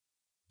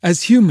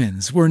As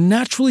humans, we're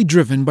naturally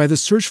driven by the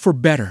search for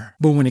better.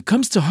 But when it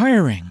comes to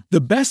hiring,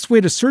 the best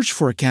way to search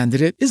for a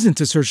candidate isn't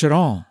to search at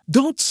all.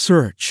 Don't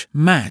search,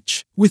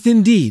 match with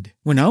Indeed.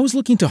 When I was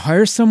looking to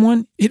hire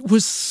someone, it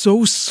was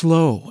so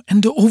slow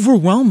and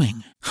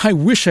overwhelming. I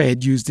wish I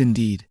had used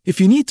Indeed.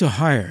 If you need to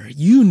hire,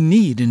 you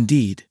need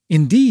Indeed.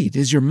 Indeed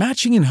is your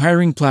matching and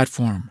hiring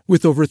platform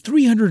with over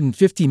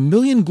 350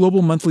 million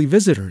global monthly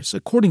visitors,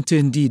 according to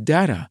Indeed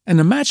data, and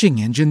a matching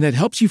engine that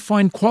helps you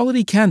find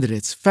quality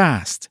candidates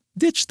fast.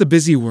 Ditch the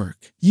busy work.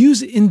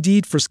 Use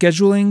Indeed for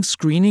scheduling,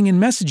 screening,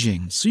 and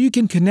messaging so you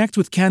can connect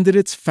with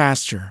candidates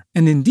faster.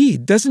 And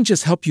Indeed doesn't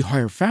just help you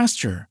hire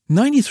faster.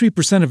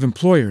 93% of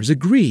employers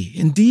agree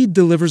Indeed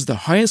delivers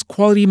the highest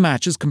quality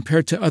matches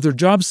compared to other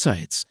job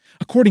sites,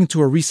 according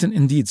to a recent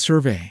Indeed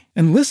survey.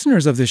 And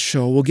listeners of this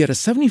show will get a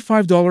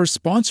 $75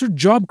 sponsored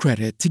job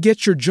credit to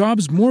get your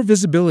jobs more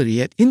visibility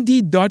at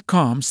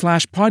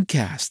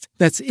Indeed.com/podcast.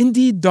 That's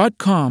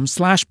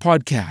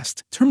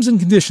Indeed.com/podcast. Terms and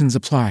conditions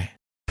apply.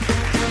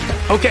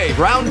 Okay,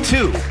 round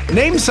two.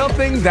 Name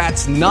something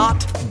that's not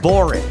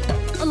boring.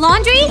 A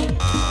laundry?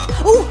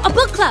 Ooh, a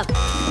book club.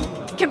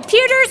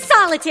 Computer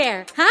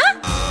solitaire, huh?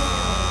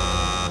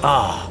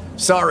 Ah,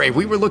 sorry,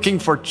 we were looking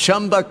for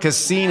Chumba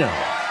Casino.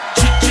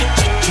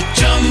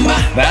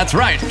 That's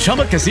right,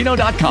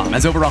 ChumbaCasino.com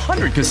has over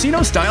 100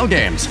 casino-style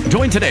games.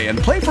 Join today and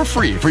play for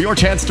free for your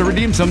chance to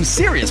redeem some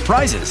serious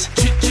prizes.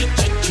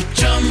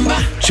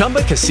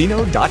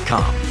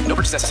 ChumbaCasino.com. No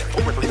purchase necessary.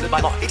 Void where prohibited by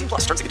law. 18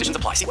 plus. Terms and conditions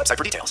apply. See website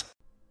for details.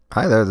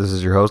 Hi there, this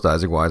is your host,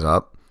 Isaac Wise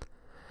Up.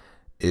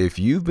 If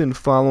you've been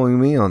following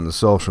me on the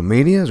social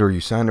medias or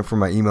you signed up for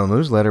my email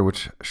newsletter,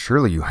 which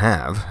surely you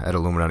have at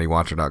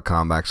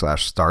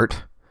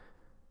IlluminatiWatcher.com/start,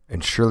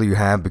 and surely you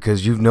have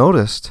because you've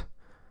noticed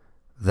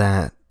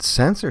that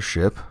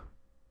censorship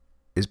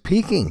is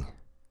peaking.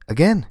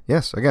 Again,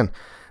 yes, again.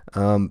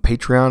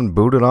 Patreon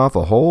booted off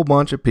a whole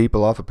bunch of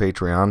people off of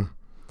Patreon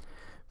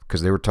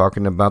because they were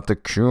talking about the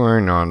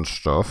QAnon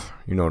stuff.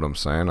 You know what I'm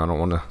saying. I don't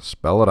want to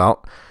spell it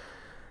out.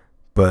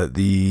 But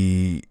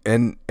and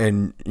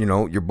you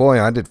know, your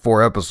boy, I did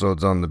 4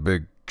 episodes on the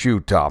big Q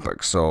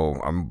topic,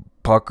 so I'm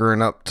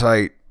puckering up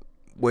tight,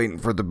 waiting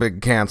for the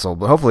big cancel,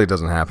 but hopefully it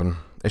doesn't happen.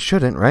 It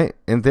shouldn't, right?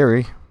 In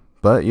theory.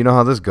 But you know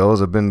how this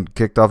goes. I've been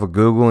kicked off of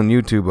Google and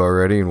YouTube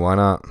already, and why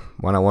not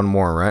one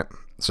more, right?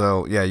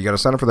 So yeah, you got to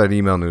sign up for that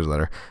email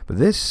newsletter. But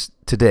this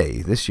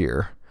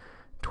year,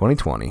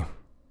 2020,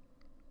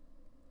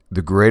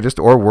 the greatest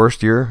or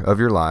worst year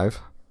of your lives,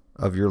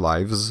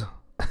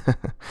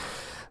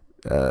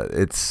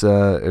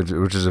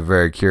 which is a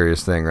very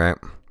curious thing, right?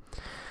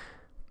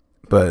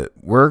 But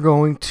we're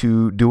going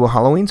to do a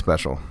Halloween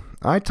special.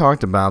 I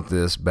talked about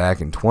this back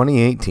in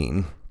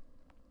 2018.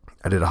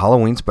 I did a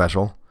Halloween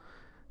special,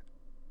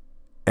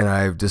 and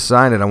I've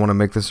decided I want to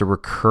make this a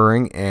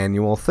recurring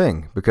annual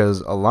thing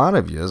because a lot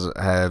of you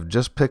have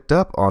just picked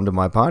up onto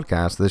my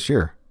podcast this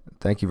year.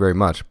 Thank you very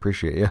much.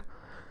 Appreciate you.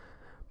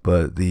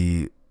 But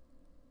the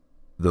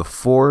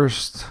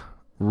forced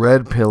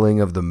red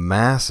pilling of the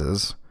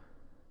masses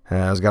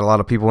has got a lot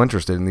of people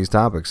interested in these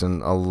topics,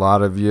 and a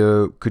lot of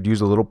you could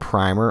use a little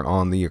primer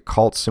on the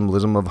occult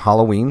symbolism of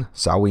Halloween,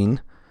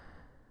 Samhain.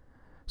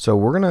 So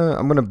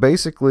I'm gonna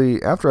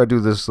basically, after I do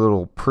this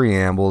little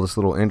preamble, this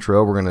little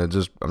intro, I'm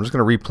just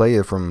gonna replay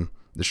it from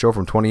the show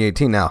from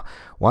 2018. Now,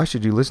 why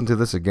should you listen to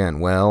this again?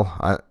 Well,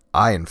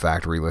 I in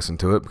fact re-listened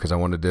to it because I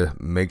wanted to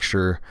make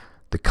sure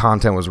the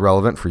content was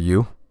relevant for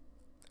you,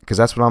 because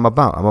that's what I'm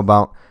about. I'm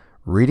about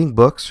reading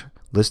books,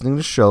 listening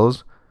to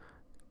shows,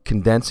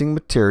 condensing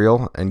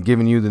material, and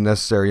giving you the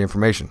necessary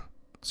information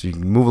so you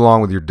can move along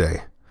with your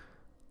day.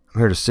 I'm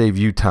here to save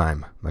you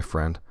time, my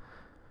friend.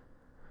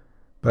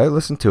 But I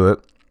listened to it,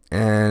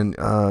 and,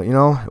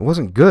 it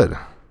wasn't good.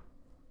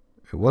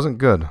 It wasn't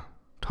good.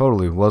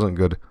 Totally wasn't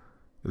good. It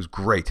was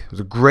great. It was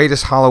the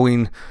greatest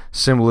Halloween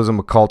symbolism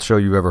occult show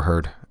you've ever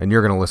heard, and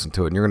you're going to listen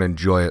to it, and you're going to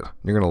enjoy it.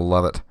 You're going to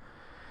love it.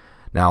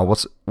 Now,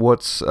 what's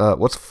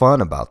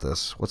fun about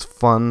this? What's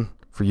fun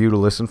for you to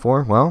listen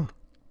for? Well,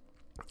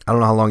 I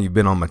don't know how long you've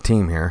been on my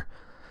team here,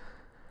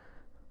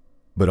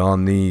 but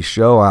on the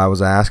show, I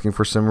was asking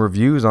for some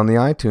reviews on the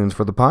iTunes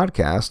for the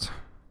podcast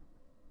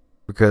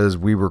because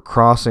we were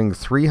crossing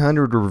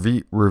 300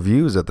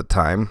 reviews at the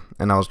time,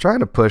 and I was trying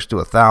to push to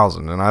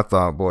 1,000, and I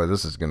thought, boy,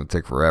 this is going to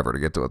take forever to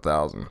get to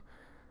 1,000.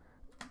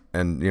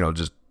 And,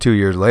 just 2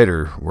 years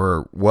later,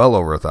 we're well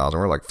over 1,000.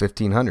 We're like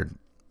 1,500.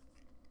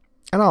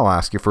 And I'll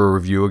ask you for a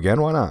review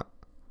again. Why not?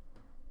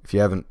 If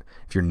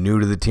you're new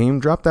to the team,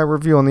 drop that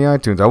review on the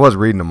iTunes. I was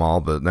reading them all,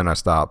 but then I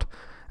stopped.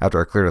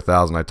 After I cleared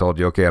 1,000, I told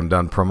you, okay, I'm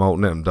done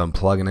promoting it. I'm done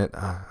plugging it.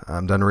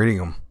 I'm done reading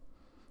them.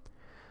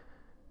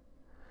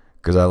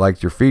 Because I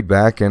liked your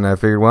feedback, and I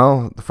figured,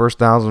 well, the first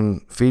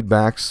 1,000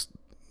 feedbacks,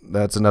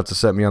 that's enough to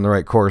set me on the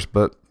right course.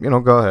 But,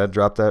 go ahead,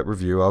 drop that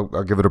review.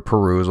 I'll give it a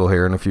perusal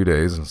here in a few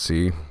days and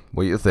see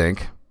what you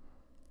think.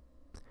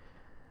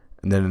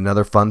 And then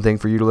another fun thing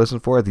for you to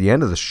listen for at the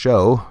end of the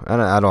show,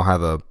 and I don't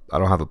have a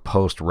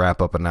post wrap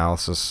up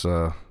analysis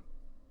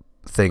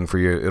thing for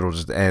you. It'll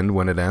just end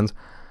when it ends.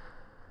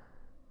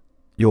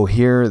 You'll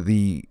hear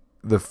the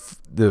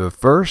the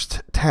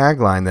first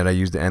tagline that I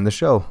used to end the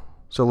show.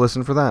 So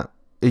listen for that.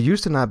 It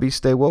used to not be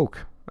Stay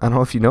Woke. I don't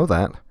know if you know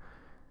that.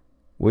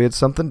 We had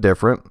something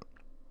different.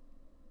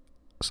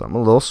 Something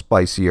a little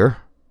spicier.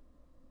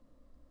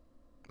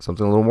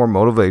 Something a little more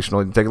motivational.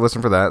 You can take a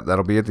listen for that.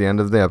 That'll be at the end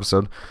of the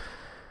episode.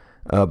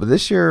 But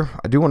this year,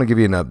 I do want to give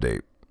you an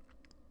update.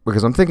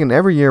 Because I'm thinking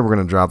every year we're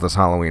going to drop this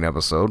Halloween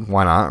episode.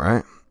 Why not,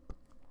 right?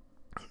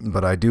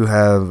 But I do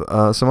have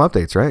some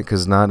updates, right?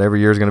 Because not every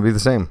year is going to be the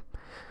same.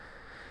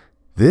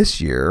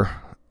 This year,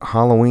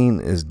 Halloween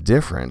is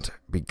different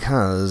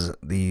because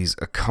these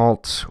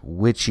occult,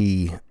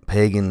 witchy,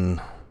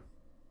 pagan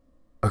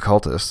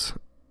occultists,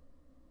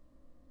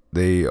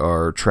 they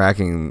are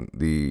tracking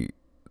the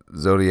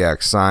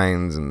zodiac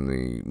signs and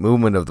the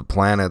movement of the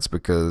planets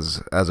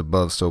because as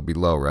above, so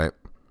below, right?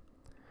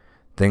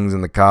 Things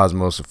in the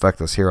cosmos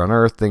affect us here on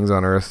Earth. Things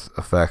on Earth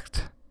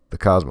affect the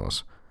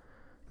cosmos.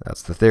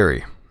 That's the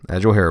theory,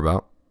 as you'll hear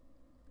about.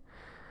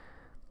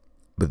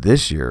 But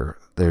this year,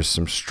 there's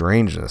some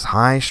strangeness,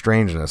 high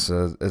strangeness,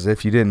 as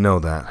if you didn't know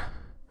that.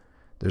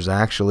 There's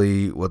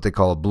actually what they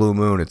call a blue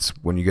moon. It's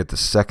when you get the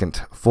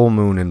second full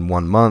moon in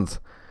 1 month,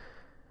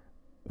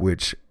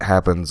 which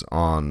happens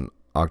on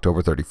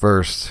October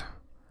 31st.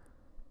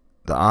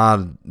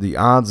 The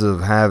odds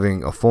of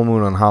having a full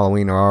moon on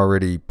Halloween are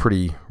already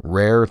pretty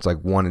rare. It's like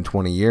 1 in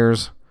 20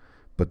 years.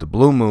 But the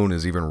blue moon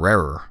is even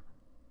rarer.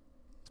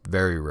 It's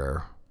very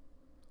rare.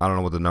 I don't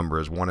know what the number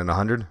is. 1 in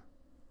 100?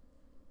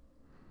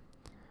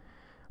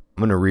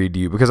 I'm going to read to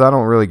you because I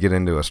don't really get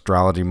into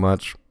astrology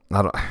much.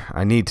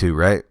 I need to,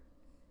 right?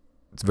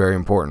 It's very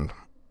important.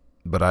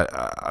 But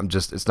I'm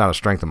just, it's not a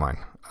strength of mine.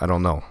 I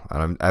don't know. I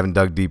haven't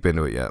dug deep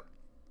into it yet.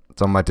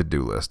 It's on my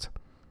to-do list.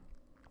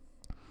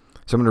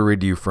 So I'm going to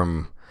read to you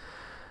from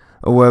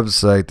a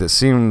website that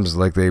seems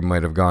like they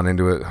might have gone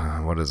into it.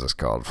 What is this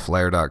called?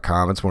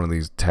 Flare.com. It's one of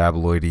these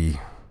tabloidy,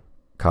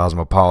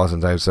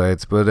 cosmopolitan type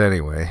sites. But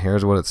anyway,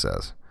 here's what it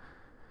says.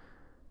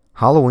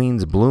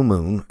 Halloween's blue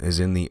moon is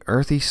in the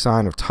earthy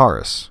sign of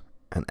Taurus,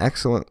 an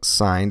excellent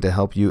sign to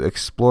help you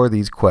explore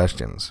these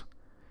questions.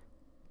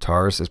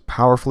 Taurus is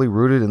powerfully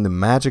rooted in the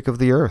magic of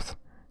the earth.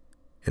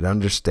 It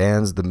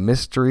understands the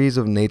mysteries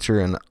of nature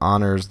and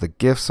honors the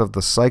gifts of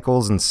the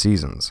cycles and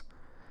seasons.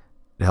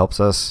 It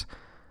helps us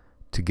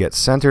to get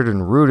centered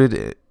and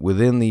rooted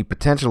within the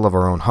potential of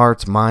our own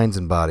hearts, minds,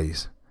 and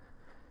bodies.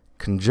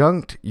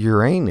 Conjunct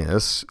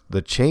Uranus,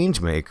 the change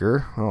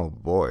maker. Oh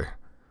boy.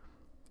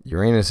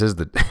 Uranus is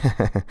the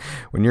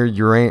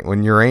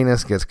when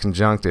Uranus gets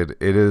conjuncted,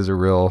 it is a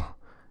real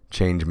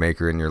change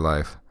maker in your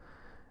life.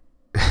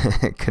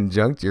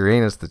 Conjunct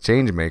Uranus, the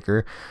change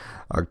maker,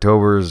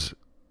 October's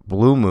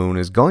blue moon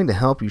is going to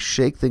help you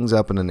shake things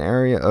up in an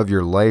area of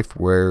your life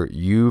where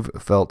you've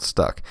felt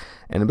stuck.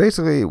 And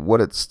basically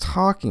what it's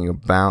talking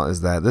about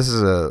is that this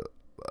is a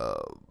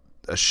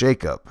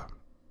shake-up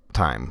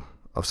time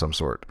of some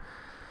sort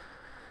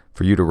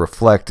for you to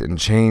reflect and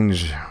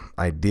change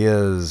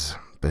ideas,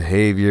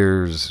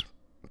 behaviors,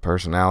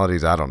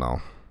 personalities. I don't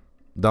know.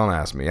 Don't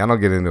ask me. I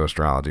don't get into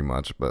astrology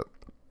much, but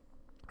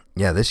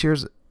yeah, this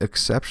year's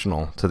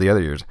exceptional to the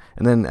other years.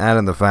 And then add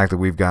in the fact that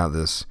we've got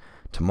this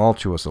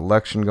tumultuous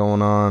election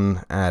going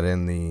on, add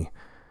in the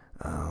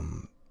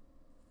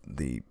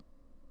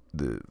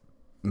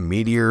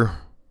meteor,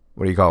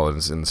 what do you call it?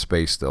 It's in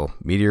space still.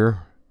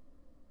 Meteor?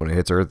 When it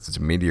hits Earth, it's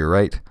a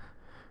meteorite.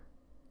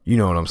 You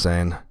know what I'm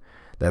saying.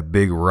 That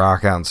big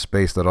rock out in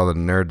space that all the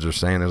nerds are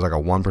saying there's like a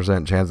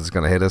 1% chance it's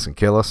going to hit us and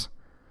kill us.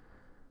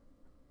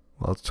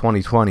 Well, it's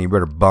 2020. You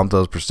better bump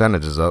those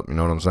percentages up. You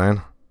know what I'm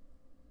saying?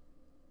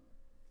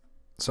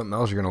 Something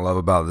else you're going to love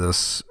about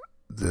this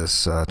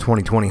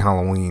 2020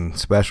 Halloween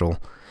special.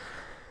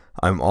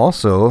 I'm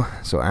also,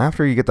 so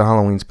after you get the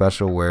Halloween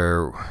special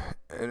where,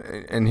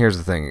 and here's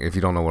the thing, if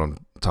you don't know what I'm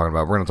talking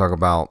about, we're going to talk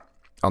about,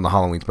 on the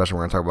Halloween special,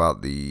 we're going to talk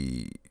about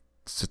the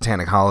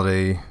satanic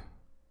holiday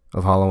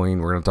of Halloween.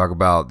 We're going to talk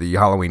about the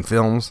Halloween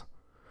films,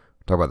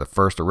 talk about the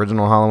first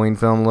original Halloween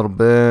film a little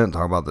bit,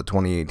 talk about the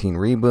 2018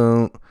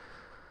 reboot.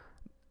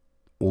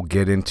 We'll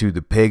get into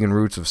the pagan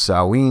roots of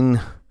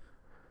Samhain,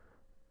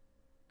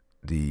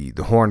 the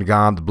horned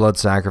god, the blood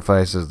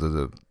sacrifices,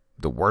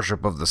 the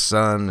worship of the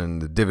sun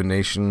and the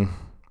divination,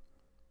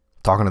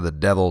 talking to the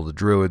devil, the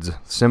druids,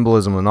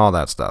 symbolism and all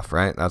that stuff,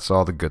 right? That's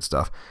all the good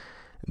stuff.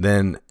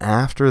 Then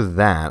after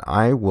that,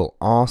 I will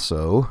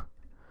also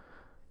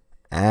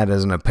add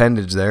as an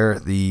appendage there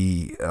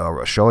the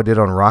show I did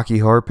on Rocky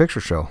Horror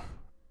Picture Show.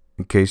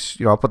 In case,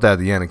 I'll put that at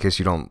the end in case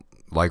you don't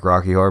like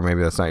Rocky Horror.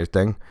 Maybe that's not your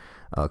thing.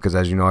 Because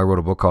as you know, I wrote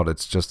a book called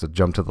It's Just a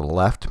Jump to the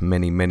Left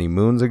many, many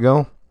moons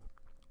ago.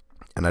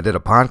 And I did a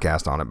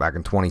podcast on it back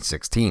in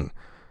 2016.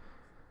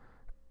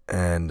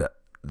 And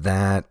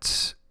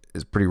that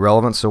is pretty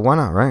relevant, so why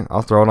not, right?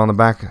 I'll throw it on the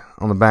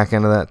back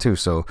end of that too.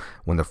 So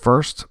when the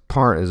first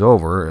part is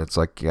over, it's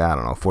like,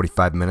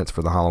 45 minutes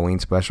for the Halloween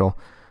special.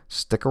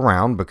 Stick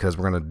around because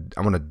I'm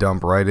gonna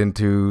dump right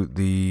into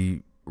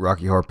the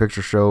Rocky Horror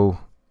Picture Show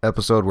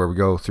episode where we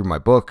go through my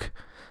book.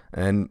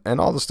 And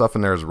all the stuff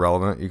in there is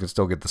relevant. You can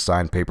still get the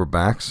signed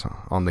paperbacks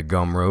on the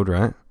Gumroad,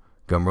 right?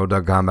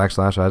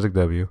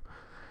 Gumroad.com/IsaacW.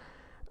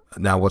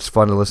 Now, what's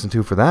fun to listen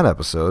to for that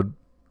episode,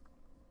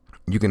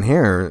 you can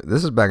hear,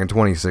 this is back in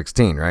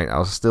 2016, right? I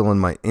was still in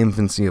my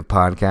infancy of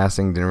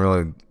podcasting, didn't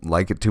really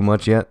like it too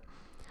much yet.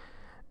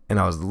 And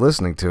I was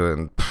listening to it,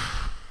 and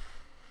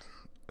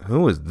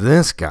who is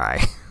this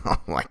guy?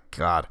 Oh my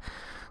God.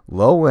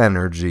 Low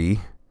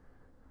energy.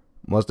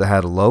 Must have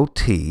had low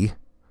T.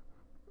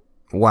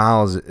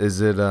 Wow, is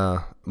it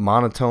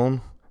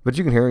monotone? But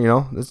you can hear,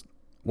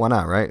 why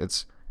not,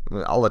 right?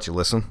 I'll let you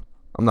listen.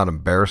 I'm not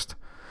embarrassed.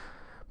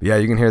 But yeah,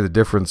 you can hear the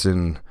difference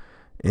in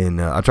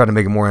I try to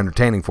make it more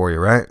entertaining for you,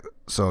 right?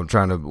 So I'm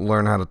trying to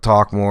learn how to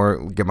talk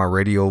more, get my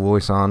radio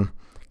voice on.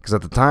 Because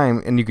at the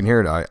time, and you can hear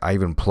it, I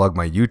even plugged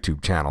my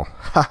YouTube channel.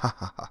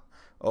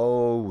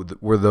 Oh,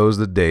 were those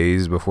the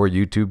days before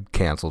YouTube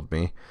canceled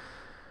me?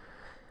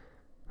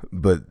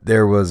 But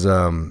there was,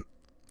 I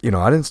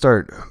didn't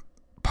start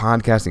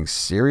podcasting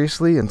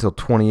seriously until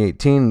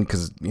 2018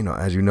 because,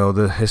 as you know,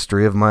 the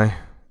history of my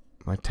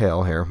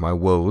tale here, my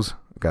woes,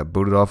 got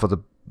booted off of the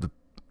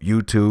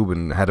YouTube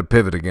and had to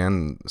pivot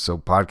again. So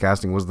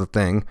podcasting was the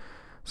thing.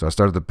 So I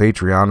started the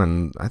Patreon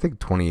in, I think,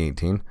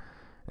 2018.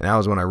 And that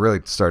was when I really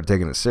started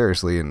taking it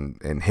seriously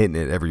and hitting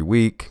it every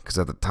week. Because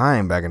at the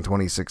time, back in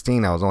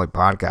 2016, I was only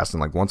podcasting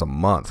like once a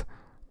month.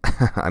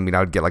 I mean, I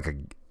would get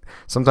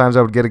sometimes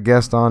I would get a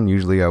guest on.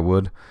 Usually I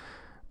would.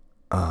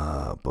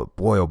 But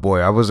boy, oh boy,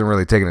 I wasn't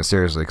really taking it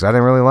seriously because I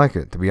didn't really like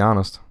it, to be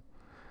honest.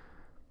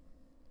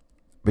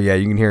 But yeah,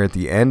 you can hear at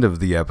the end of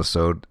the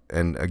episode,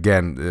 and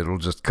again, it'll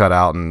just cut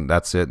out and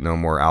that's it. No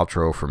more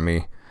outro from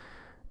me.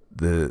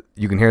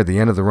 You can hear at the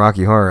end of the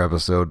Rocky Horror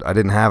episode, I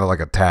didn't have like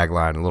a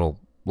tagline, a little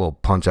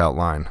punch out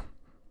line.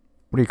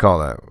 What do you call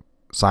that?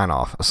 Sign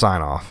off. A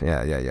sign off.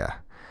 Yeah.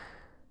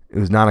 It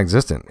was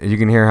non-existent. You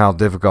can hear how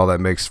difficult that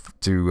makes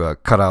to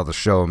cut out the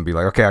show and be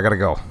like, okay, I gotta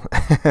go.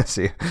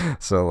 See,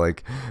 so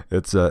like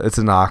it's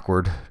an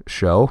awkward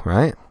show,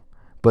 right?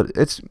 But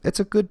it's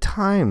a good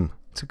time.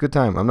 It's a good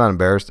time. I'm not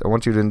embarrassed. I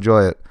want you to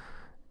enjoy it.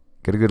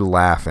 Get a good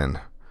laugh in.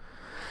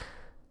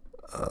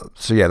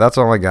 So yeah, that's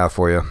all I got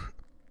for you.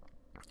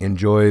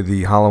 Enjoy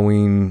the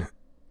Halloween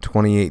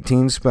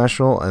 2018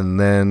 special, and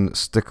then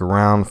stick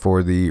around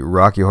for the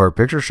Rocky Horror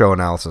Picture Show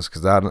analysis,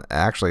 because that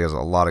actually has a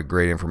lot of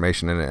great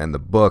information in it, and the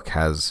book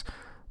has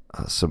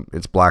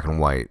it's black and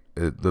white.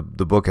 The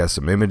book has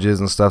some images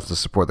and stuff to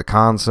support the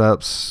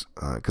concepts,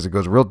 because it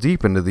goes real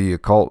deep into the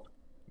occult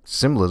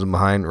symbolism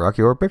behind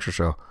Rocky Horror Picture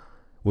Show,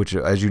 which,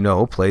 as you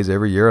know, plays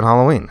every year at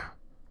Halloween.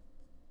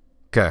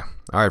 Okay,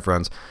 all right,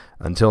 friends.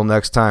 Until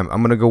next time,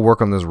 I'm going to go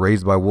work on this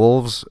Raised by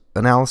Wolves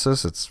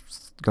analysis. It's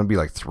going to be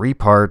like 3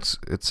 parts.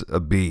 It's a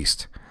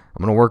beast.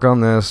 I'm going to work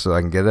on this so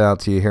I can get it out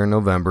to you here in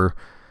November.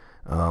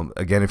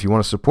 Again, if you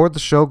want to support the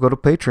show, go to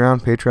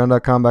Patreon,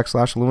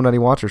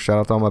 patreon.com/IlluminatiWatcher. Shout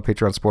out to all my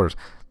Patreon supporters.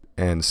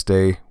 And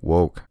stay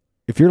woke.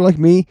 If you're like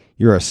me,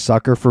 you're a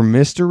sucker for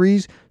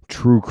mysteries,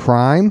 true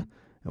crime,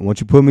 and once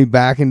you put me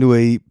back into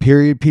a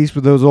period piece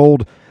with those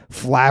old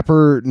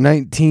flapper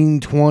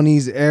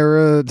 1920s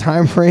era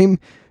time frame,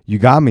 you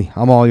got me.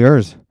 I'm all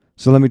yours.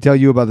 So let me tell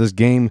you about this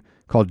game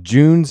called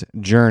June's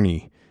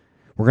Journey.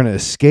 We're going to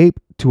escape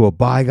to a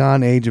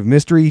bygone age of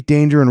mystery,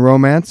 danger, and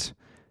romance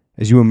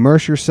as you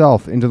immerse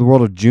yourself into the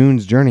world of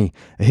June's Journey,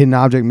 a hidden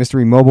object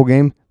mystery mobile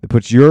game that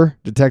puts your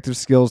detective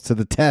skills to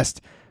the test.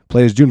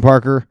 Play as June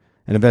Parker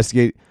and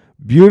investigate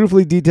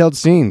beautifully detailed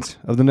scenes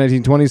of the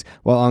 1920s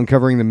while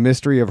uncovering the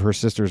mystery of her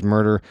sister's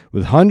murder.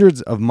 With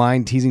hundreds of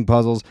mind-teasing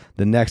puzzles,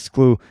 the next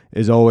clue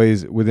is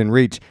always within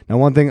reach. Now,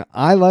 one thing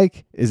I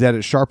like is that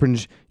it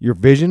sharpens your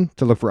vision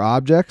to look for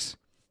objects.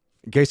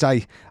 In case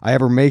I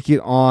ever make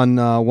it on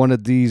one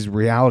of these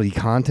reality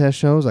contest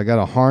shows, I got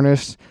to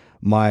harness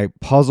my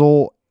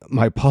puzzle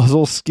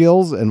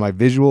skills and my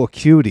visual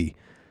acuity.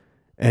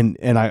 And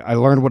I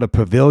learned what a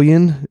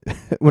pavilion,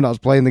 when I was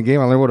playing the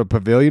game, I learned what a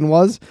pavilion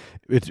was.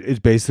 It's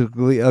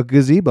basically a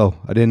gazebo.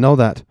 I didn't know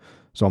that.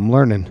 So I'm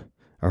learning,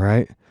 all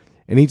right?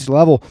 In each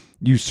level,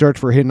 you search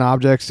for hidden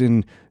objects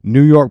in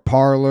New York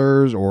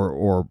parlors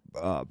or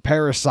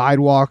Paris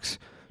sidewalks,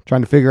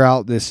 trying to figure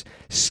out this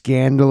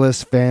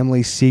scandalous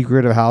family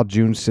secret of how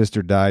June's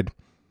sister died.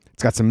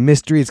 It's got some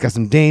mystery. It's got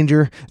some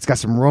danger. It's got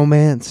some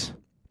romance.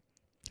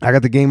 I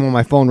got the game on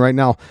my phone right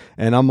now,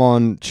 and I'm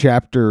on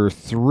chapter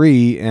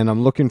 3, and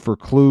I'm looking for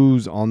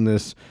clues on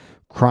this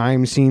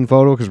crime scene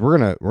photo because we're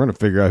gonna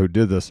figure out who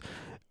did this,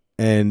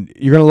 and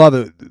you're gonna love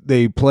it.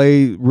 They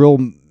play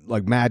real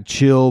like mad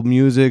chill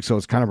music, so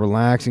it's kind of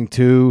relaxing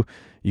too.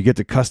 You get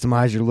to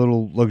customize your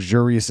little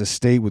luxurious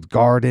estate with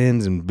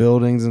gardens and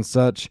buildings and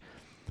such.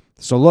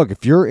 So look,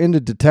 if you're into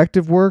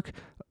detective work,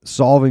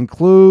 solving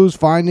clues,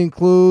 finding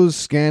clues,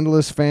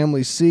 scandalous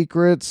family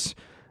secrets,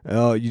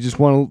 you just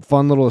want a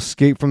fun little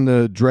escape from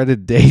the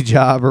dreaded day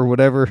job or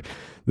whatever,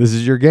 this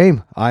is your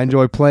game. I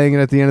enjoy playing it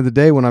at the end of the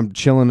day when I'm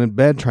chilling in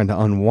bed trying to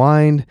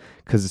unwind,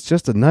 because it's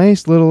just a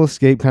nice little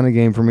escape kind of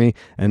game for me.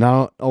 And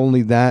not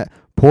only that,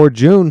 poor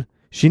June,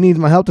 she needs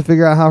my help to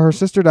figure out how her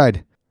sister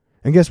died.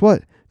 And guess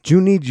what?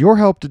 June needs your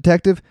help,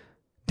 detective.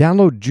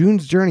 Download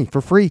June's Journey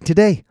for free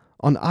today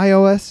on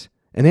iOS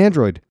and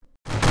Android.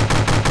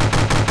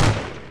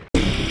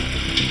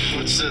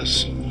 What's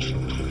this?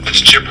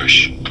 It's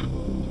gibberish.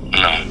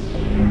 No.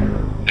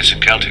 It's a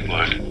Celtic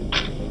word.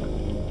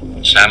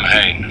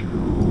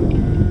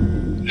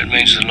 Samhain. It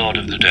means the Lord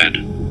of the Dead.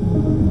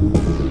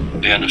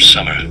 The end of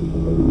summer.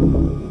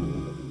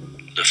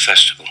 The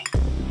festival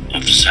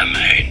of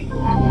Samhain.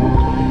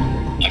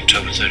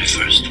 October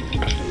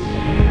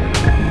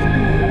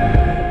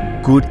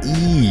 31st. Good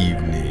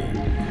evening.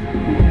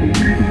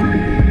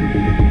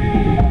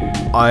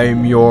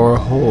 I'm your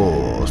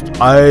host,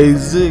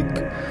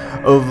 Isaac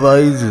of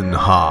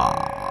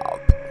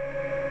Eisenhop.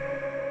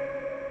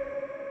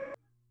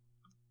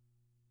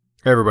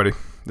 Hey everybody,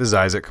 this is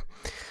Isaac.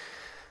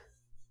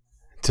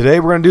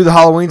 Today we're going to do the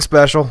Halloween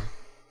special.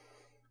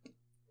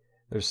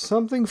 There's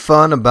something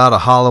fun about a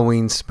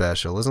Halloween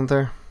special, isn't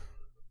there?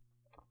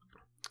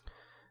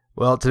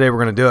 Well, today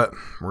we're going to do it.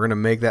 We're going to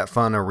make that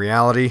fun a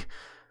reality.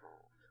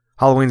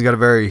 Halloween's got a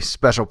very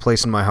special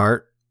place in my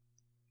heart.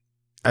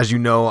 As you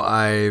know,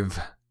 I've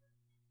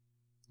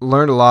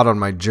learned a lot on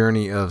my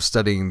journey of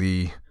studying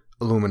the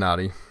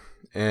Illuminati.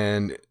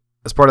 And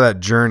as part of that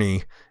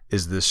journey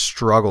is this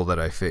struggle that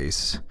I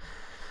face.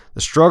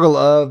 The struggle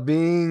of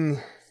being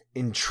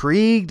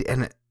intrigued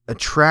and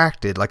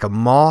attracted like a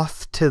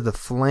moth to the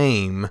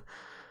flame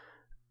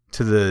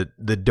to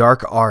the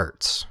dark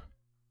arts.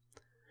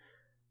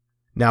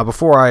 Now,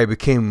 before I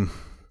became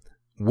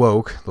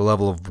woke, the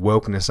level of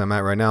wokeness I'm at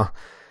right now,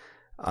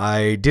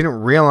 I didn't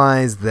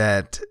realize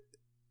that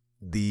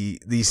the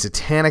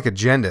satanic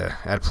agenda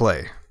at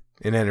play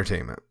in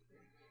entertainment.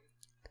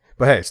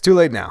 But hey, it's too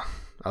late now.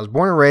 I was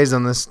born and raised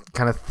on this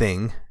kind of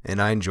thing,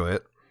 and I enjoy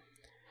it.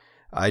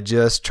 I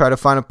just try to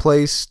find a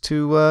place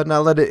to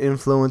not let it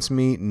influence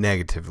me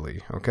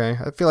negatively, okay?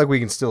 I feel like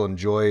we can still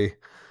enjoy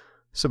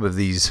some of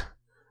these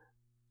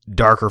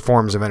darker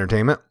forms of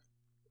entertainment.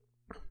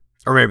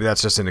 Or maybe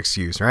that's just an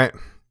excuse, right?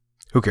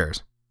 Who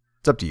cares?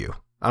 It's up to you.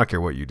 I don't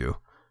care what you do.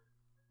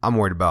 I'm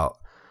worried about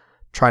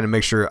trying to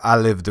make sure I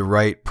live the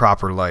right,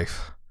 proper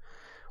life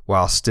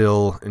while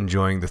still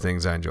enjoying the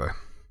things I enjoy.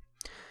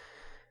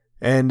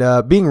 And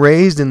being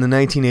raised in the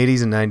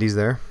 1980s and 90s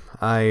there,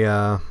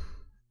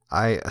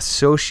 I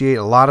associate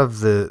a lot of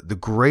the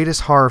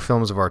greatest horror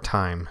films of our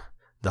time.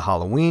 The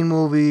Halloween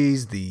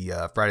movies, the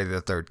Friday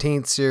the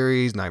 13th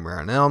series, Nightmare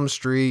on Elm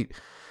Street,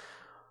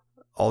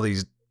 all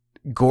these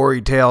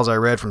gory tales I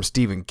read from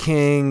Stephen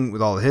King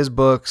with all of his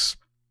books.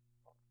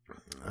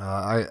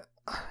 I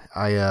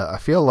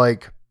feel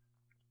like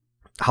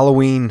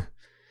Halloween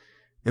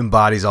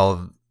embodies all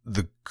of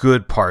the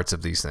good parts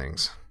of these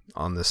things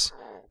on this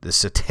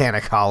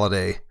satanic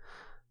holiday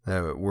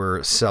that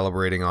we're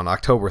celebrating on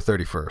October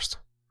 31st.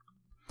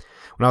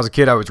 When I was a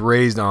kid, I was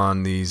raised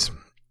on these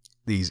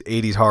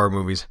 80s horror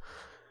movies.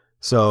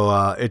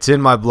 So it's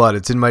in my blood.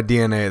 It's in my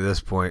DNA at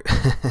this point.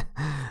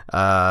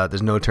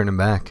 There's no turning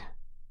back.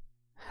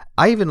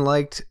 I even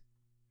liked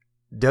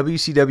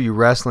WCW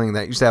wrestling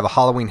that used to have a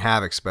Halloween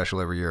Havoc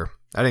special every year.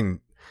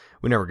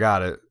 We never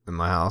got it in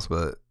my house,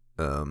 but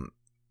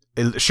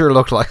it sure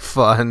looked like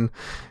fun.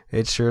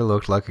 It sure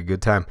looked like a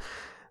good time.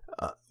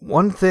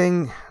 One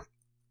thing,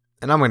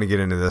 and I'm going to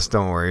get into this,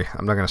 don't worry.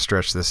 I'm not going to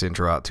stretch this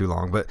intro out too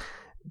long, but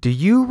do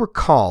you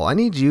recall, I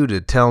need you to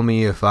tell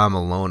me if I'm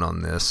alone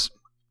on this.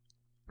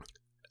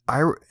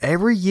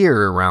 Every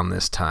year around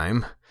this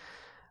time,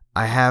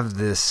 I have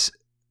this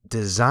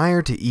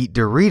desire to eat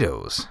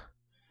Doritos.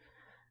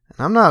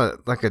 And I'm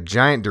not like a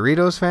giant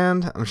Doritos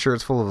fan. I'm sure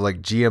it's full of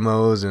like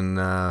GMOs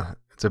and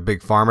it's a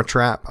big pharma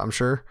trap, I'm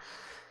sure.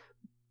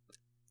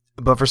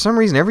 But for some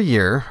reason, every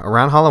year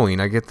around Halloween,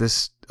 I get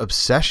this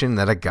obsession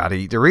that I gotta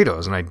eat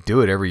Doritos. And I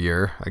do it every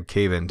year. I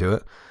cave into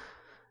it.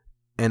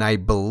 And I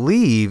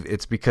believe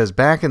it's because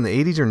back in the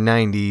 80s or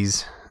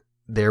 90s,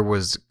 there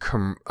was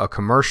a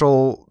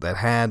commercial that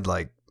had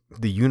like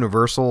the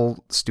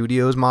Universal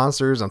Studios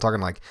monsters. I'm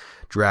talking like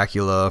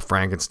Dracula,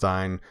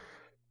 Frankenstein,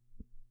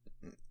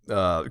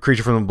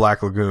 Creature from the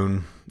Black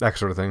Lagoon, that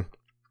sort of thing.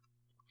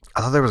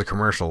 I thought there was a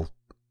commercial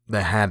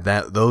that had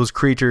those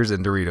creatures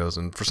and Doritos.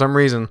 And for some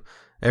reason,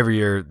 every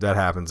year that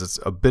happens. It's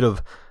a bit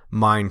of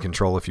mind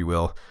control, if you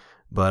will.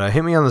 But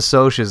hit me on the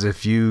socials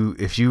if you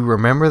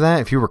remember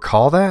that, if you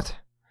recall that.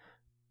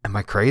 Am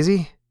I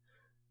crazy?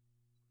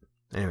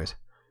 Anyways,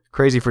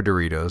 crazy for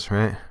Doritos,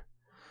 right?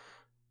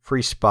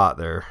 Free spot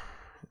there.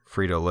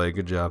 Frito-Lay,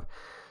 good job.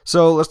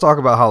 So let's talk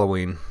about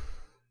Halloween.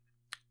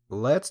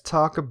 Let's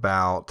talk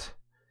about,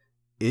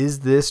 is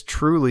this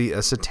truly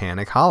a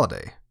satanic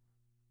holiday?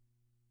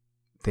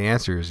 The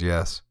answer is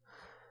yes.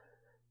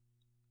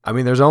 I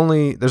mean, there's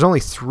only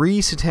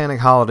 3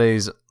 satanic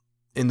holidays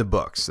in the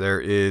books. There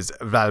is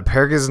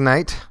Valpurgis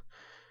Night,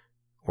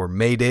 or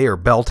May Day, or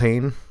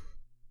Beltane.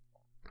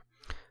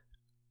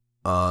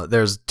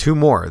 There's 2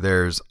 more.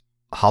 There's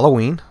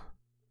Halloween.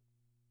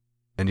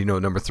 And do you know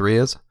what number 3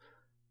 is?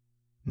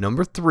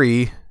 Number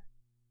 3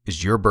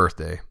 is your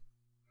birthday.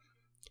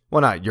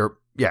 Well, not your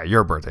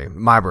birthday.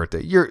 My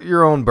birthday.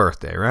 Your own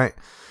birthday, right?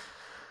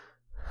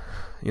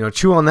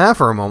 Chew on that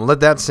for a moment. Let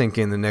that sink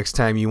in the next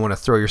time you want to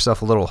throw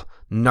yourself a little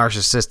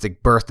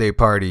narcissistic birthday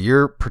party.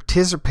 You're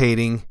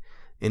participating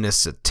in a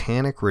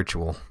satanic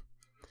ritual.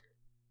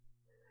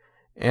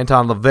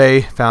 Anton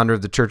LaVey, founder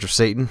of the Church of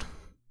Satan,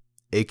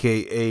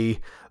 a.k.a.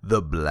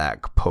 the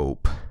Black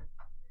Pope.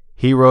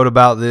 He wrote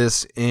about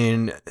this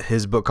in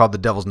his book called The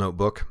Devil's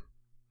Notebook.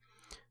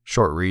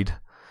 Short read.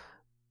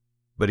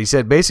 But he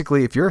said,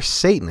 basically, if you're a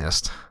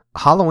Satanist,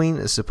 Halloween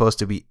is supposed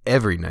to be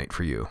every night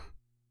for you.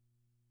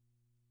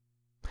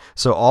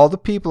 So all the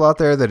people out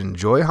there that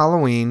enjoy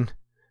Halloween,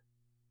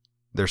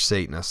 they're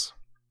Satanists.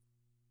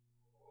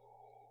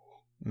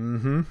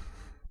 Believe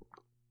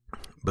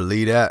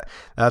that.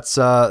 That's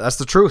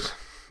the truth.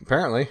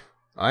 Apparently,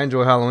 I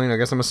enjoy Halloween. I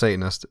guess I'm a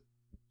Satanist.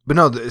 But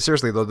no,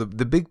 seriously though,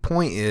 the big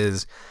point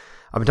is,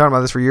 I've been talking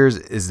about this for years,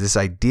 is this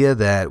idea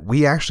that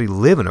we actually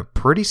live in a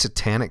pretty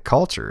satanic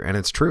culture, and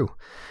it's true.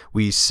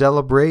 We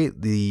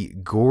celebrate the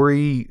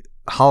gory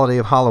holiday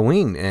of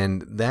Halloween,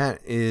 and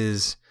that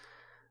is,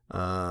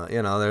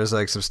 there's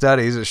like some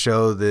studies that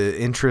show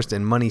the interest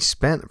and money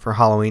spent for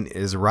Halloween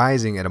is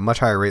rising at a much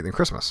higher rate than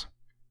Christmas.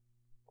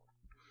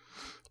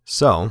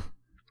 So,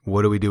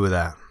 what do we do with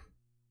that?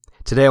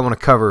 Today I want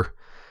to cover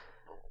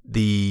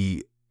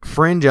the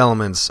fringe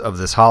elements of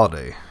this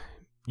holiday.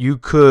 You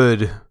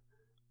could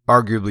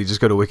arguably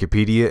just go to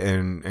Wikipedia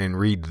and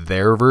read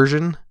their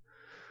version.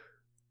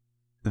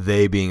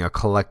 They being a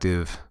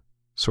collective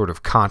sort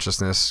of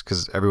consciousness,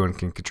 because everyone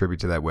can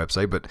contribute to that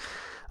website. But,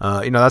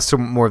 that's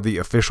more of the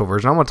official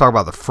version. I want to talk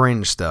about the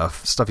fringe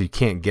stuff you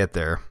can't get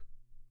there.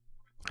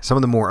 Some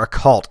of the more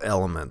occult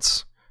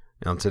elements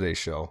on today's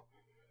show.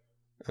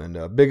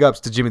 And big ups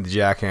to Jimmy the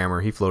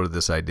Jackhammer. He floated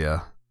this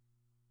idea.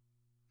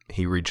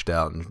 He reached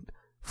out and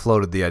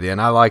floated the idea,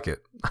 and I like it.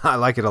 I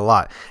like it a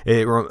lot.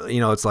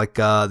 It's like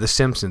The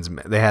Simpsons.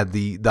 They had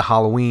the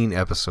Halloween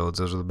episodes.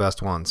 Those are the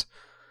best ones.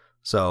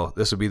 So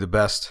this would be the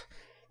best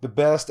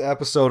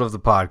episode of the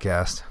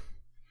podcast.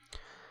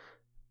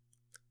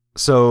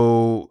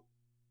 So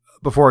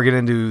before I get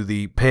into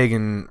the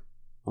pagan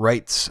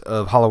rites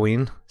of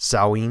Halloween,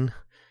 Samhain,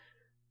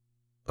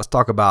 let's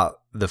talk about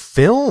the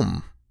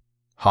film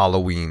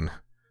Halloween.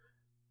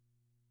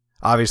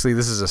 Obviously,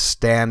 this is a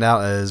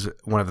standout as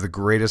one of the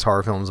greatest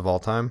horror films of all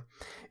time.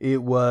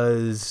 It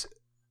was,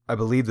 I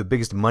believe, the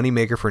biggest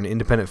moneymaker for an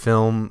independent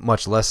film,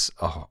 much less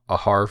a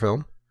horror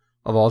film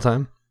of all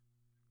time.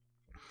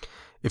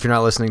 If you're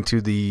not listening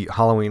to the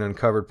Halloween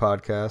Uncovered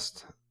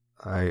podcast,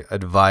 I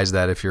advise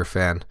that if you're a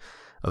fan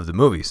of the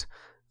movies.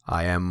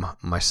 I am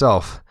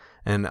myself.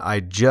 And I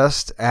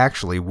just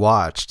actually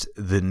watched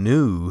the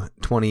new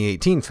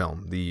 2018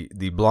 film, the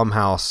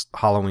Blumhouse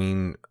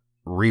Halloween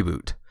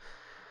reboot.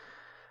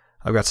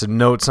 I've got some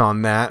notes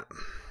on that.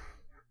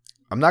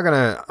 I'm not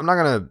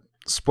gonna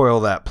spoil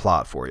that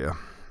plot for you,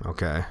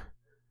 okay?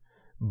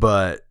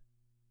 But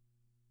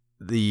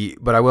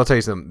I will tell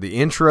you something. The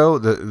intro,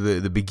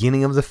 the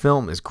beginning of the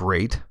film is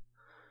great.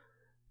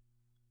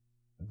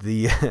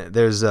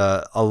 There's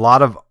a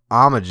lot of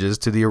homages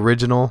to the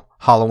original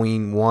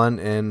Halloween 1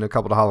 and a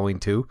couple to Halloween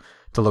 2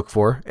 to look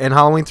for, and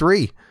Halloween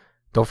 3.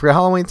 Don't forget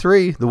Halloween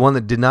 3, the one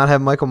that did not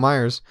have Michael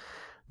Myers.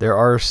 There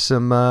are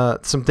some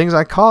things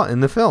I caught in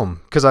the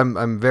film because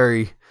I'm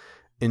very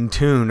in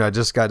tune. I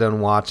just got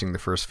done watching the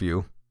first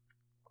few,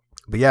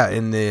 but yeah,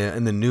 in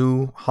the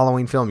new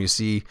Halloween film, you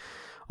see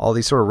all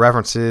these sort of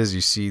references.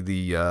 You see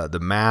the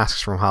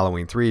masks from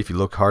Halloween 3 if you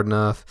look hard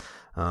enough.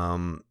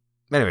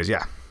 Anyways,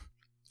 yeah,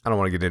 I don't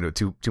want to get into it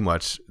too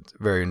much. It's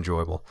very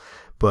enjoyable,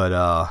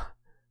 but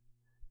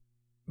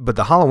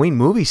the Halloween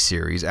movie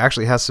series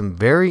actually has some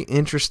very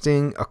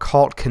interesting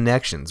occult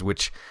connections,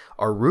 which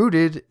are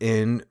rooted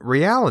in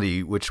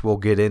reality, which we'll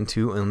get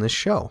into in this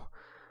show.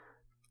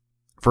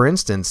 For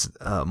instance,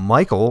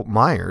 Michael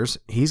Myers,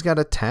 he's got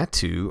a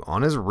tattoo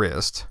on his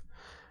wrist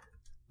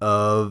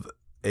of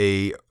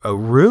a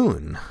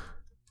rune,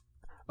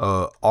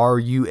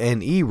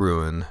 R-U-N-E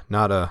rune,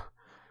 not a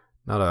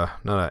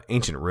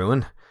ancient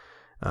ruin.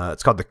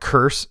 It's called the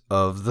Curse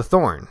of the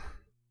Thorn,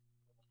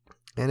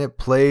 and it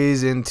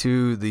plays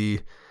into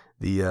the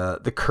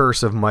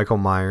curse of Michael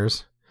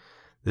Myers.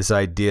 This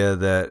idea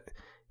that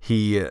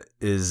he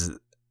is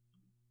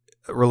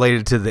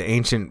related to the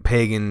ancient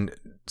pagan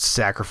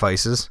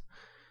sacrifices.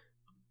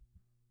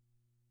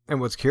 And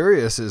what's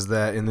curious is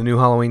that in the new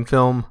Halloween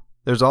film,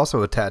 there's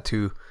also a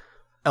tattoo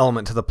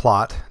element to the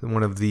plot.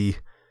 One of the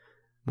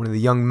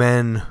young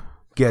men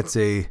gets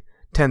a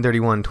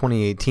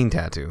 10/31/2018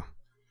 tattoo.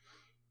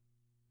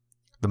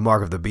 The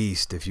mark of the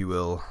beast, if you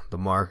will. The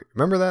mark.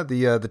 Remember that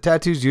the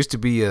tattoos used to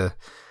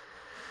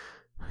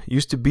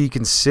be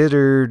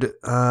considered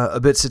a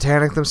bit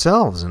satanic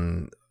themselves.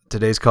 In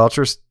today's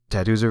culture,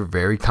 tattoos are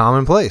very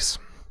commonplace.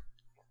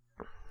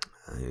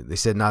 They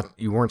said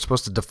you weren't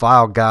supposed to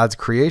defile God's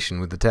creation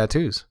with the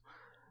tattoos.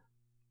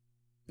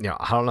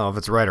 I don't know if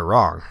it's right or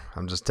wrong.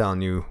 I'm just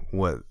telling you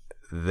what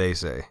they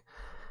say.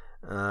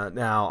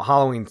 Now,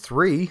 Halloween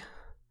 3,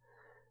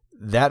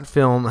 that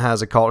film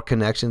has occult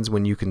connections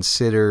when you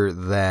consider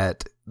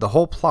that the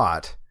whole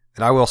plot,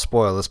 and I will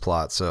spoil this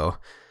plot, so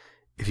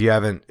if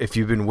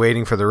you've been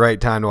waiting for the right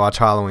time to watch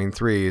Halloween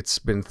 3, it's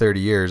been 30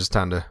 years, it's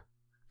time to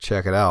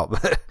check it out.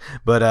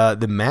 But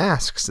the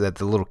masks that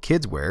the little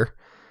kids wear,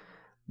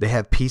 they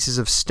have pieces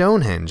of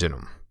Stonehenge in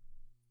them.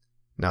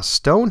 Now,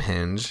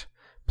 Stonehenge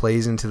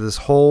plays into this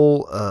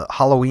whole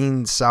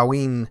Halloween,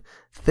 Samhain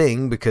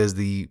thing because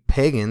the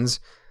pagans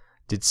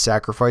did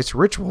sacrifice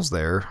rituals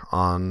there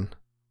on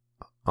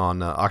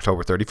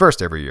October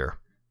 31st every year.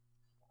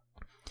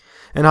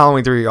 And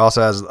Halloween 3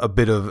 also has a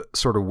bit of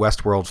sort of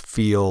Westworld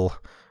feel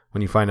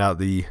when you find out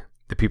the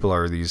people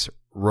are these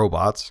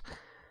robots.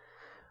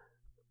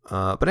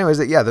 But anyways,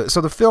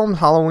 so the film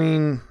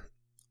Halloween,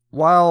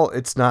 while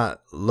it's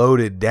not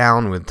loaded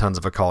down with tons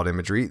of occult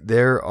imagery,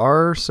 there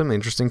are some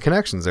interesting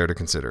connections there to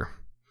consider.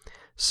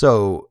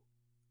 So,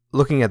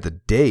 looking at the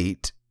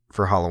date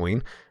for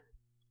Halloween,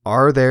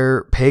 are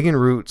there pagan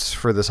roots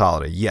for this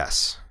holiday?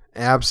 Yes,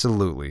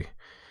 absolutely.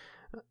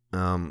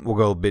 We'll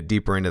go a bit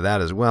deeper into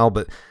that as well,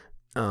 but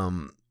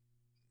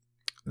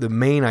the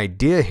main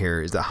idea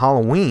here is that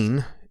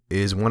Halloween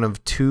is one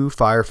of two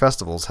fire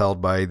festivals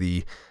held by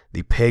the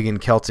pagan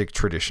Celtic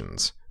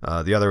traditions.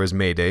 The other is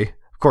May Day.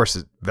 Of course,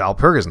 it's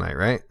Walpurgis Night,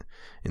 right?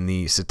 In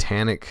the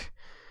satanic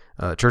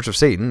Church of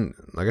Satan,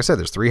 like I said,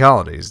 there's 3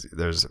 holidays.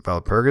 There's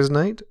Walpurgis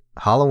Night,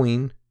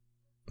 Halloween,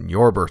 and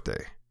your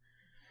birthday.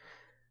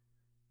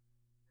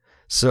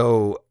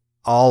 So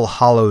All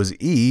Hallows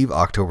Eve,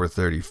 October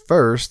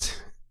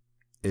 31st,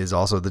 is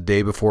also the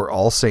day before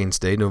All Saints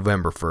Day,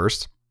 November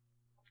 1st.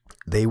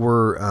 They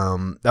were,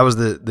 that was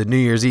the New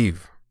Year's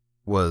Eve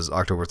was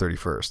October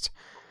 31st.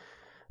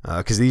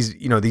 Because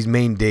these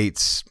main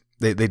dates,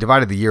 they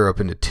divided the year up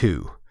into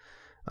 2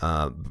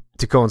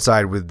 to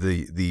coincide with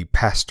the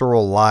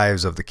pastoral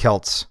lives of the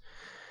Celts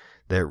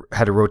that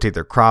had to rotate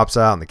their crops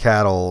out and the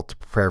cattle to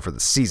prepare for the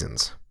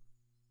seasons.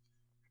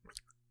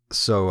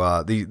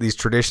 So these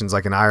traditions,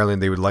 like in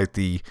Ireland, they would light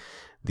the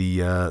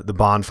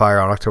bonfire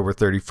on October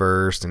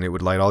 31st, and it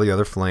would light all the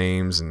other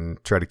flames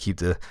and try to keep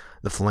the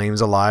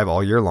flames alive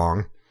all year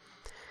long.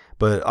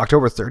 But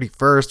October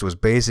 31st was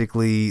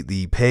basically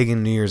the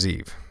pagan New Year's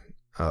Eve,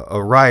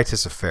 a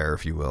riotous affair,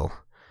 if you will.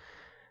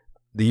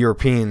 The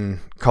European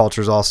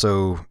cultures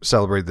also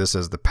celebrate this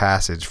as the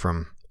passage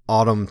from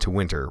autumn to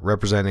winter,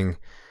 representing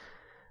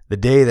the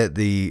day that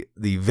the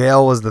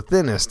veil was the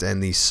thinnest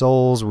and the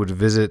souls would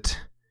visit,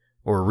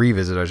 or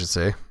revisit, I should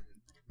say,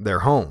 their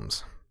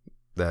homes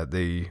that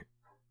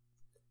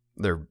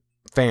their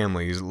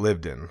families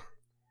lived in.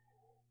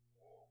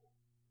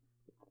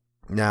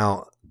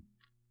 Now,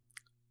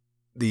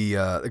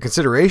 the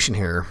consideration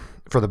here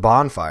for the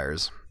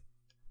bonfires,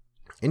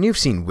 and you've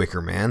seen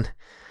Wicker Man,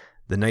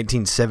 the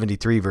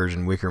 1973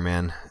 version Wicker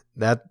Man,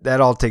 that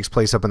all takes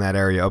place up in that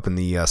area, up in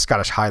the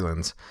Scottish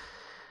Highlands,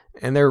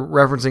 and they're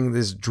referencing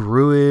this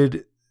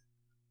Druid,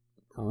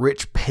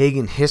 rich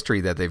pagan history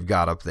that they've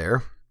got up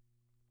there.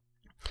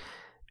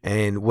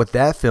 And what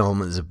that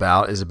film is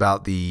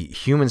about the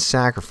human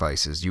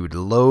sacrifices. You would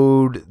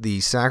load the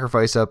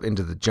sacrifice up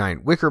into the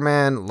giant wicker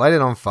man, light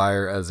it on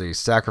fire as a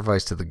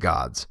sacrifice to the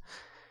gods,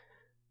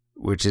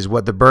 which is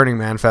what the Burning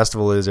Man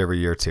Festival is every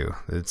year too.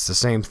 It's the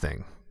same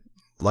thing.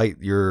 Light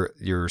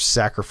your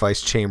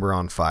sacrifice chamber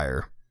on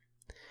fire.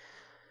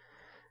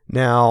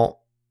 Now,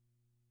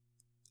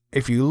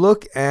 if you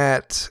look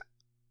at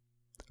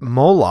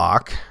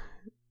Moloch,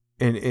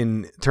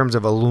 in terms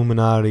of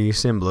Illuminati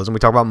symbolism, we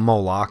talk about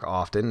Moloch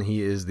often.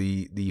 He is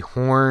the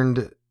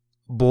horned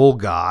bull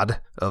god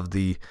of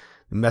the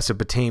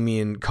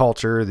Mesopotamian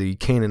culture. The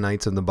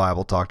Canaanites in the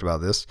Bible talked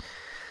about this.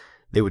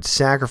 They would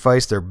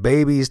sacrifice their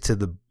babies to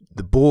the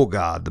bull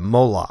god, the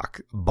Moloch,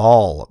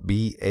 Baal,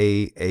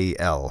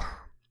 B-A-A-L.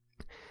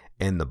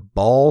 And the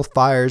Baal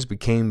fires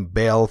became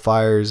Baal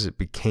fires. It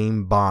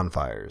became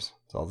bonfires.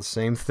 It's all the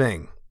same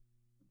thing.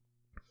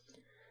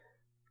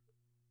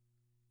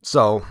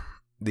 So,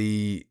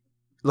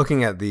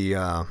 looking at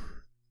the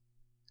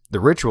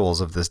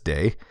rituals of this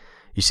day,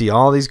 you see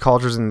all these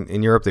cultures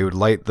in Europe, they would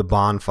light the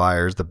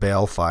bonfires, the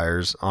Baal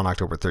fires, on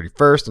October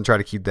 31st and try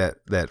to keep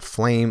that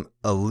flame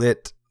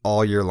alit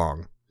all year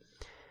long.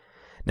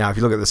 Now, if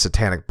you look at the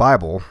Satanic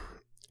Bible,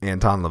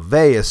 Anton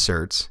LaVey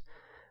asserts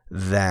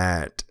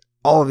that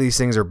all of these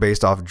things are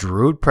based off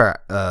Druid,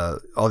 all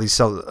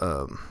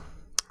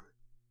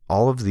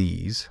of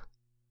these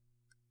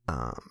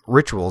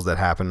rituals that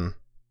happen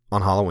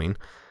on Halloween.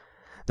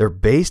 They're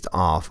based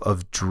off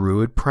of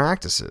Druid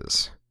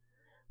practices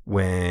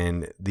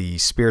when the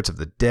spirits of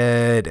the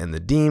dead and the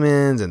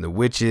demons and the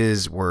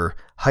witches were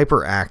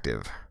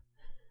hyperactive.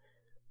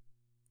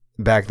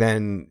 Back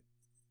then,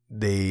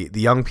 the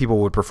young people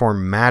would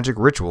perform magic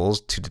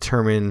rituals to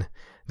determine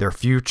their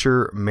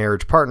future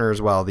marriage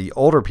partners, while the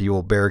older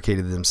people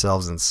barricaded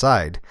themselves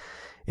inside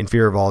in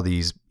fear of all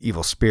these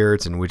evil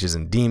spirits and witches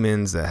and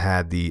demons that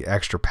had the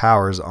extra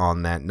powers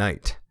on that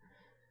night.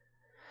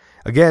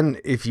 Again,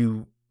 if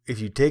you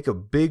take the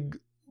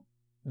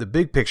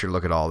big picture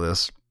look at all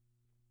this,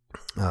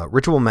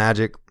 ritual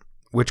magic,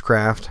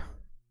 witchcraft,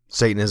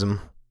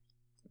 Satanism,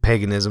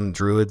 paganism,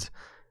 Druids,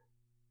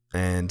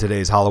 and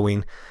today's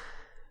Halloween,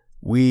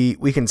 we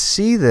can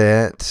see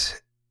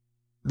that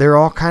they're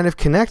all kind of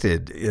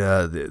connected.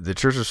 The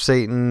Church of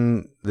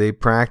Satan, they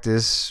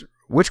practice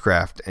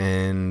witchcraft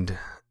and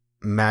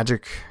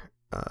magic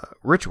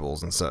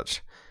rituals and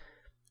such.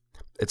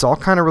 it's all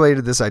kind of related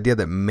to this idea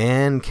that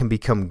man can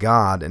become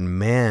God and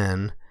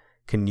man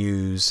can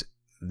use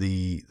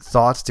the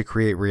thoughts to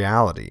create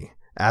reality.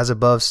 As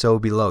above, so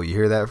below. You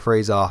hear that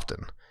phrase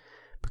often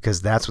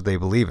because that's what they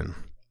believe in.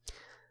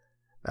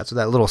 That's what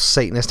that little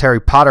Satanist Harry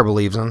Potter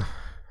believes in.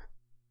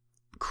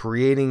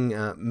 Creating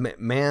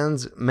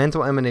man's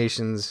mental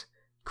emanations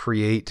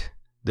create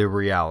the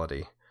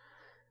reality.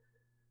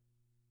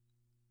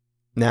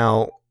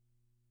 Now,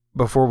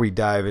 before we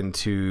dive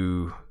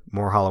into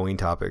more Halloween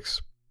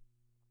topics,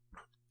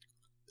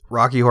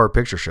 Rocky Horror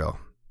Picture Show.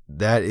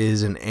 That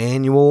is an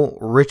annual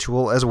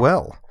ritual as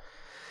well.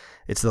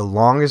 It's the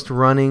longest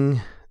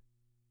running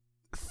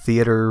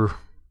theater,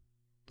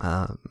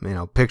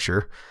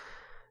 picture,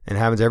 and it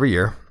happens every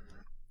year.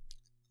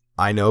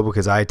 I know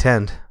because I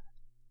attend.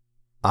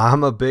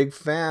 I'm a big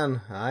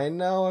fan. I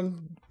know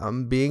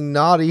I'm being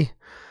naughty,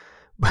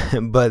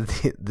 but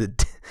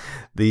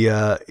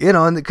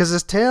because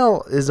this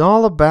tale is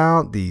all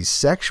about these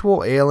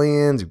sexual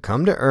aliens who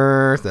come to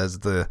Earth as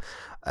the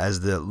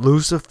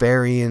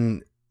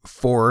Luciferian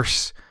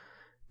force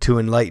to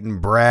enlighten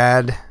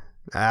Brad,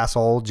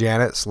 asshole,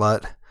 Janet,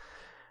 slut.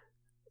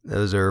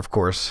 Those are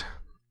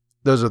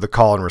the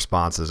call and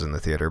responses in the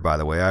theater, by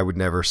the way. I would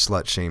never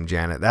slut shame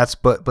Janet.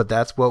 But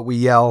that's what we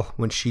yell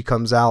when she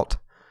comes out.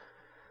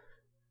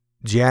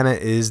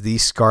 Janet is the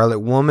Scarlet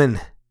Woman,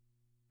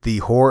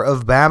 the whore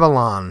of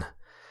Babylon,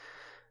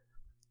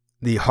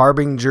 the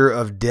harbinger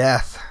of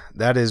death.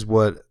 That is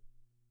what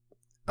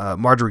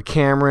Marjorie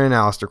Cameron,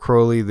 Aleister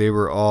Crowley, they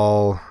were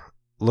all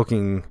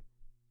looking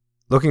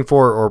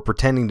for or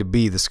pretending to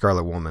be the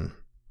Scarlet Woman.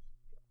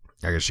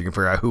 I guess you can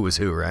figure out who was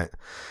who, right?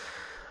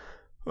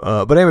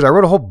 But anyways, I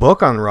wrote a whole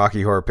book on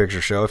Rocky Horror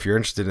Picture Show. If you're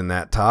interested in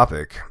that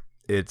topic,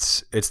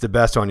 it's the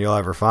best one you'll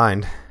ever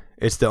find.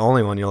 It's the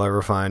only one you'll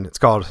ever find. It's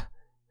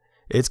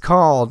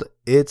called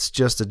It's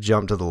Just a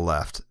Jump to the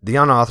Left, the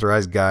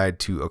unauthorized guide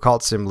to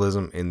occult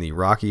symbolism in the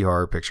Rocky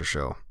Horror Picture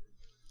Show.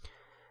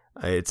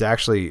 It's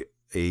actually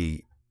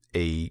a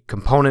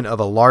component of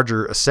a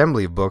larger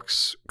assembly of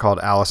books called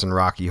Alice in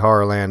Rocky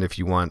Horrorland. If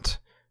you want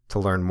to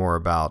learn more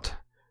about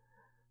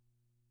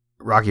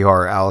Rocky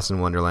Horror, Alice in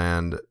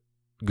Wonderland,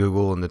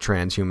 Google and the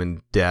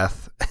Transhuman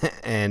Death,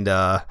 and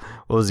what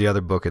was the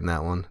other book in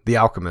that one? The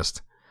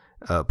Alchemist.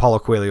 Paulo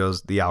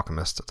Coelho's The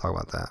Alchemist. I'll talk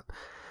about that.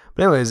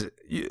 But anyways,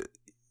 you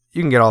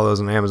can get all those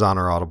on Amazon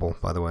or Audible,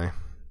 by the way.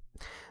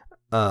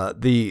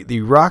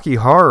 The Rocky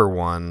Horror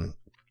one,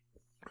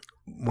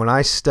 when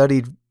I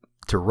studied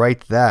to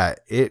write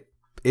that, it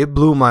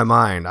blew my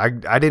mind. I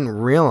didn't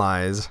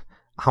realize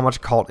how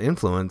much cult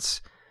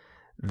influence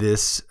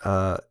this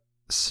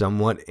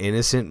somewhat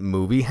innocent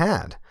movie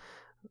had.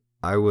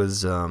 I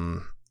was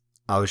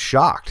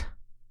shocked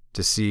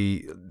to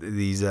see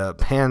these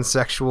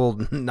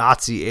pansexual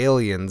Nazi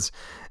aliens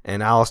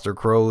and Aleister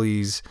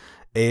Crowley's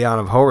Aeon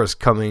of Horus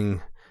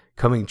coming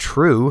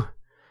true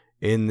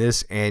in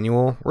this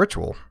annual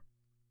ritual.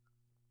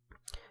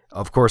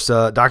 Of course,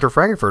 Dr.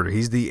 Frankenfurter,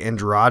 he's the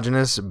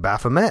androgynous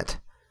Baphomet,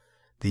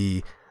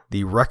 the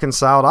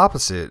reconciled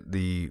opposite,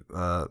 the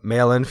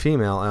male and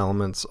female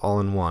elements all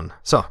in one.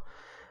 So,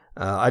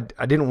 I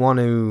don't want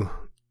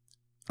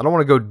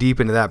to go deep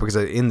into that because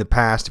in the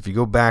past, if you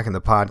go back in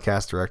the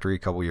podcast directory a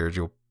couple years,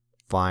 you'll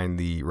find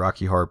the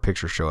Rocky Horror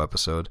Picture Show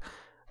episode.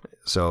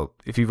 So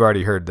if you've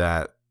already heard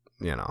that,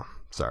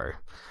 sorry.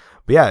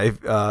 But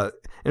yeah,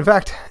 in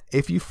fact,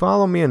 if you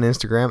follow me on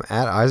Instagram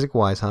at Isaac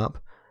Weishaupt,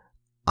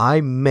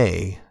 I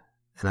may,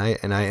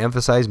 and I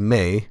emphasize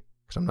may,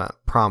 because I'm not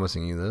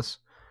promising you this,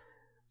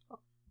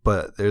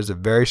 but there's a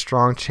very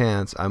strong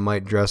chance I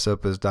might dress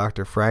up as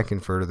Dr.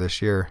 Frankenfurter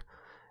this year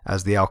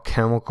as the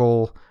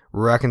alchemical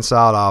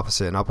reconciled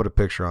opposite, and I'll put a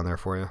picture on there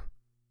for you.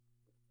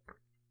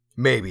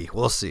 Maybe.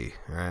 We'll see.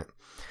 All right.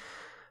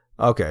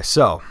 Okay,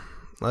 so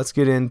let's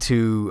get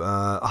into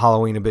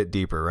Halloween a bit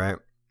deeper, right?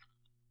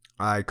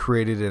 I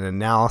created an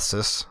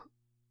analysis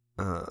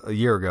a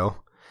year ago.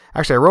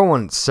 Actually, I wrote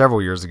one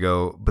several years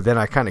ago, but then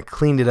I kind of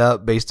cleaned it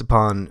up based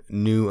upon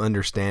new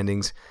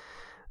understandings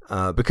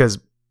because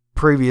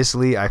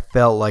previously I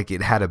felt like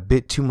it had a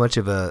bit too much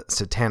of a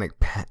satanic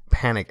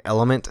panic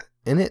element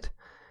in it.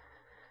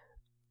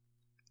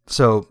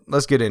 So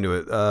let's get into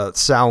it.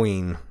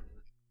 Samhain,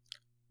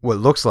 what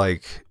looks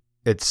like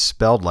it's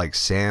spelled like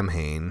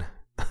Samhain,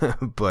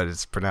 but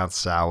it's pronounced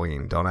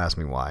Samhain. Don't ask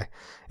me why.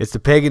 It's the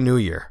pagan New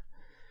Year.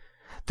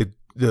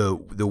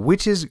 The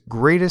witch's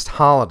greatest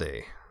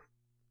holiday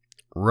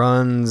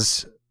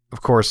runs,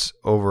 of course,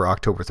 over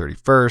October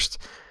 31st,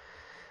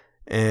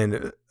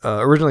 and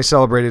originally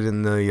celebrated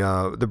in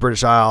the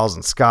British Isles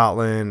and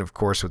Scotland, of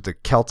course, with the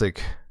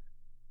Celtic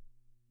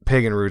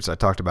pagan roots I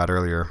talked about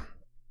earlier.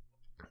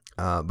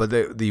 But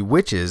the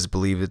witches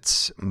believe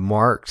it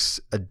marks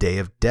a day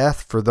of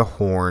death for the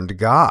horned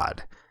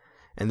god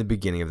and the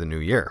beginning of the new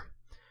year.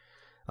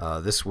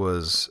 This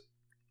was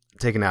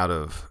taken out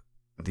of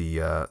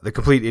the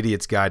Complete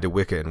Idiot's Guide to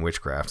Wicca and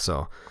Witchcraft.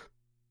 So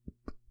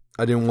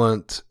I didn't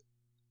want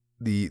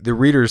the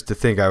readers to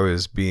think I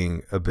was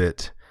being a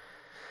bit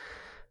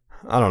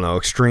I don't know,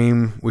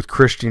 extreme with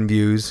Christian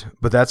views,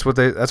 but that's what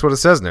it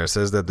says in there. It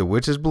says that the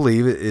witches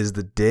believe it is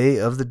the Day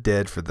of the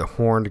Dead for the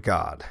horned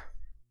god,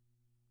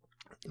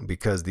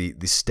 because the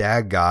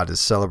stag god is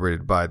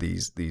celebrated by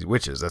these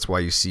witches. That's why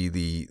you see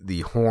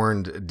the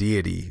horned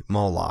deity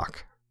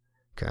Moloch.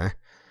 Okay.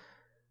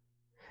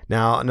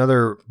 Now,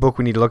 another book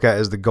we need to look at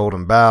is The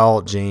Golden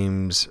Bough,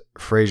 James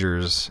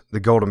Frazier's The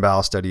Golden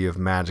Bough Study of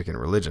Magic and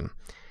Religion.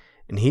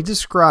 And he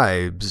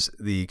describes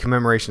the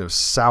commemoration of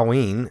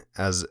Samhain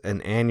as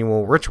an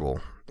annual ritual.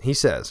 He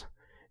says,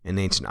 in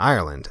ancient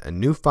Ireland, a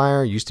new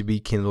fire used to be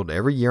kindled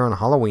every year on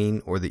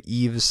Halloween or the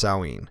eve of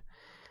Samhain.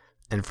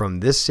 And from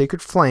this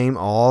sacred flame,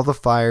 all the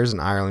fires in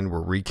Ireland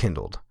were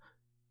rekindled.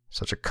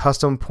 Such a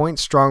custom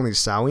points strongly to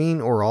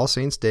Samhain or All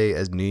Saints' Day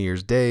as New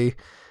Year's Day,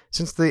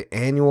 since the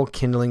annual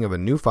kindling of a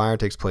new fire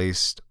takes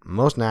place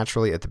most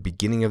naturally at the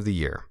beginning of the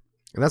year.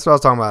 And that's what I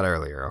was talking about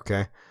earlier,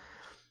 okay?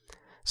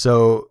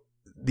 So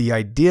the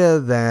idea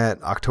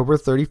that October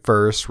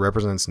 31st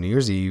represents New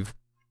Year's Eve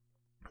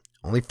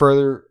only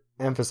further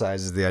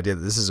emphasizes the idea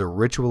that this is a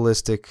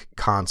ritualistic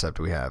concept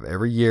we have.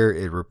 Every year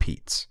it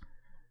repeats.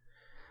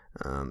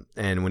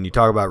 And when you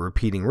talk about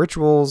repeating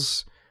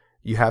rituals,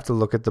 you have to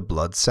look at the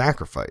blood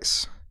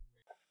sacrifice.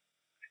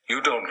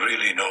 You don't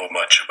really know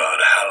much about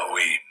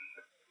Halloween.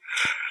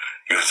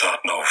 You thought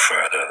no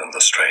further than the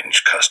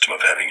strange custom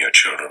of having your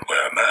children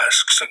wear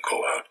masks and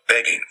go out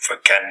begging for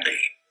candy.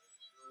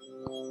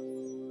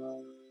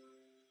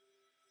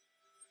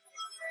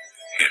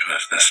 It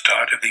was the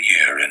start of the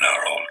year in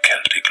our old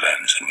Celtic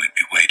lands, and we'd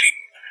be waiting.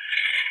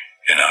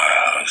 In our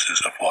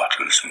houses of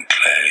wattles and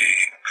clay,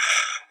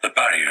 the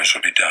barriers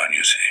would be down,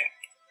 you see,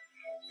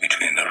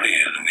 between the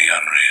real and the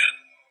unreal.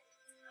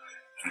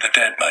 And the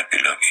dead might be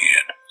looking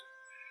in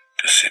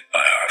to sit by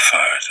our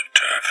fires of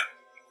turf.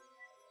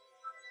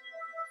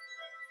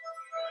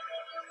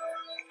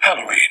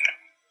 Halloween.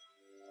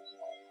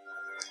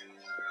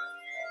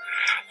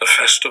 The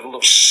festival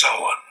of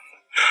Samhain.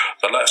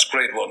 The last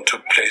great one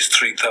took place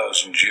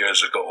 3,000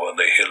 years ago, and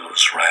the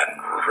hills ran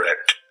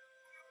red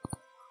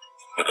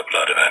with the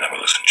blood of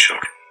animals and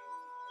children.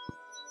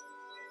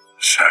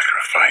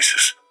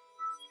 Sacrifices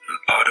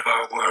are part of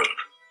our world.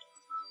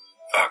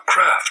 Our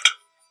craft.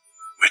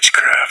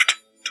 Witchcraft.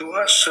 To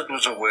us, it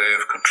was a way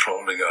of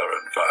controlling our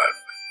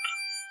environment.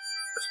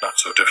 It's not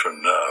so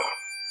different now.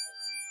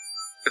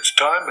 It's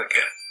time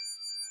again.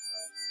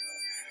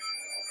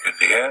 In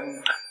the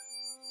end,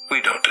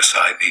 we don't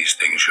decide these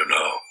things, you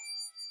know.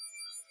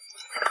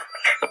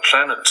 The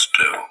planets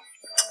do.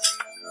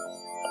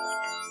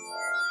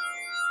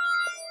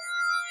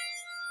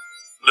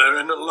 They're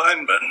in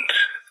alignment,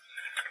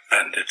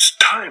 and it's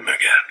time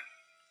again.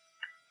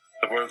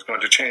 The world's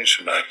going to change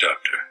tonight,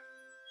 Doctor.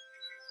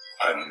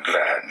 I'm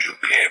glad you'll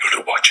be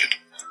able to watch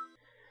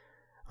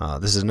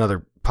it. This is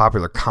another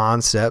popular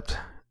concept.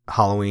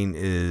 Halloween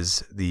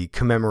is the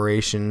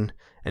commemoration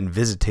and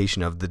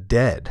visitation of the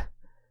dead.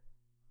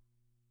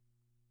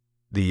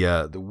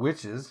 The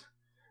witches,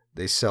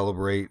 they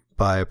celebrate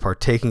by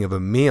partaking of a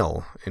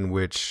meal in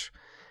which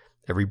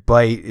every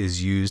bite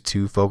is used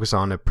to focus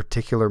on a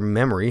particular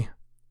memory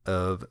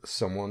of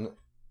someone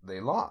they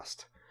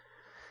lost.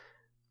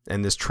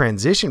 And this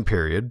transition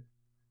period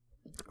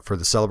for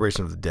the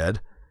celebration of the dead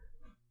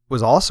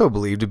was also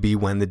believed to be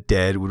when the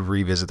dead would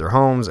revisit their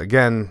homes.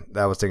 Again,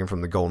 that was taken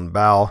from the Golden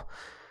Bough.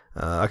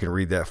 I can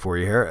read that for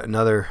you here.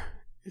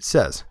 It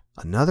says,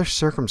 another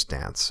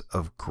circumstance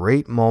of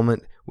great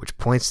moment which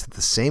points to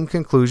the same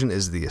conclusion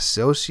is the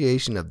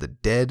association of the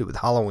dead with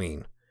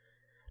Halloween.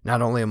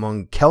 Not only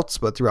among Celts,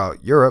 but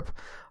throughout Europe,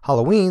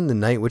 Halloween, the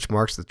night which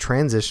marks the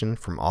transition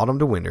from autumn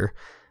to winter,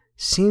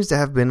 seems to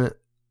have been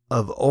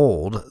of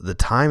old the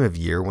time of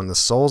year when the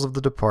souls of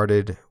the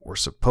departed were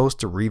supposed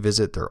to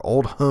revisit their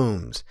old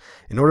homes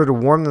in order to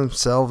warm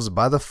themselves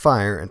by the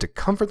fire and to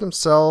comfort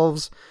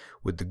themselves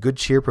with the good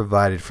cheer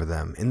provided for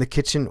them in the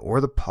kitchen or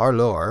the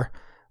parlour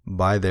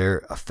by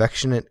their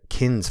affectionate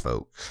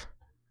kinsfolk.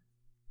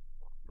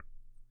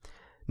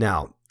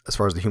 Now, as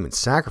far as the human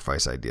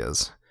sacrifice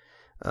ideas,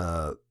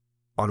 on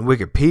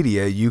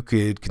Wikipedia, you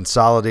could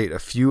consolidate a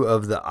few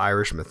of the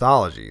Irish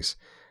mythologies.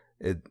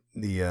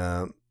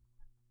 The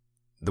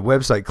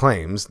website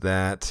claims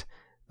that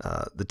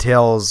the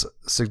tales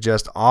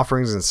suggest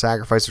offerings and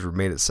sacrifices were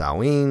made at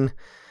Samhain,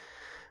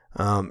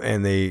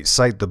 and they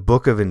cite the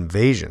Book of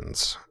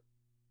Invasions,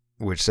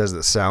 which says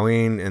that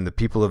Samhain and the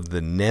people of the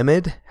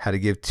Nemid had to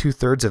give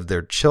 2/3 of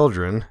their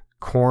children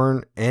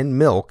corn and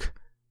milk,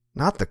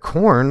 not the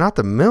corn, not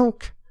the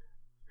milk,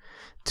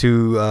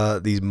 to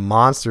these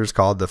monsters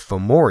called the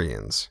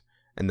Fomorians.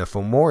 And the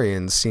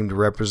Fomorians seem to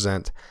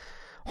represent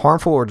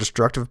harmful or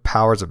destructive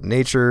powers of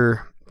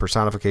nature,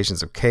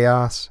 personifications of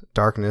chaos,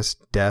 darkness,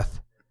 death,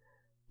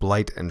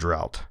 blight, and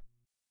drought.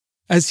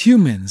 As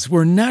humans,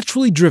 we're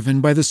naturally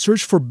driven by the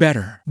search for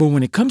better. But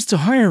when it comes to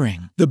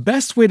hiring, the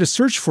best way to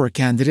search for a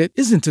candidate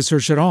isn't to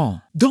search at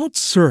all. Don't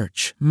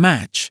search,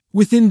 match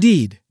with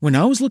Indeed. When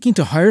I was looking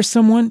to hire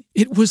someone,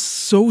 it was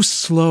so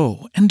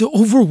slow and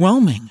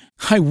overwhelming.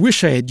 I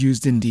wish I had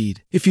used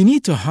Indeed. If you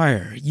need to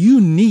hire,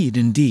 you need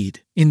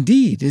Indeed.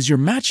 Indeed is your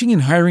matching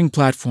and hiring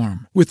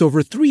platform with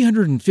over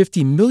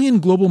 350 million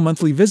global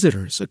monthly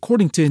visitors,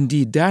 according to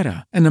Indeed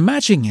data, and a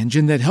matching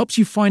engine that helps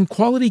you find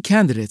quality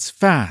candidates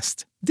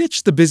fast.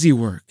 Ditch the busy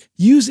work.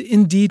 Use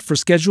Indeed for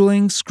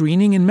scheduling,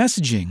 screening, and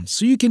messaging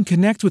so you can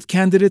connect with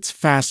candidates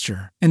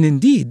faster. And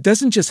Indeed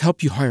doesn't just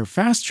help you hire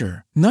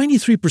faster.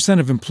 93%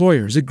 of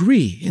employers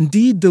agree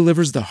Indeed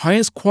delivers the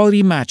highest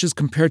quality matches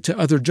compared to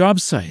other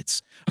job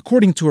sites,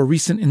 according to a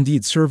recent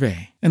Indeed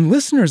survey. And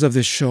listeners of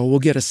this show will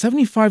get a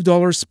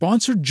 $75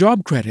 sponsored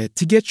job credit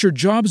to get your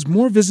jobs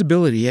more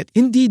visibility at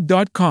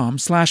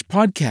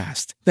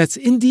Indeed.com/podcast. That's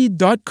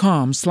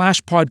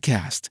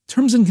Indeed.com/podcast.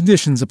 Terms and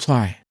conditions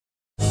apply.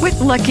 With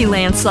Lucky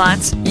Land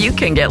Slots, you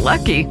can get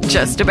lucky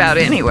just about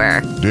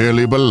anywhere.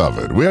 Dearly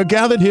beloved, we are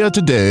gathered here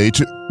today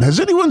to... Has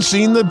anyone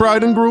seen the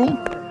bride and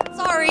groom?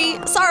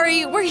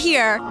 Sorry, we're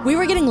here. We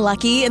were getting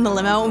lucky in the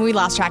limo and we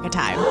lost track of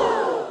time.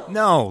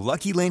 No,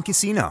 Lucky Land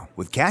Casino,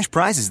 with cash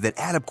prizes that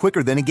add up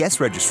quicker than a guest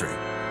registry.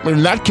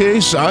 In that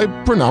case, I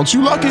pronounce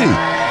you lucky.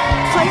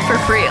 Play for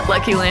free at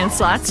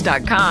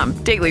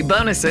LuckyLandSlots.com. Daily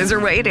bonuses are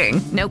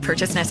waiting. No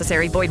purchase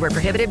necessary. Void where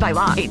prohibited by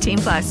law.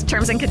 18+.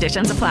 Terms and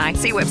conditions apply.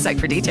 See website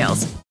for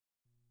details.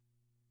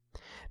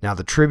 Now,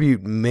 the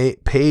tribute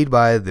paid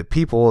by the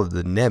people of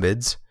the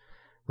Nebids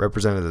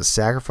represented a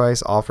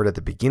sacrifice offered at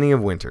the beginning of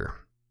winter.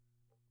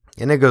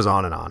 And it goes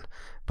on and on.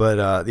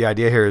 But the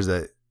idea here is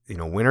that,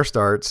 winter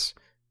starts.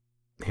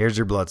 Here's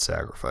your blood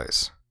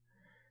sacrifice.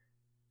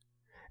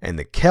 And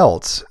the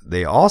Celts,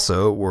 they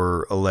also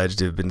were alleged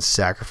to have been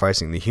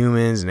sacrificing the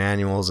humans and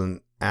animals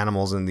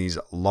in these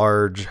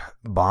large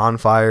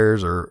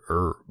bonfires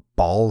or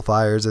ball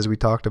fires, as we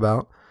talked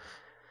about.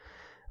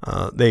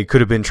 They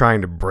could have been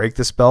trying to break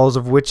the spells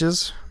of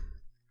witches,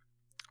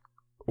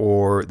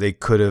 or they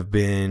could have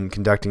been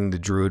conducting the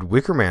Druid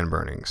Wicker Man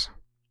burnings.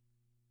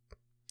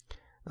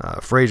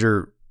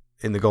 Fraser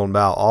in the Golden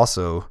Bough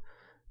also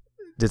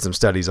did some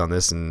studies on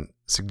this and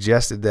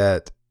suggested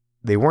that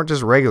they weren't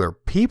just regular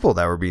people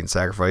that were being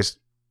sacrificed,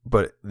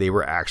 but they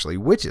were actually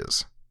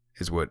witches,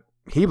 is what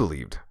he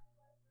believed.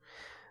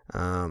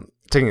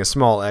 Taking a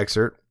small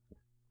excerpt,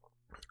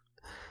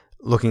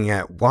 looking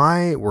at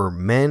why were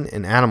men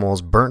and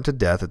animals burnt to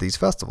death at these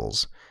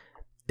festivals.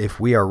 If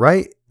we are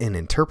right in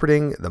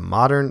interpreting the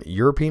modern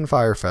European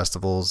fire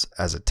festivals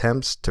as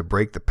attempts to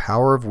break the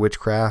power of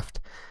witchcraft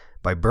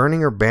by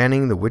burning or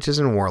banning the witches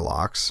and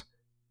warlocks,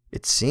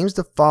 it seems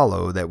to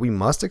follow that we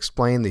must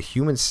explain the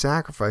human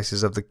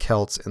sacrifices of the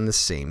Celts in the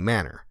same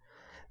manner.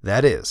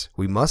 That is,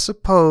 we must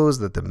suppose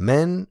that the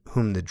men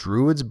whom the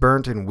Druids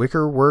burnt in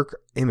wicker work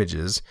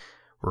images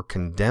were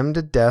condemned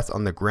to death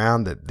on the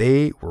ground that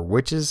they were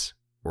witches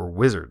or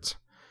wizards.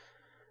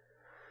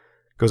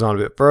 Goes on a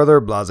bit further,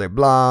 blah, blah,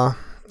 blah.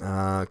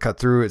 Cut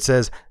through, it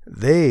says,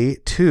 they,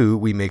 too,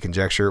 we may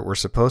conjecture, were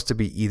supposed to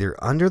be either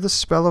under the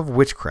spell of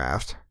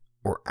witchcraft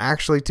or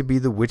actually to be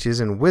the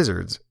witches and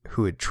wizards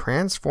who had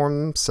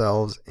transformed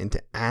themselves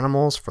into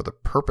animals for the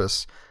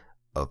purpose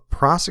of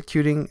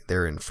prosecuting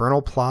their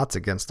infernal plots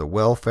against the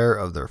welfare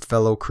of their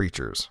fellow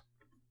creatures.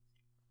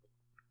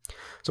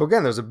 So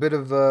again, there's a bit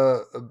of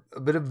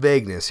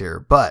vagueness here,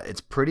 but it's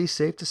pretty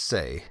safe to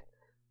say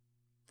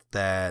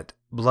that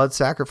blood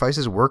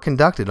sacrifices were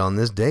conducted on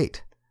this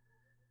date.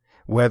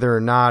 Whether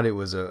or not it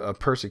was a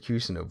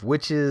persecution of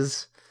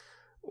witches,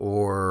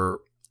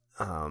 or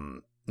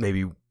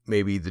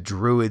maybe the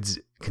Druids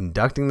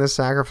conducting the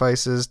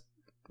sacrifices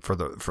for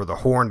the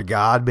horned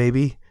god,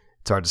 maybe.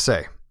 It's hard to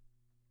say.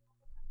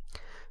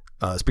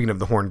 Speaking of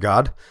the horned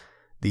god,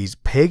 these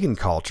pagan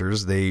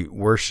cultures, they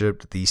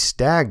worshipped the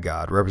stag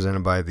god,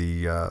 represented by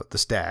the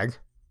stag,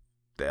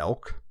 the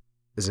elk.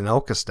 Is an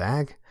elk a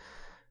stag?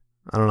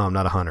 I don't know. I'm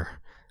not a hunter.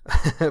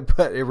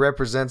 But it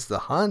represents the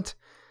hunt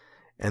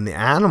and the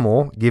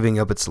animal giving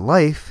up its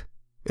life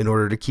in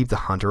order to keep the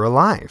hunter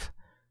alive.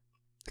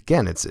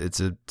 Again, it's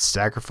a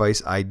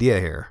sacrifice idea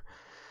here.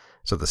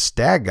 So the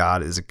stag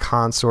god is a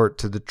consort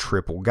to the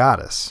triple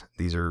goddess.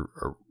 These are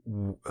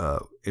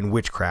in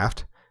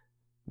witchcraft,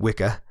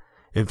 Wicca.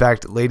 In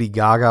fact, Lady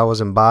Gaga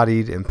was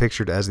embodied and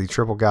pictured as the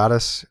triple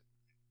goddess.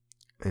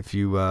 If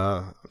you,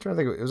 I'm trying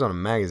to think, it was on a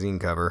magazine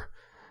cover.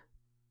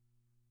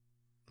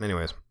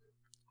 Anyways,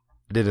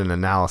 I did an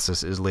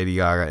analysis, is Lady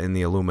Gaga in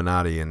the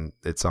Illuminati, and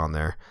it's on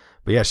there.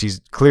 But yeah, she's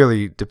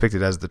clearly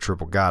depicted as the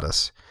triple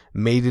goddess,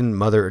 maiden,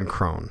 mother, and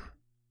crone.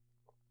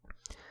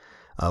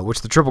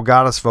 Which the triple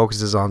goddess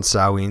focuses on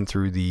Samhain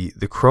through the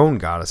crone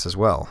goddess as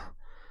well.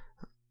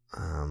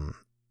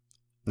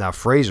 Now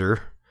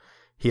Fraser,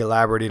 he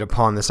elaborated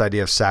upon this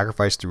idea of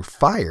sacrifice through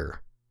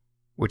fire,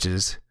 which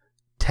is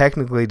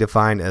technically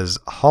defined as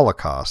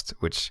Holocaust,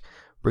 which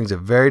brings a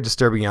very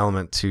disturbing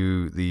element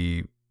to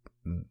the,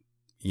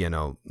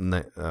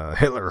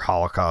 Hitler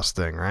Holocaust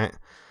thing, right?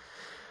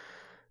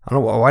 I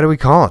don't know, why do we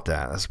call it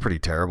that? That's pretty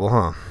terrible,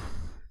 huh?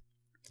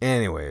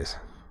 Anyways,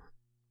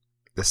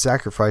 the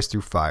sacrifice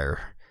through fire,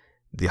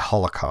 the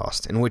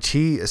Holocaust, in which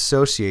he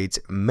associates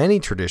many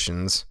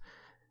traditions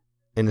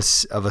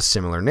of a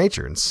similar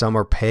nature. And some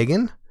are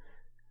pagan,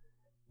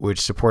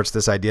 which supports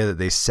this idea that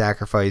they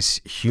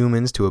sacrifice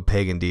humans to a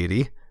pagan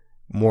deity,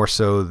 more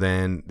so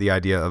than the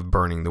idea of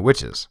burning the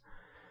witches.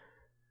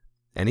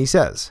 And he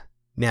says,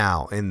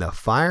 now, in the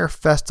fire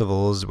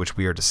festivals which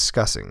we are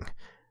discussing,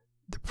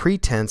 the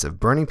pretense of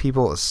burning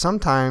people is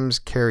sometimes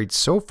carried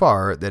so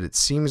far that it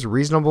seems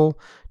reasonable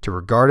to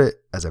regard it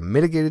as a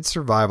mitigated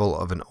survival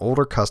of an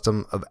older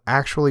custom of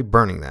actually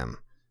burning them.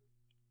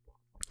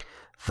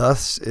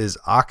 Thus is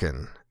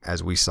Aachen,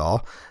 as we saw,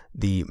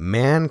 the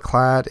man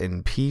clad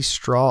in pea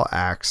straw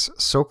axe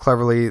so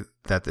cleverly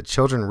that the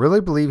children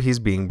really believe he's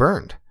being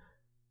burned.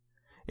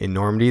 In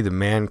Normandy, the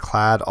man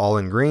clad all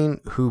in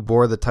green, who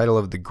bore the title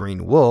of the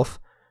Green Wolf,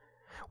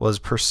 was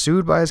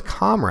pursued by his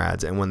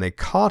comrades, and when they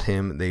caught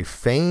him, they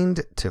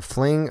feigned to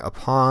fling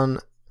upon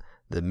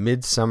the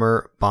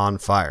midsummer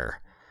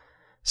bonfire.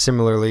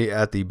 Similarly,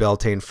 at the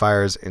Beltane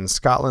fires in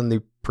Scotland,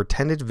 the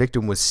pretended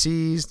victim was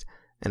seized,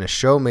 and a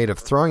show made of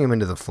throwing him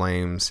into the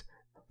flames,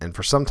 and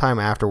for some time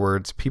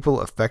afterwards,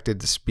 people affected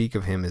to speak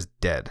of him as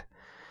dead.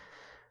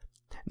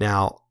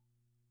 Now,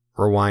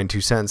 rewind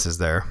 2 sentences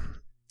there.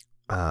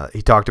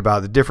 He talked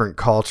about the different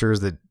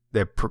cultures that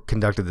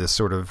conducted this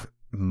sort of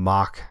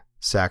mock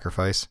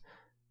sacrifice,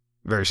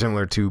 very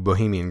similar to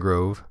Bohemian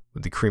Grove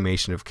with the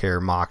cremation of care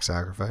mock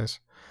sacrifice.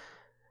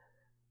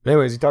 But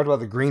anyways, he talked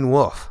about the Green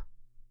Wolf,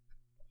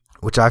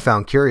 which I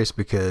found curious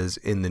because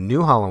in the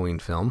new Halloween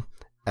film,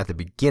 at the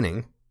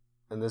beginning,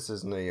 and this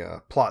isn't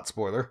a plot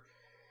spoiler,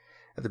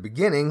 at the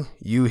beginning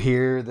you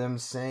hear them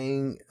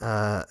saying,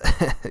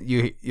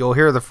 you'll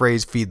hear the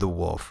phrase "feed the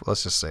wolf."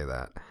 Let's just say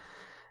that,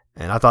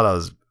 and I thought that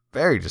was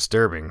very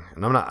disturbing,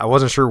 and I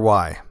wasn't sure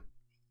why.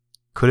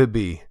 Could it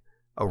be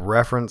a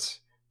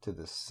reference to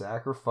the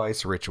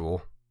sacrifice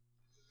ritual?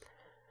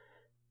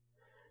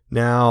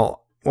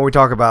 Now, when we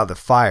talk about the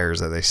fires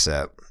that they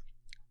set,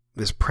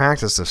 this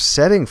practice of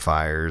setting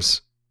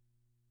fires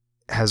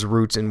has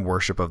roots in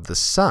worship of the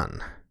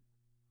sun,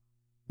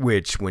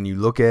 which, when you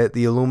look at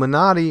the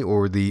Illuminati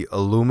or the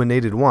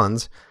Illuminated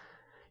Ones,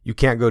 you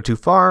can't go too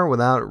far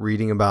without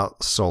reading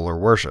about solar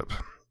worship.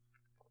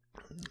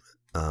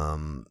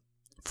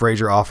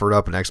 Fraser offered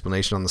up an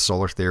explanation on the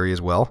solar theory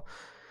as well.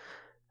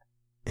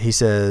 He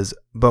says,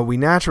 but we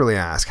naturally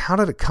ask, how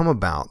did it come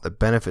about that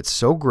benefits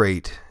so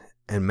great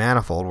and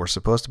manifold were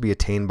supposed to be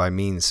attained by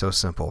means so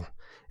simple?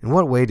 In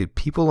what way did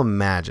people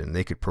imagine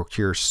they could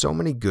procure so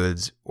many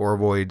goods or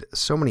avoid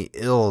so many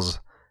ills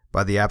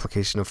by the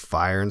application of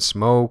fire and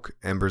smoke,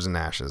 embers and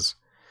ashes?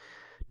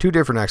 2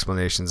 different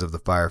explanations of the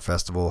fire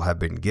festival have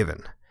been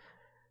given.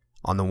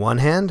 On the one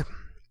hand,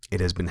 it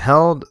has been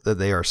held that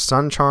they are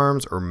sun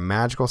charms or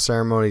magical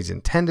ceremonies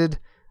intended,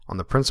 on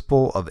the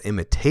principle of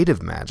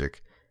imitative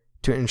magic,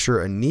 to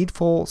ensure a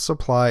needful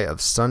supply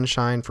of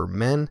sunshine for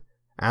men,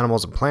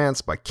 animals, and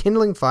plants by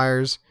kindling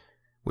fires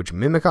which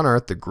mimic on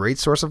Earth the great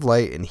source of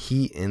light and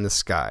heat in the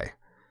sky.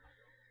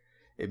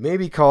 It may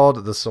be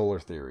called the solar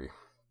theory.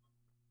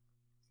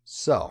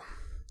 So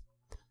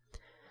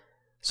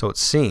it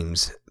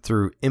seems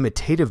through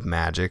imitative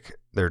magic,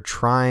 they're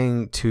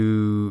trying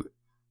to,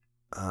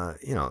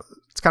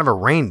 it's kind of a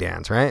rain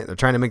dance, right? They're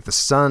trying to make the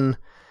sun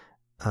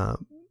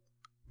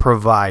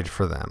provide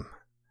for them.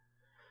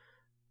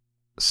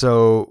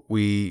 So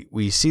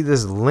we see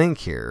this link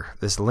here,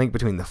 this link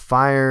between the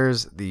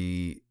fires,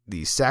 the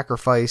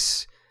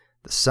sacrifice,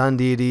 the sun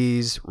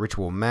deities,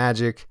 ritual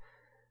magic,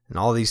 and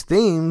all these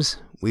themes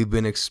we've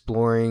been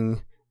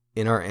exploring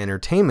in our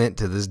entertainment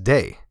to this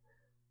day.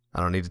 I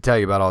don't need to tell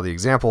you about all the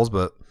examples,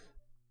 but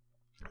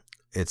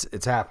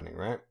it's happening,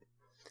 right?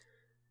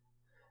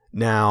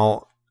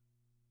 Now,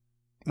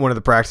 one of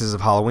the practices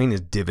of Halloween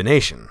is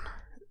divination.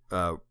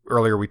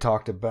 Earlier we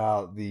talked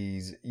about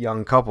these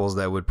young couples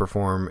that would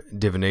perform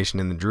divination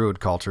in the Druid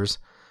cultures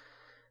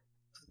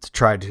to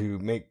try to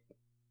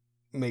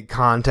make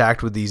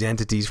contact with these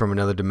entities from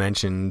another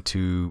dimension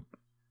to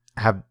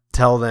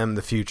tell them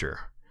the future.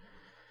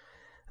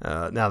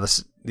 Now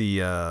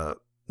the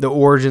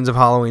origins of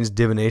Halloween's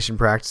divination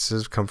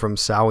practices come from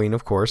Samhain,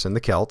 of course, and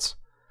the Celts.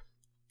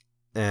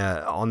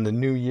 On the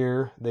new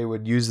year, they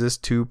would use this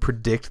to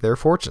predict their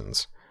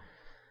fortunes.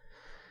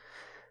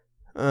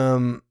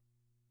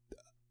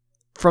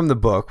 From the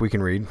book, we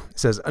can read, it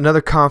says,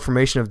 another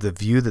confirmation of the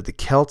view that the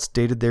Celts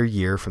dated their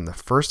year from the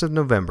 1st of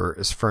November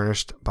is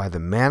furnished by the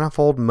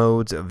manifold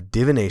modes of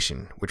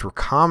divination which were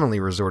commonly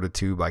resorted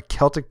to by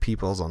Celtic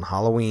peoples on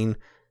Halloween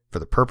for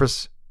the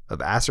purpose of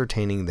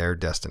ascertaining their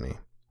destiny.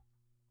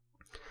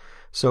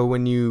 So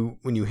when you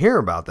hear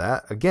about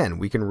that, again,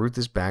 we can root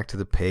this back to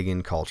the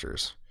pagan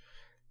cultures.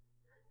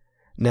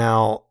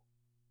 Now,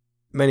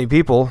 many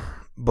people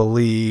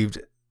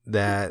believed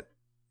that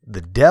the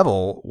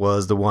devil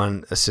was the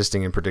one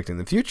assisting in predicting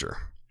the future.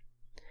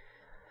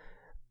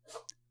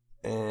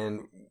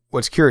 And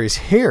what's curious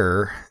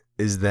here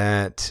is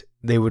that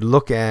they would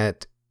look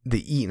at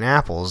the eaten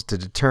apples to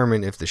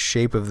determine if the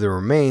shape of the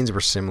remains were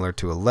similar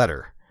to a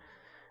letter.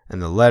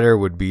 And the letter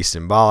would be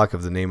symbolic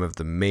of the name of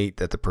the mate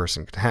that the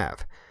person could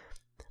have.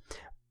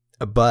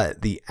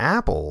 But the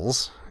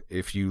apples,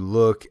 if you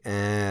look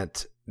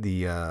at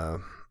when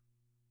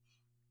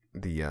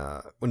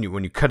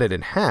you cut it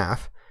in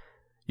half,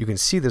 you can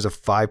see there's a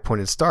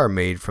 5-pointed star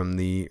made from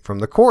the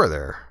core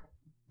there,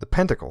 the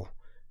pentacle.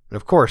 And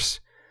of course,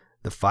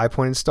 the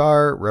 5-pointed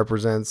star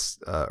represents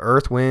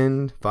earth,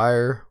 wind,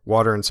 fire,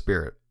 water, and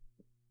spirit.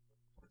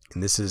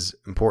 And this is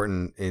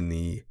important in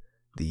the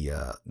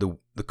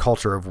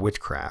culture of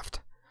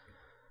witchcraft.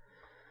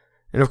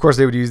 And of course,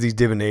 they would use these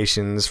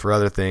divinations for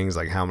other things,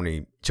 like how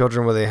many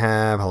children would they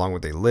have, how long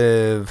would they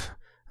live.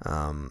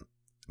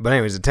 But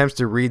anyways, attempts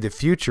to read the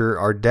future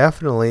are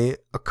definitely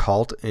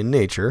occult in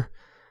nature,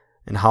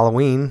 and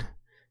Halloween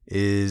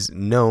is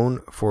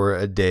known for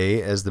a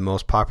day as the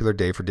most popular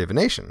day for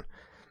divination.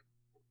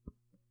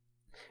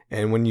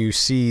 And when you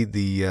see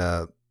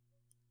the,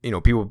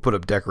 people put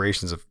up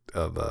decorations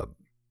of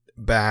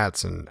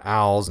bats and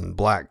owls and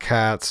black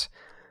cats,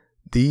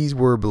 these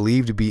were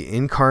believed to be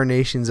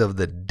incarnations of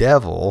the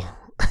devil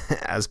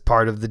as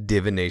part of the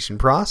divination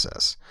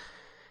process.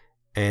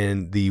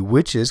 And the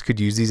witches could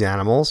use these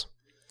animals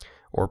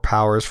or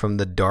powers from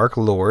the Dark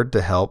Lord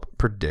to help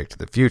predict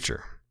the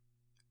future.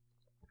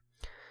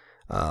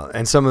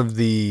 And some of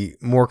the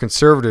more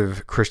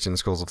conservative Christian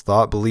schools of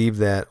thought believe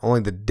that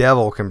only the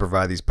devil can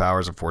provide these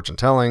powers of fortune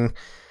telling,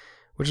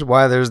 which is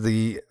why there's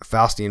the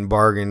Faustian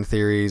bargain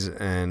theories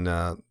and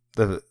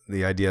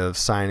the idea of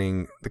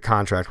signing the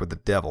contract with the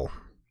devil.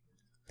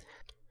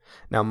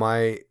 Now,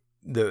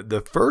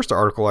 the first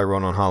article I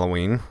wrote on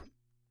Halloween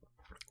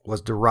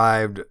was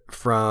derived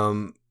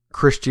from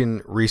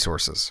Christian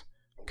resources.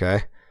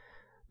 Okay,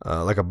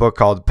 like a book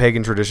called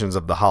Pagan Traditions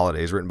of the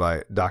Holidays, written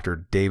by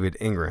Dr. David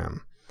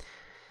Ingraham.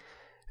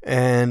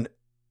 And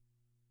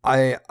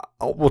I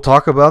will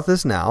talk about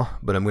this now,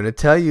 but I'm going to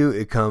tell you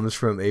it comes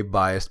from a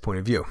biased point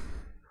of view.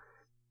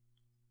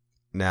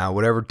 Now,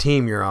 whatever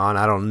team you're on,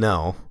 I don't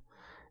know,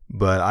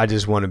 but I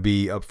just want to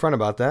be upfront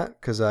about that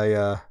because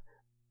I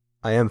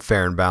am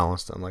fair and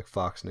balanced, unlike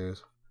Fox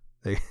News.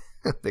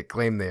 They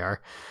claim they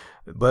are,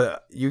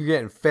 but you're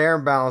getting fair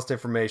and balanced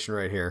information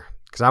right here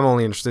because I'm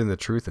only interested in the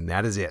truth, and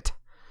that is it.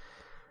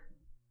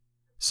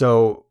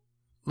 So,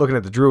 looking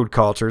at the Druid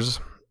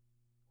cultures,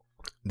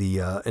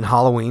 during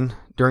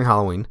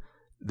Halloween,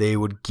 they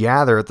would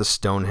gather at the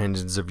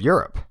Stonehenges of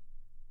Europe.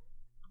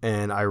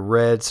 And I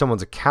read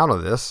someone's account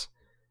of this,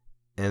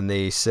 and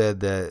they said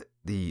that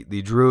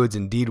the Druids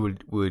indeed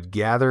would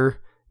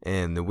gather,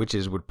 and the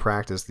witches would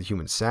practice the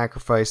human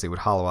sacrifice. They would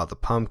hollow out the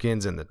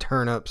pumpkins and the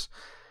turnips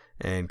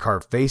and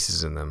carve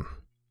faces in them.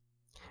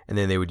 And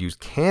then they would use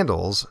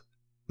candles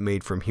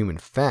made from human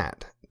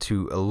fat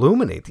to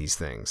illuminate these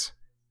things,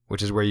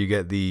 which is where you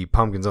get the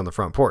pumpkins on the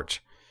front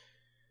porch.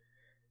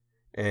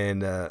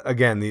 And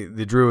again,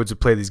 the Druids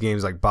would play these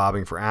games like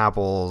bobbing for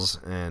apples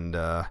and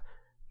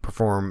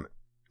perform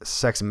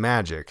sex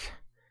magic,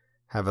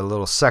 have a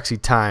little sexy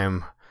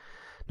time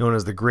known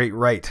as the Great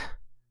Rite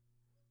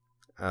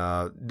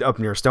up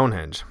near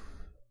Stonehenge.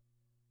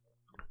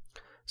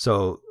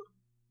 So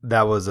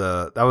that was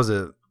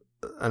an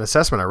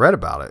assessment I read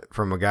about it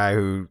from a guy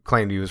who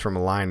claimed he was from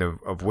a line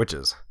of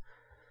witches.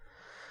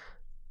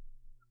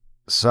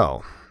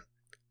 So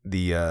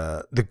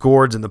the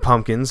gourds and the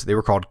pumpkins, they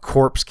were called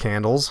corpse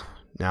candles,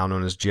 now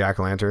known as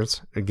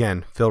jack-o'-lanterns,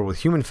 again filled with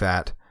human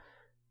fat,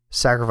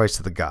 sacrificed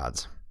to the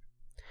gods.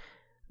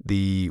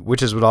 The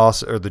witches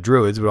the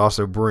Druids would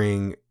also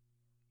bring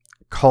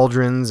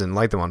cauldrons and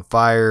light them on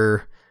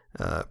fire,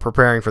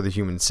 preparing for the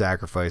human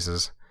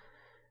sacrifices.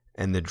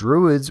 And the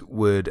Druids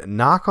would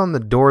knock on the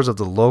doors of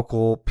the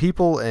local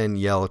people and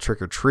yell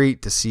trick or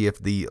treat to see if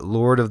the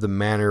lord of the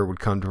manor would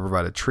come to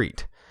provide a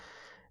treat.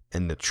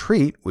 And the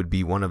treat would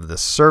be one of the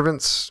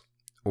servants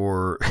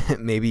or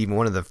maybe even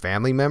one of the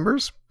family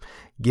members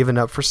given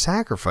up for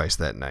sacrifice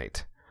that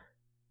night.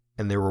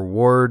 And their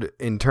reward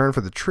in turn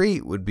for the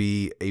treat would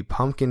be a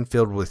pumpkin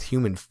filled with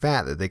human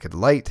fat that they could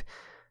light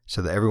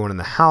so that everyone in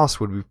the house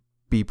would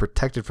be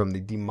protected from the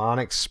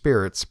demonic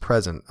spirits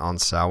present on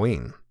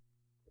Samhain.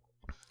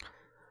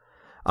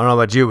 I don't know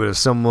about you, but if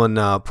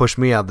someone pushed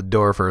me out the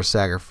door for a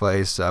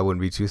sacrifice, I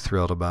wouldn't be too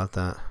thrilled about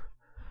that.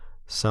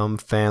 Some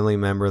family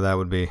member that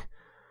would be.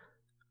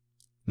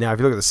 Now, if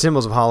you look at the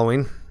symbols of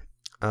Halloween,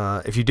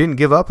 if you didn't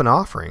give up an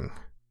offering,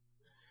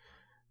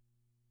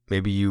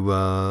 maybe you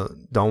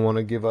don't want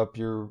to give up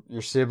your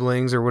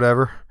siblings or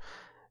whatever,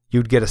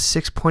 you'd get a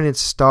 6-pointed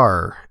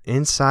star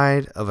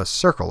inside of a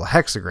circle, a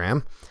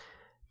hexagram,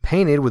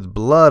 painted with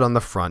blood on the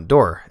front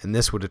door. And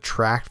this would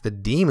attract the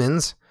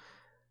demons,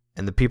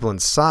 and the people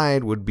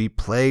inside would be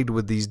plagued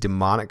with these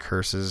demonic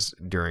curses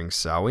during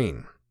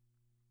Samhain.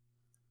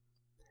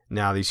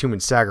 Now, these human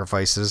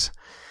sacrifices,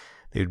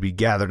 they would be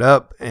gathered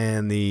up,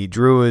 and the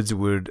Druids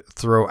would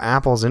throw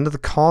apples into the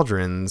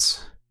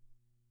cauldrons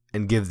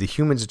and give the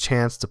humans a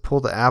chance to pull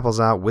the apples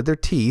out with their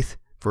teeth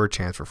for a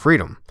chance for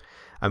freedom.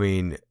 I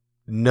mean,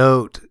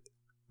 note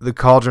the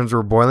cauldrons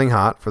were boiling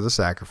hot for the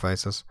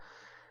sacrifices,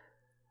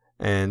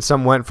 and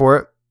some went for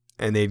it,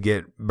 and they'd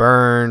get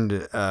burned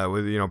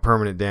with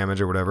permanent damage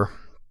or whatever.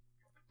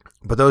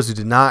 But those who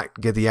did not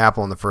get the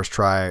apple on the first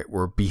try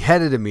were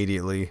beheaded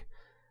immediately,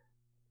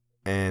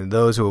 and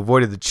those who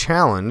avoided the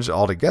challenge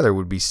altogether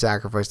would be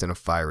sacrificed in a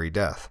fiery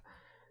death.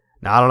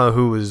 Now, I don't know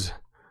who was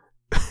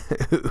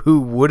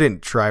who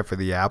wouldn't try for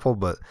the apple,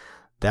 but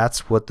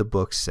that's what the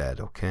book said,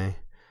 okay?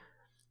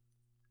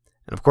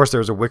 And of course, there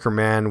was a wicker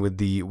man with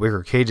the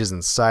wicker cages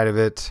inside of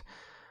it.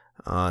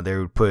 They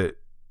would put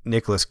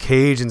Nicolas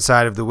Cage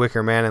inside of the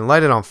wicker man and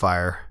light it on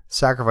fire,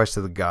 sacrifice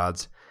to the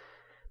gods,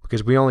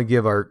 because we only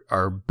give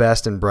our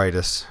best and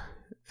brightest,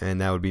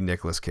 and that would be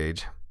Nicolas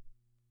Cage.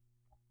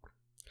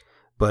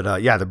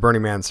 But yeah, the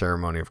Burning Man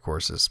ceremony, of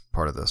course, is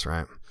part of this,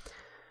 right?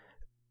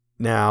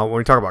 Now, when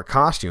we talk about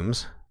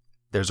costumes,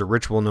 there's a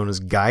ritual known as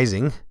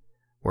guising,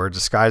 where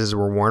disguises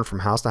were worn from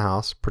house to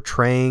house,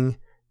 portraying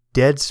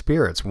dead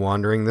spirits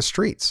wandering the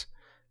streets.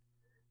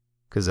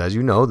 Because as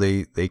you know,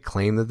 they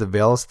claim that the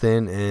veil is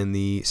thin and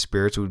the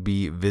spirits would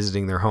be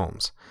visiting their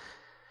homes.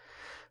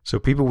 So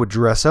people would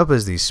dress up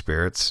as these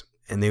spirits,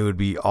 and they would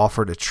be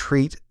offered a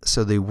treat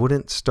so they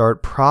wouldn't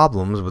start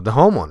problems with the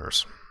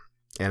homeowners.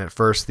 And at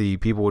first, the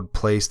people would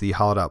place the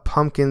hollowed out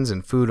pumpkins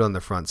and food on the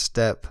front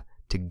step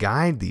to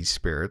guide these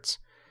spirits.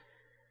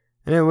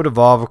 And it would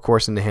evolve, of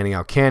course, into handing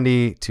out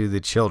candy to the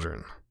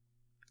children.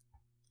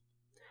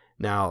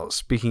 Now,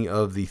 speaking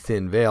of the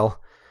thin veil,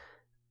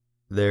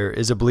 there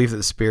is a belief that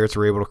the spirits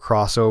were able to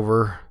cross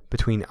over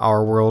between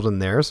our world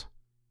and theirs.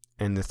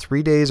 And the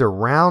 3 days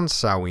around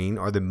Samhain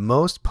are the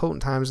most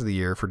potent times of the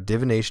year for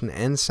divination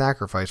and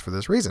sacrifice for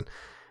this reason.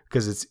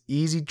 Because it's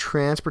easy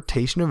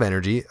transportation of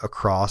energy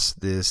across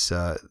this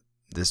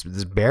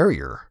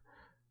barrier.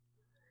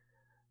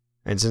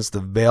 And since the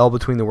veil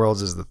between the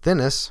worlds is the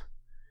thinnest,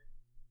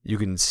 you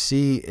can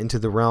see into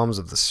the realms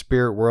of the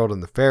spirit world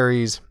and the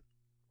fairies.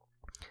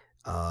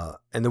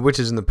 And the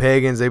witches and the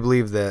pagans, they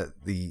believe that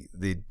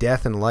the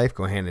death and life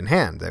go hand in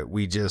hand, that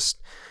we just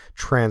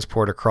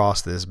transport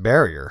across this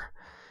barrier.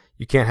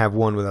 You can't have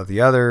one without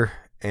the other,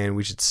 and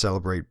we should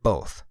celebrate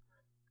both.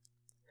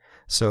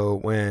 So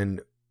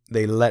when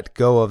they let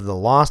go of the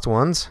lost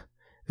ones,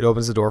 it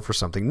opens the door for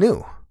something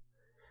new,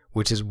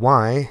 which is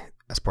why,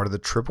 as part of the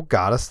triple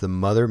goddess, the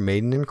mother,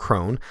 maiden, and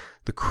crone,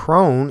 the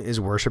crone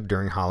is worshipped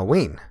during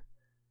Halloween.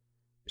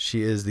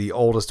 She is the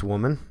oldest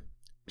woman.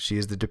 She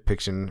is the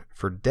depiction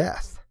for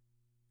death.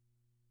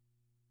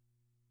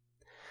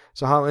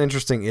 So how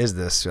interesting is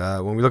this?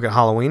 When we look at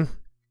Halloween,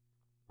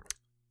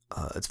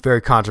 it's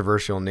very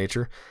controversial in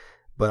nature,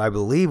 but I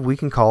believe we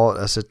can call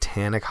it a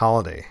satanic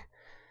holiday.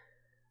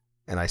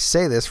 And I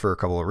say this for a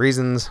couple of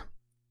reasons.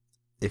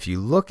 If you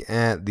look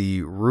at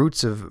the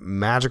roots of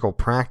magical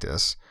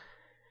practice,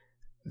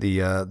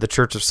 the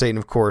Church of Satan,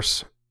 of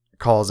course,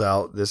 calls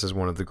out this as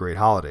one of the great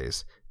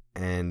holidays.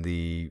 And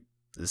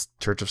this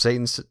Church of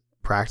Satan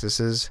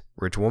practices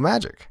ritual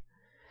magic.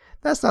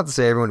 That's not to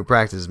say everyone who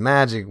practices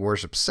magic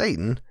worships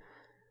Satan,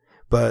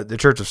 but the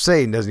Church of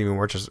Satan doesn't even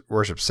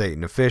worship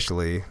Satan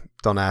officially.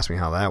 Don't ask me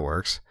how that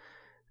works.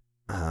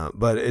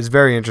 But it's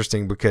very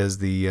interesting because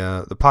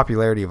the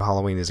popularity of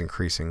Halloween is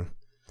increasing.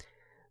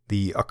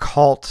 The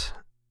occult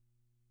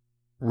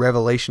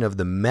revelation of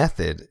the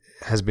method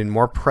has been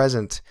more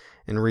present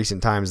in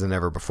recent times than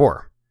ever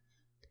before.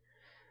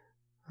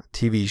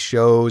 TV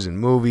shows and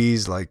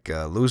movies like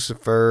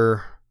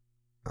Lucifer,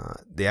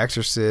 The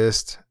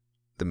Exorcist,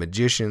 The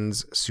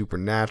Magicians,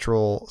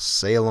 Supernatural,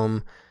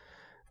 Salem,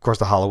 of course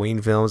the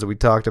Halloween films that we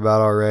talked about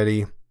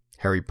already,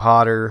 Harry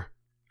Potter,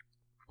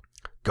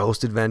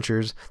 Ghost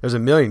Adventures. There's a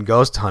million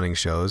ghost hunting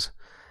shows.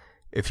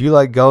 If you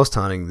like ghost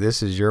hunting,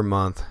 this is your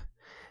month.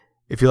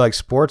 If you like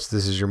sports,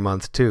 this is your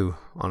month too.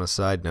 On a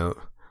side note,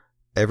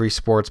 every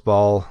sports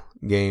ball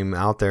game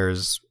out there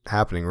is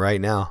happening right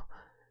now.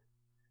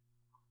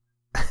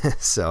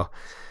 So,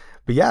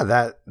 but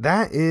yeah,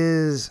 that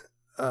is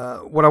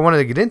what I wanted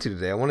to get into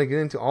today. I want to get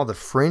into all the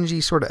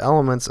fringy sort of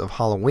elements of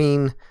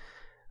Halloween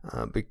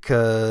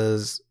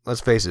because let's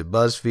face it,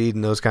 BuzzFeed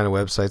and those kind of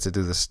websites that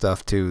do this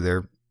stuff too,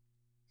 they're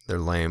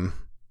lame.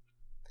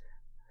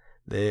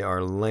 They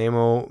are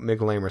lame-o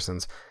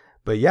McLamersons.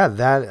 But yeah,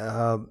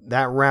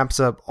 that wraps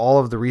up all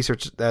of the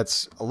research.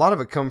 That's a lot of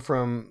it come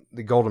from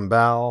the Golden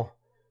Bough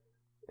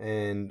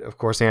and of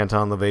course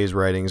Anton LaVey's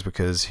writings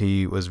because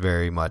he was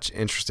very much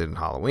interested in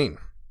Halloween.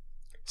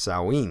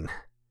 Samhain.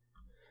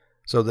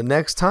 So the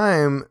next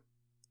time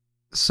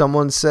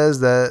someone says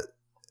that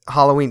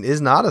Halloween is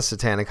not a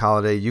satanic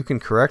holiday, you can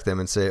correct them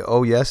and say,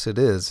 oh yes, it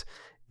is.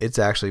 It's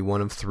actually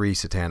one of 3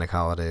 satanic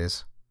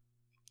holidays.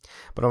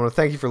 But I want to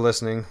thank you for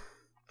listening.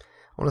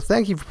 I want to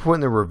thank you for putting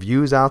the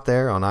reviews out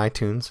there on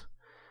iTunes.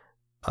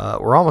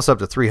 We're almost up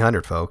to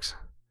 300, folks.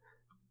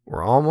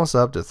 We're almost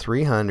up to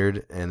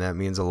 300, and that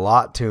means a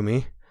lot to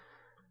me.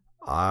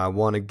 I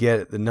want to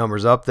get the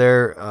numbers up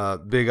there.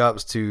 Big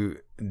ups to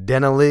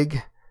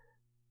Denalig,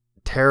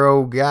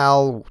 Tarot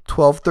Gal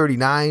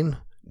 1239,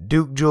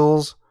 Duke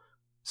Jules,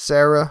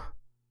 Sarah,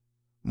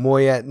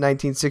 Moyet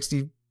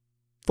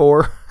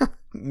 1964,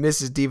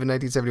 Mrs. Diva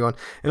 1971,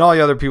 and all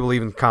the other people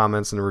leaving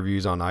comments and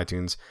reviews on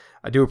iTunes.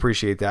 I do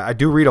appreciate that. I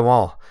do read them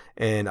all,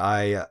 and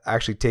I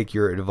actually take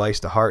your advice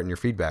to heart and your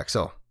feedback.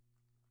 So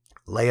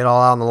lay it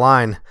all out on the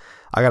line.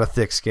 I got a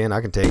thick skin. I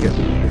can take it.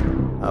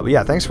 But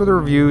yeah, thanks for the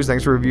reviews.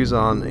 Thanks for reviews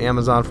on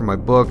Amazon for my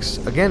books.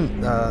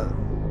 Again,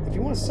 if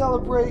you want to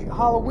celebrate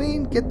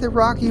Halloween, get the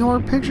Rocky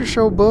Horror Picture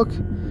Show book.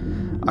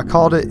 I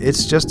called it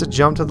It's Just a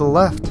Jump to the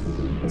Left.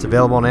 It's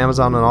available on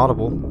Amazon and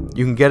Audible.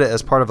 You can get it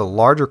as part of a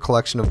larger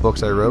collection of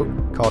books I wrote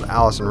called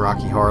Alice in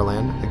Rocky Horror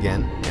Land.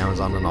 Again,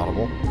 Amazon and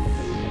Audible.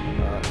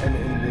 And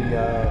in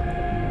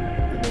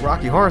the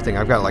Rocky Horror thing,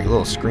 I've got like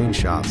little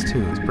screenshots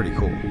too. It's pretty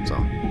cool. So,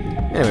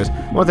 anyways,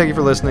 I want to thank you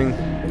for listening.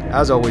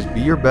 As always, be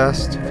your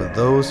best for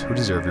those who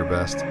deserve your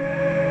best.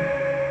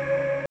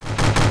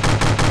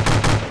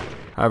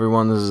 Hi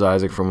everyone, this is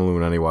Isaac from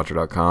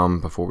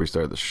IlluminatiWatcher.com. Before we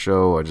start the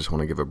show, I just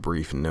want to give a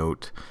brief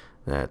note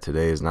that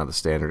today is not the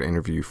standard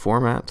interview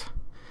format.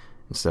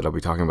 Instead, I'll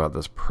be talking about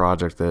this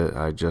project that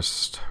I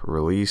just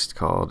released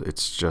called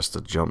It's Just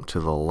a Jump to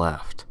the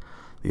Left,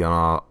 the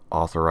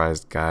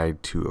unauthorized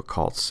guide to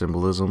occult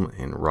symbolism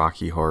in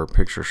Rocky Horror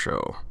Picture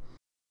Show.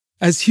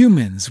 As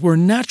humans, we're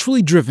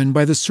naturally driven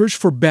by the search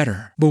for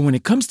better. But when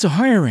it comes to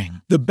hiring,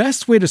 the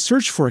best way to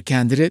search for a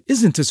candidate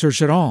isn't to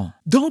search at all.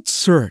 Don't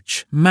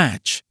search,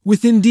 match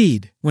with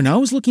Indeed. When I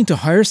was looking to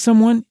hire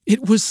someone,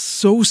 it was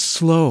so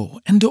slow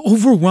and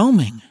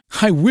overwhelming.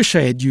 I wish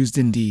I had used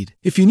Indeed.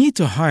 If you need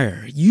to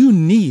hire, you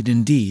need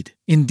Indeed.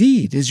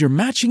 Indeed is your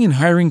matching and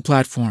hiring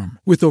platform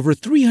with over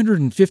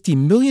 350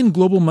 million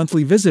global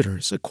monthly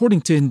visitors,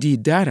 according to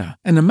Indeed data,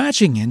 and a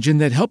matching engine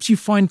that helps you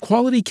find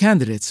quality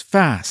candidates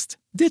fast.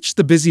 Ditch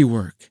the busy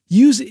work.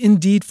 Use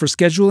Indeed for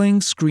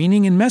scheduling,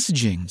 screening, and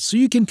messaging so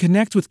you can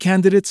connect with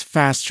candidates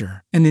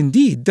faster. And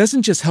Indeed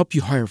doesn't just help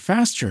you hire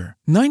faster.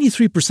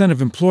 93%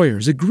 of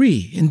employers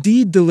agree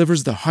Indeed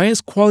delivers the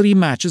highest quality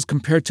matches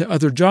compared to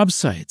other job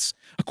sites,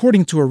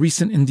 according to a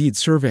recent Indeed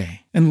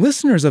survey. And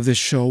listeners of this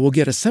show will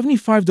get a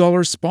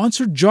 $75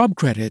 sponsored job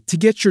credit to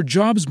get your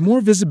jobs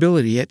more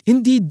visibility at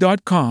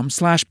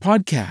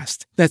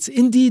Indeed.com/podcast. That's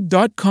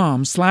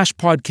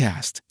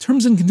Indeed.com/podcast.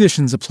 Terms and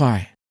conditions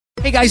apply.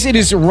 Hey guys, it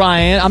is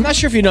Ryan. I'm not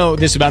sure if you know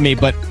this about me,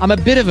 but I'm a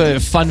bit of a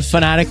fun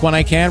fanatic when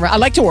I can. I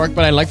like to work,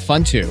 but I like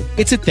fun too.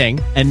 It's a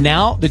thing. And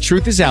now the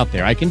truth is out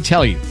there. I can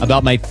tell you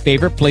about my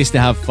favorite place to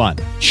have fun.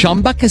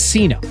 Chumba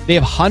Casino. They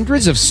have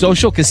hundreds of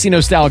social casino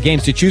style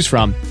games to choose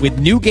from with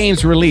new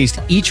games released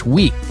each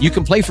week. You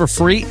can play for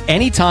free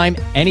anytime,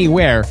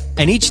 anywhere.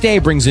 And each day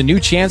brings a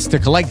new chance to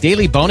collect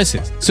daily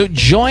bonuses. So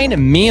join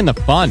me in the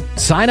fun.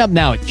 Sign up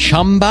now at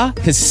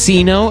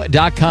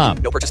ChumbaCasino.com.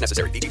 No purchase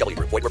necessary. VGW.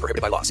 Void where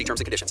prohibited by law. See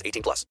terms and conditions.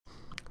 18+.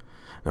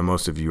 Now,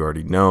 most of you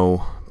already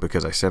know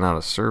because I sent out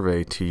a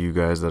survey to you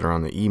guys that are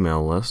on the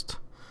email list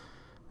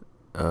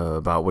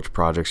about which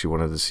projects you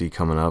wanted to see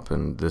coming up,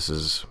 and this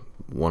is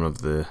one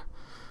of the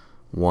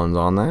ones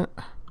on that.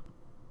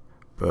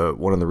 But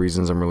one of the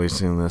reasons I'm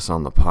releasing this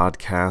on the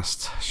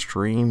podcast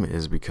stream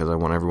is because I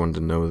want everyone to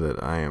know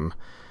that I am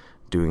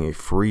doing a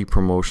free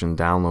promotion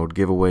download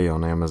giveaway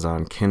on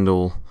Amazon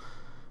Kindle.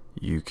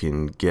 You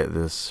can get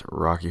this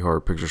Rocky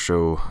Horror Picture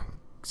Show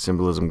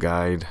Symbolism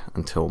Guide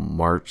until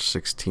March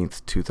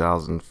 16th,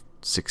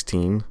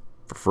 2016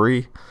 for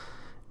free.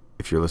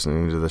 If you're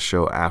listening to the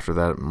show after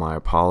that, my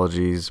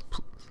apologies.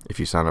 If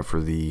you sign up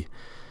for the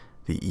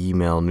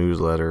email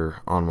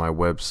newsletter on my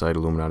website,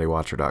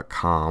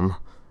 IlluminatiWatcher.com,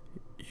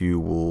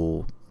 you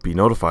will be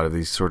notified of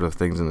these sort of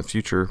things in the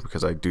future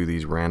because I do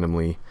these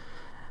randomly.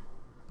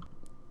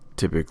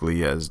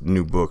 Typically, as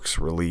new books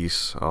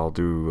release, I'll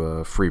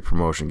do free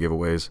promotion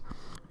giveaways.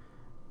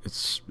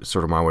 It's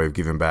sort of my way of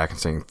giving back and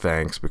saying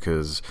thanks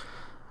because,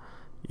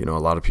 you know, a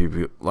lot of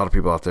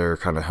people out there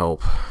kind of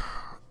help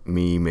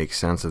me make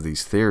sense of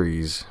these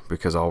theories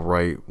because I'll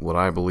write what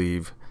I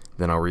believe,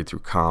 then I'll read through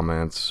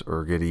comments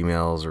or get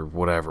emails or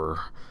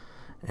whatever.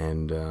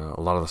 And a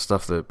lot of the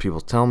stuff that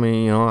people tell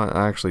me, you know,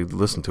 I actually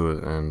listen to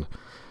it, and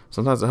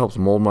sometimes it helps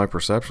mold my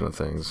perception of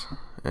things.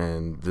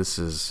 And this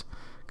is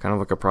kind of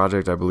like a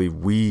project I believe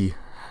we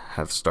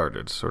have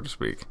started, so to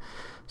speak.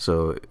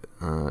 So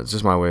it's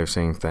just my way of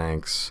saying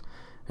thanks.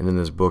 And in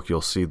this book,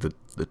 you'll see that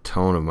the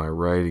tone of my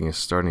writing is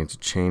starting to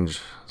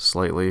change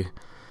slightly.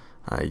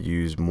 I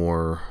use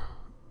more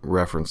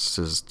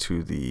references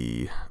to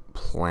the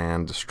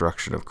planned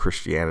destruction of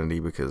Christianity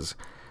because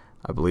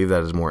I believe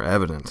that is more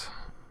evident.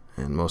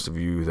 And most of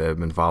you that have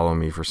been following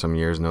me for some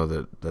years know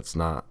that that's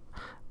not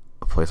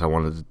a place I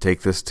wanted to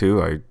take this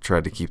to. I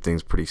tried to keep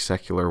things pretty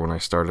secular when I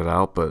started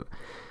out, but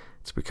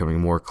it's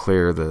becoming more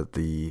clear that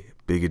the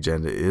big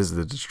agenda is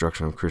the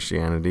destruction of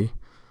Christianity,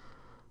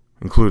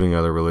 including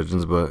other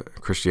religions, but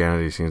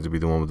Christianity seems to be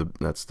the one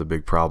that's the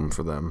big problem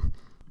for them.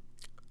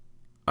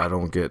 I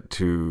don't get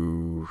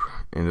too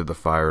into the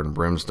fire and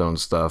brimstone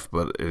stuff,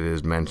 but it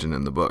is mentioned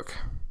in the book.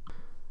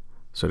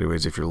 So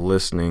anyways, if you're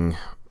listening,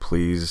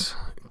 please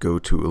go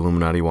to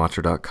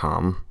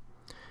IlluminatiWatcher.com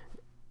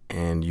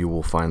and you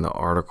will find the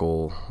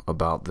article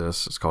about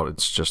this. It's called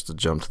It's Just a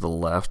Jump to the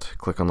Left.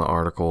 Click on the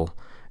article,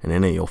 and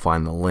in it you'll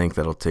find the link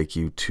that'll take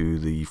you to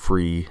the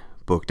free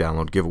book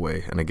download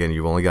giveaway. And again,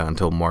 you've only got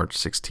until March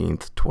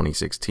 16th,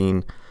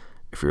 2016.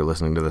 If you're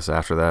listening to this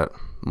after that,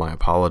 my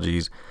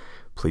apologies.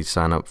 Please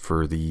sign up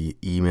for the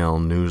email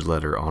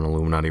newsletter on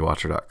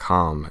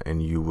IlluminatiWatcher.com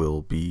and you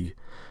will be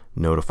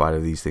notified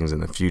of these things in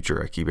the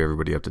future. I keep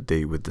everybody up to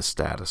date with the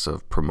status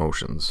of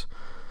promotions.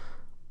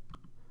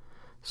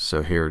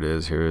 So here it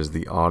is. Here is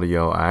the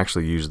audio. I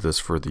actually used this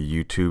for the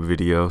YouTube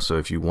video. So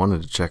if you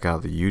wanted to check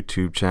out the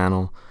YouTube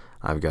channel,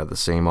 I've got the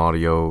same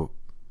audio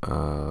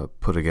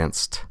put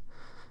against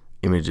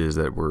images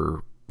that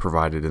were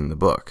provided in the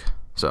book.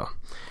 So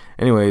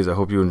anyways, I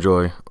hope you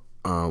enjoy.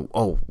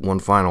 One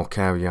final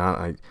caveat.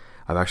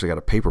 I've actually got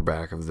a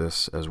paperback of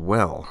this as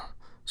well.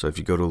 So if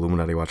you go to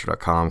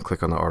IlluminatiWatcher.com,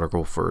 click on the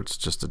article for It's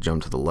Just a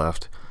Jump to the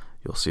Left,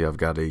 you'll see I've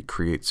got a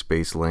Create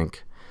Space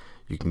link.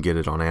 You can get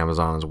it on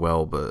Amazon as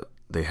well, but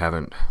they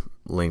haven't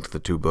linked the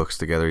two books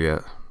together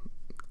yet.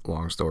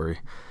 Long story.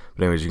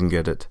 But anyways, you can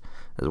get it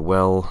as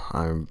well.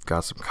 I've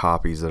got some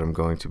copies that I'm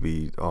going to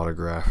be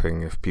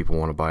autographing if people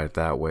want to buy it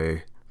that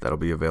way. That'll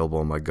be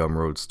available in my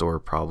Gumroad store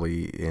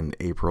probably in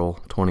April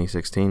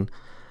 2016.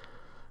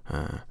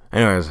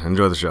 Anyways,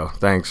 enjoy the show.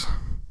 Thanks.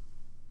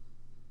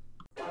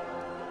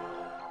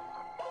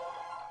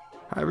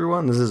 Hi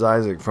everyone, this is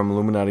Isaac from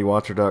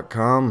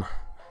IlluminatiWatcher.com.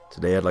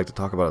 Today I'd like to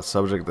talk about a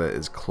subject that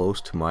is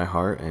close to my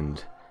heart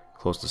and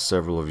close to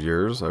several of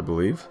yours, I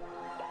believe.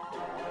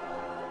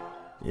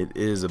 It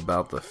is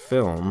about the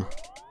film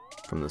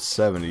from the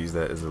 70s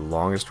that is the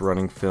longest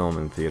running film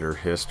in theater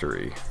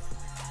history.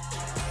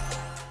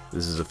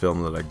 This is a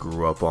film that I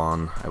grew up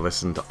on. I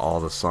listened to all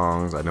the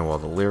songs, I know all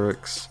the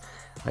lyrics,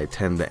 I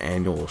attend the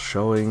annual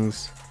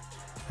showings,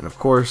 and of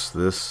course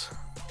this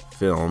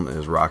film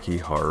is Rocky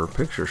Horror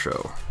Picture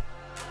Show.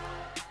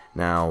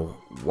 Now,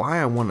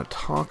 why I want to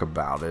talk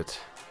about it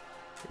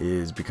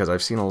is because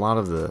I've seen a lot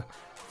of the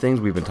things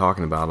we've been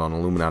talking about on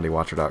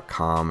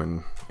IlluminatiWatcher.com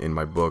and in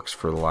my books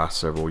for the last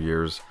several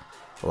years.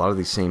 A lot of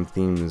these same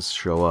themes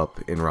show up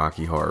in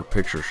Rocky Horror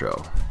Picture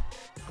Show.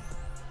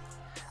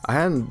 I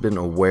hadn't been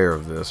aware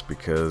of this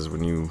because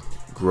when you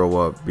grow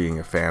up being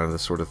a fan of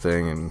this sort of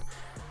thing, and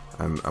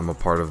I'm a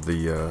part of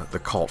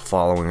the cult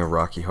following of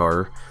Rocky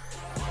Horror,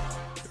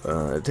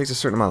 it takes a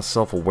certain amount of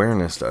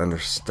self-awareness to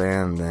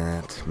understand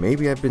that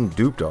maybe I've been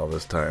duped all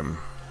this time.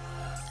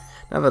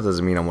 Now that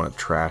doesn't mean I want to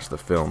trash the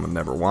film and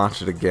never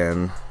watch it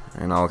again,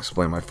 and I'll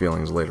explain my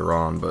feelings later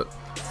on, but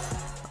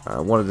I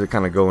wanted to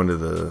kind of go into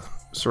the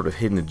sort of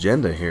hidden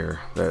agenda here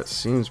that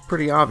seems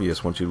pretty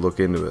obvious once you look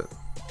into it.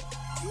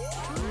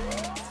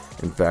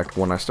 In fact,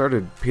 when I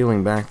started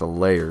peeling back the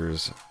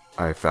layers,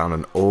 I found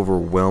an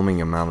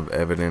overwhelming amount of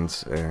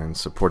evidence and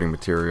supporting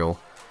material.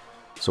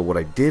 So what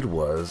I did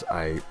was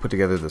I put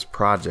together this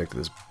project,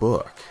 this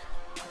book.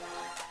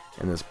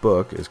 And this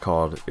book is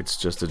called It's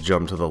Just a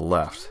Jump to the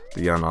Left,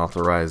 The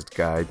Unauthorized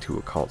Guide to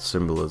Occult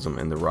Symbolism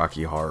in the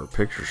Rocky Horror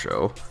Picture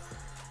Show,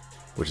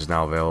 which is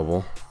now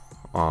available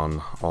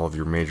on all of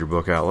your major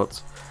book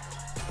outlets.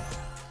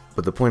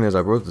 But the point is,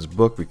 I wrote this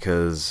book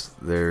because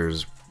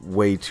there's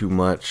way too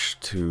much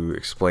to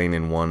explain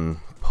in one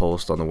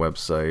post on the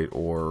website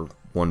or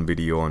one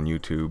video on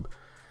YouTube.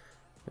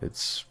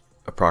 It's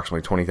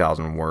approximately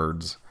 20,000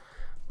 words,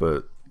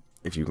 but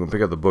if you can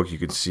pick up the book, you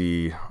can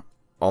see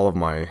all of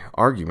my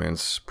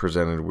arguments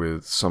presented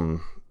with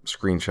some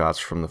screenshots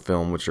from the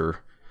film, which are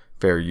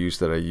fair use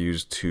that I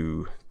used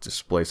to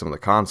display some of the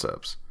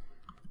concepts.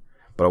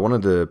 But I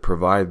wanted to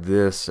provide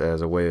this as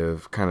a way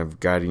of kind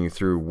of guiding you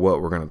through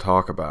what we're going to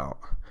talk about.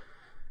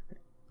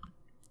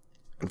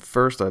 And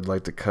first, I'd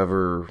like to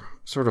cover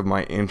sort of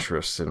my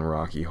interests in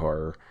Rocky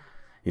Horror.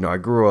 You know, I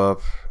grew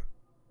up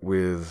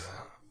with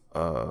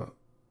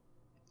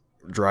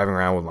driving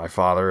around with my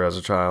father as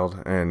a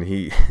child, and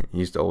he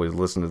used to always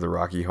listen to the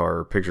Rocky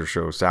Horror Picture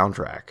Show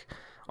soundtrack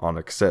on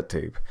a cassette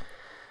tape.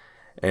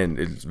 And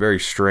it's very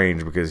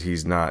strange because he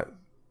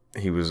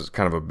was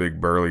kind of a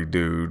big burly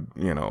dude,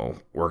 you know,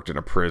 worked in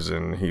a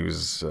prison. He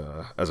was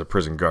as a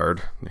prison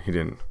guard. He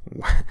didn't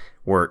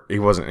work, he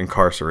wasn't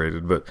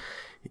incarcerated, but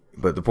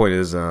the point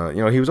is, you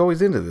know, he was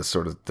always into this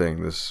sort of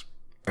thing,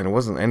 and it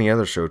wasn't any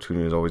other show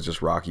tune, it was always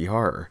just Rocky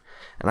Horror.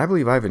 And I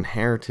believe I've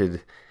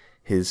inherited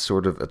his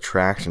sort of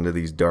attraction to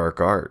these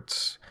dark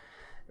arts,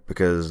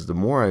 because the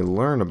more I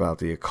learn about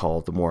the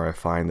occult, the more I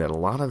find that a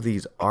lot of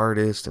these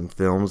artists and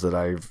films that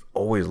I've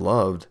always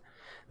loved,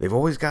 they've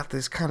always got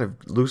this kind of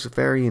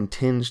Luciferian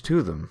tinge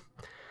to them.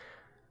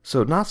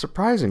 So not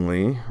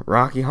surprisingly,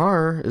 Rocky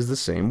Horror is the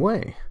same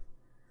way.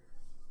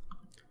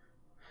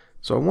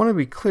 So I want to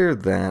be clear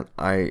that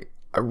I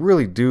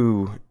really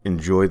do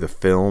enjoy the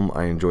film.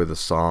 I enjoy the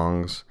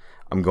songs.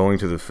 I'm going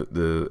to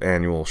the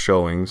annual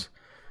showings.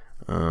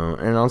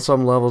 And on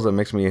some levels that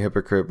makes me a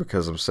hypocrite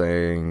because I'm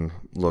saying,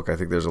 look, I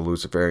think there's a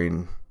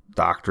Luciferian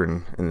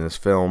doctrine in this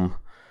film.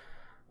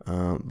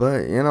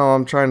 But, you know,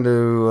 I'm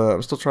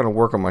still trying to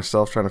work on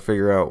myself, trying to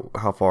figure out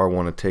how far I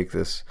want to take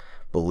this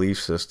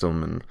belief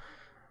system and,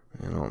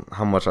 you know,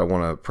 how much I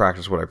want to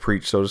practice what I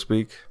preach, so to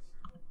speak.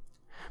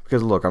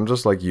 Because, look, I'm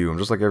just like you. I'm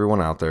just like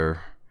everyone out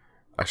there.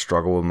 I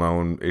struggle with my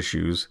own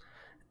issues.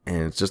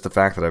 And it's just the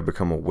fact that I've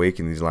become awake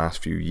in these last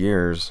few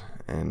years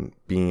and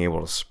being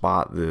able to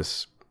spot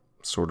this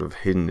sort of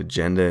hidden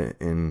agenda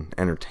in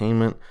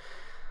entertainment.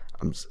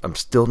 I'm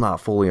still not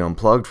fully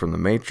unplugged from the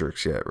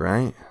Matrix yet,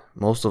 right?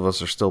 Most of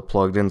us are still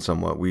plugged in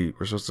somewhat. We're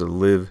supposed to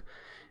live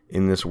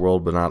in this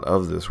world but not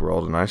of this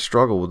world, and I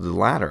struggle with the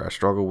latter. I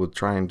struggle with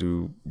trying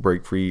to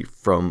break free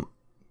from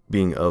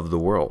being of the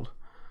world.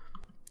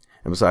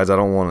 And besides, I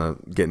don't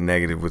want to get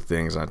negative with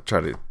things. I try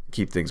to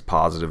keep things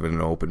positive and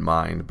an open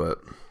mind. But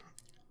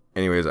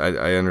anyways,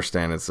 I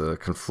understand it's a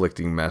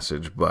conflicting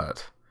message,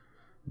 but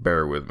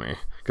bear with me.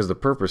 Because the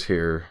purpose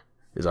here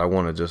is I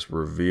want to just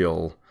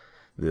reveal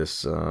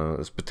this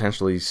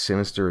potentially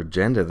sinister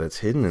agenda that's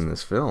hidden in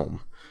this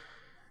film.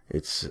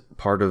 It's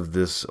part of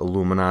this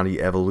Illuminati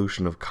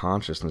evolution of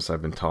consciousness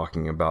I've been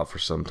talking about for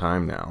some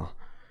time now.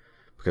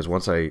 Because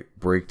once I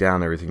break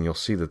down everything, you'll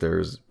see that there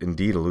is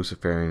indeed a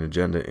Luciferian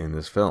agenda in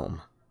this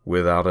film,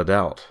 without a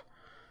doubt.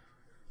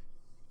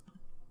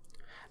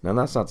 Now,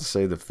 that's not to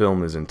say the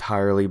film is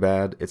entirely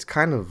bad. It's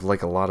kind of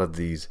like a lot of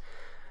these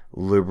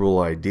liberal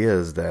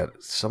ideas that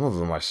some of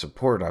them I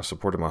support. I've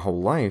supported my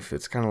whole life.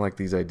 It's kind of like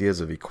these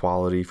ideas of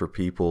equality for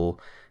people,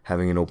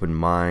 having an open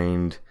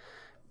mind,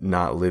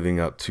 not living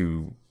up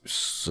to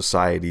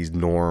society's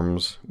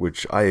norms,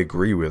 which I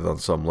agree with on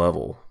some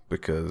level,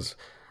 because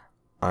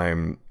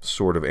I'm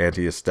sort of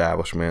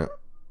anti-establishment.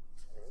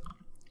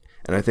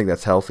 And I think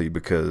that's healthy,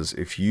 because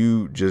if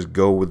you just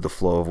go with the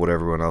flow of what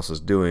everyone else is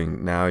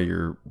doing, now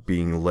you're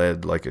being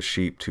led like a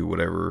sheep to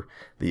whatever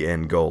the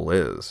end goal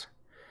is.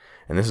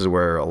 And this is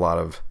where a lot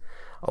of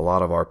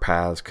our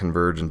paths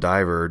converge and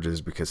diverge,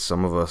 is because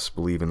some of us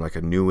believe in like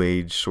a new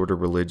age sort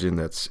of religion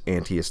that's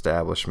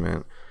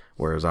anti-establishment,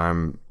 whereas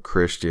I'm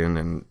Christian,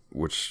 and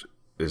which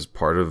is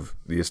part of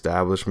the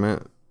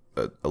establishment,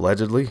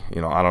 allegedly. I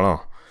don't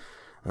know.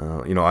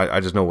 I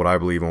just know what I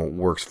believe and what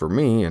works for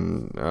me,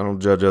 and I don't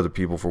judge other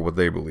people for what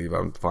they believe.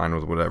 I'm fine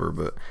with whatever,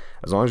 but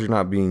as long as you're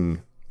not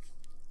being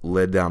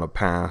led down a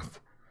path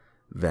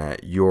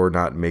that you're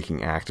not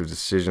making active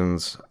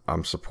decisions,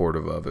 I'm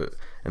supportive of it.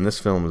 And this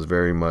film is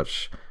very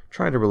much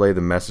trying to relay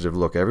the message of,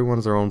 look,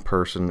 everyone's their own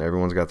person,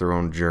 everyone's got their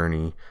own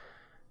journey.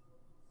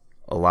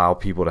 Allow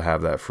people to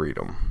have that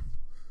freedom.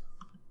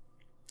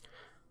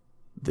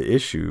 The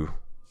issue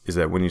is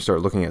that when you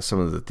start looking at some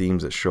of the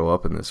themes that show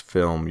up in this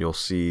film, you'll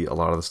see a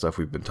lot of the stuff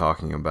we've been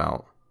talking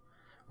about.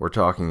 We're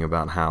talking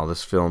about how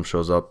this film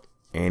shows up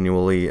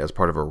annually as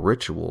part of a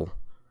ritual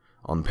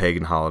on the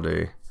pagan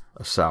holiday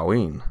of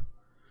Samhain.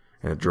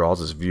 And it draws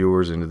its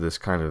viewers into this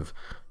kind of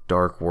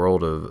dark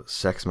world of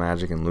sex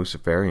magic and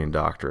Luciferian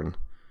doctrine.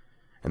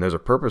 And there's a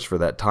purpose for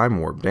that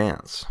time warp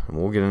dance, and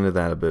we'll get into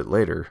that a bit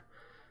later.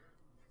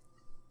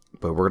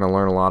 But we're going to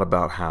learn a lot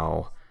about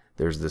how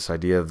there's this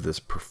idea of this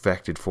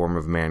perfected form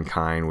of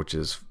mankind, which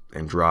is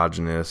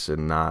androgynous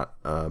and not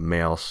a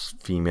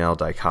male-female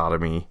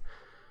dichotomy.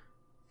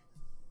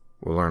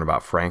 We'll learn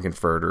about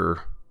Frankenfurter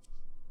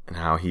and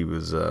how he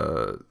was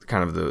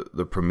kind of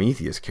the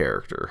Prometheus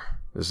character.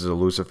 This is a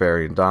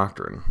Luciferian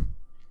doctrine.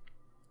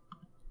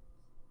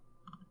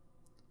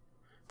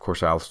 Of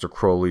course, Aleister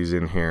Crowley's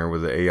in here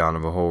with the Aeon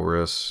of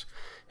Horus,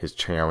 his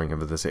channeling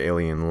of this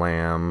alien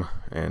lamb.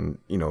 And,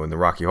 in the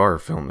Rocky Horror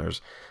film, there's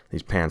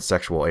these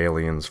pansexual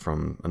aliens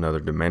from another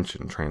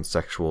dimension,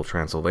 transsexual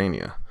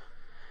Transylvania.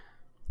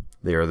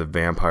 They are the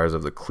vampires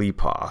of the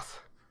Qliphoth.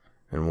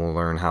 And we'll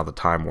learn how the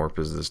time warp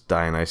is this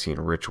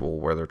Dionysian ritual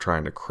where they're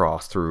trying to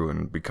cross through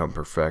and become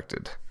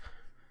perfected.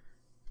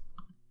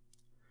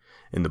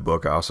 In the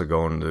book, I also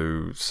go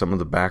into some of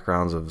the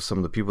backgrounds of some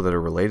of the people that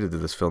are related to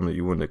this film that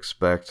you wouldn't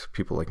expect.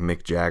 People like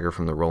Mick Jagger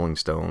from the Rolling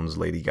Stones,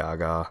 Lady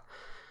Gaga,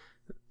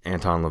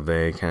 Anton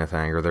LaVey, Kenneth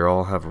Anger. They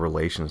all have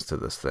relations to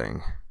this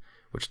thing,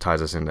 which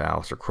ties us into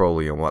Aleister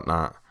Crowley and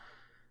whatnot.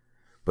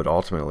 But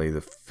ultimately, the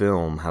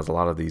film has a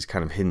lot of these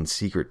kind of hidden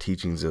secret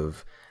teachings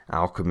of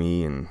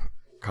alchemy and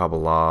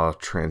Kabbalah,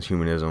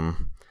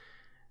 transhumanism,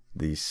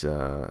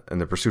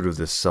 and the pursuit of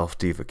this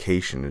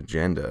self-deification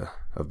agenda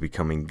of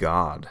becoming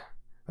God.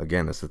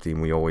 Again, that's the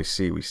theme we always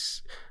see.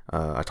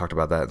 I talked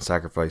about that in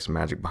Sacrifice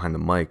Magic Behind the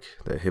Mic,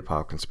 the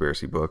hip-hop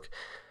conspiracy book.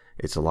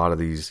 It's a lot of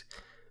these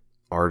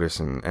artists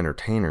and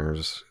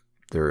entertainers,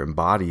 they're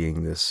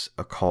embodying this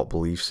occult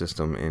belief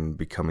system in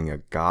becoming a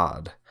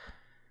god.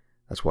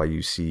 That's why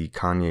you see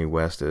Kanye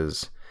West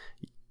as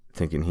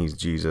thinking he's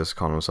Jesus,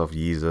 calling himself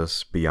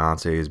Yeezus.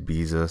 Beyonce is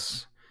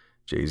Beezus.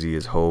 Jay-Z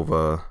is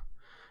Hova.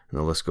 And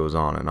the list goes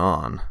on and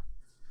on.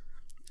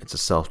 It's a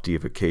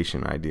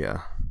self-deification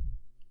idea.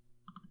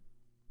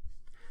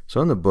 So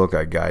in the book,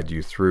 I guide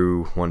you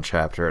through one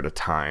chapter at a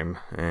time,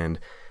 and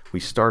we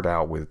start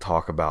out with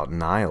talk about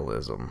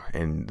nihilism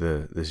and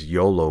this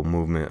YOLO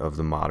movement of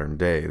the modern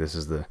day. This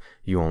is the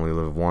you only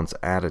live once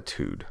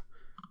attitude.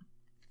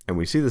 And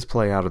we see this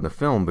play out in the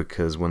film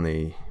because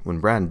when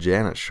Brad and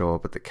Janet show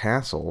up at the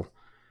castle,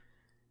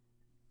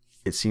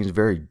 it seems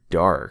very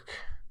dark,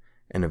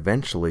 and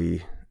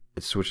eventually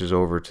it switches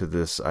over to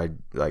this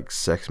like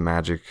sex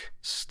magic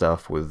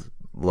stuff with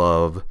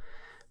love.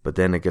 But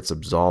then it gets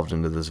absolved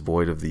into this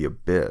void of the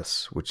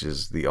abyss, which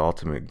is the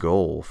ultimate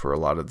goal for a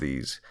lot of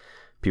these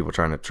people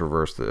trying to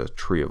traverse the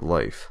tree of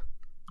life.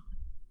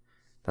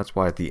 That's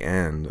why at the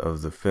end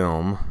of the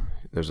film,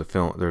 there's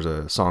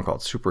a song called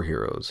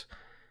Superheroes.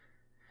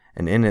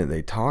 And in it,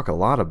 they talk a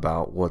lot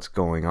about what's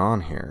going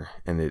on here.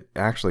 And it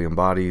actually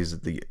embodies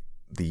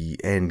the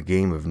end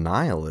game of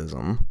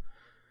nihilism,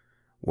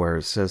 where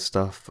it says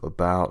stuff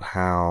about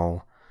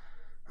how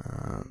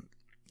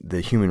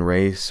the human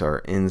race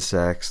are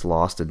insects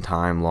lost in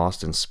time,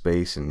 lost in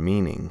space and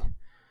meaning.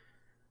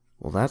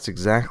 Well, that's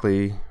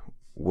exactly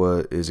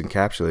what is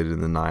encapsulated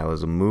in the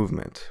nihilism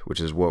movement, which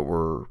is what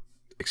we're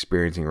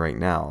experiencing right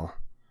now.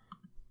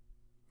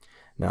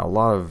 Now, a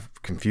lot of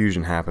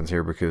confusion happens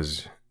here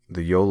because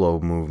the YOLO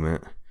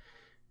movement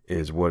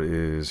is what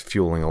is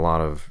fueling a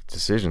lot of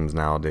decisions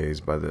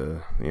nowadays by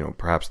the,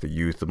 perhaps the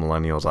youth, the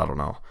millennials, I don't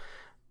know.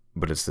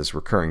 But it's this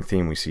recurring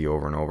theme we see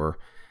over and over.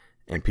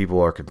 And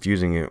people are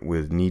confusing it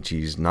with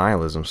Nietzsche's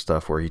nihilism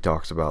stuff where he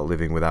talks about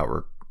living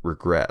without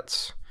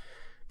regrets.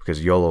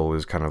 Because YOLO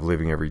is kind of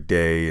living every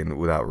day and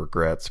without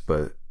regrets.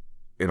 But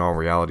in all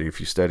reality, if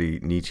you study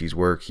Nietzsche's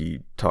work, he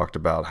talked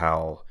about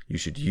how you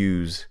should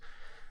use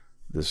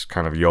this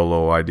kind of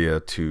YOLO idea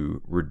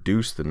to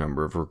reduce the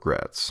number of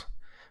regrets.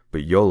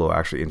 But YOLO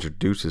actually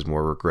introduces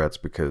more regrets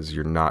because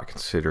you're not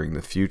considering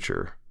the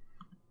future.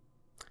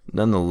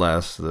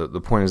 Nonetheless, the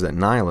point is that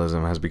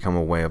nihilism has become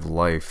a way of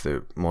life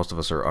that most of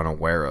us are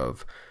unaware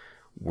of.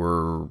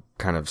 We're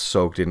kind of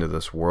soaked into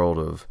this world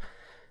of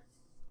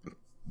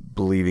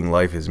believing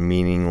life is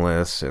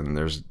meaningless and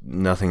there's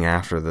nothing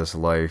after this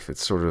life.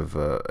 It's sort of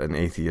an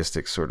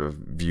atheistic sort of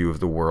view of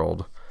the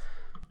world.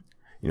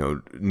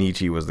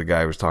 Nietzsche was the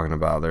guy who was talking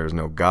about there's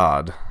no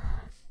God.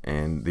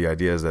 And the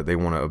idea is that they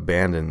want to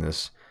abandon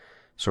this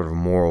sort of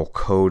moral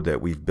code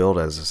that we've built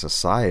as a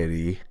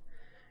society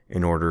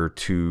in order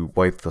to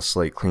wipe the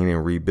slate clean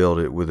and rebuild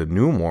it with a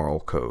new moral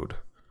code.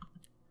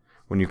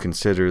 When you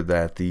consider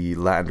that the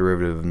Latin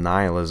derivative of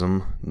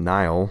nihilism,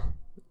 nihil,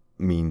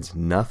 means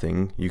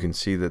nothing, you can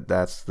see that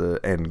that's the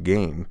end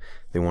game.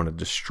 They want to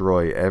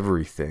destroy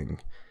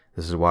everything.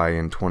 This is why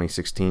in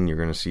 2016 you're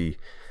going to see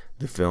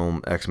the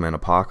film X-Men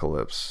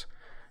Apocalypse.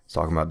 It's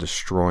talking about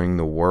destroying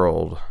the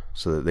world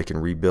so that they can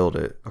rebuild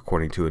it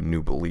according to a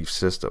new belief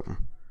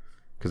system.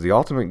 Because the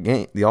ultimate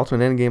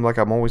end game, like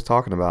I'm always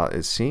talking about,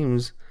 it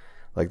seems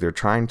like they're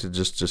trying to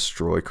just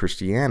destroy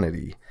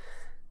Christianity.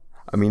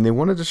 I mean, they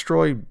want to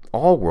destroy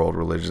all world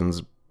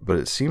religions, but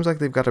it seems like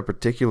they've got a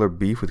particular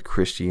beef with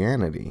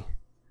Christianity.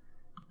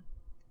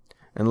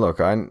 And look,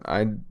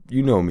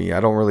 you know me, I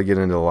don't really get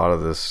into a lot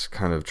of this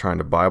kind of trying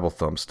to Bible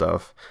thump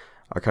stuff.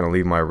 I kind of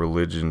leave my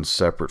religion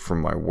separate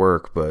from my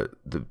work, but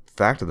the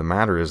fact of the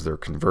matter is they're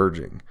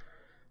converging.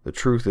 The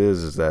truth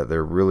is that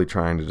they're really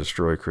trying to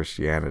destroy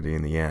Christianity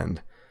in the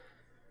end.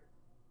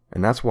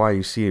 And that's why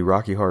you see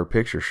Rocky Horror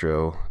Picture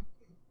Show,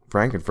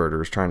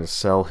 Frankenfurter is trying to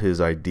sell his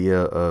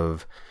idea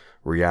of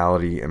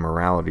reality and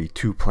morality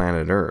to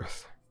planet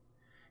Earth.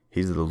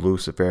 He's the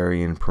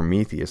Luciferian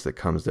Prometheus that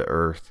comes to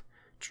Earth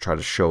to try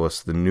to show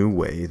us the new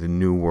way, the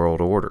new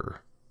world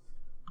order.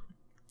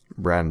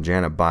 Brad and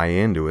Janet buy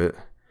into it,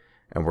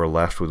 and we're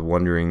left with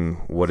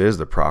wondering what is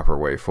the proper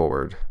way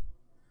forward.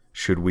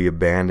 Should we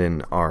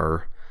abandon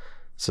our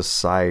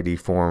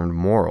society-formed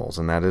morals?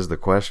 And that is the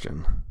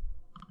question.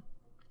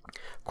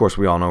 Of course,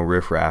 we all know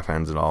Riff Raff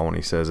ends it all when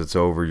he says it's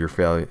over, your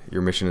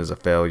mission is a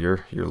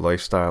failure, your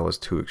lifestyle is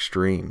too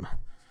extreme.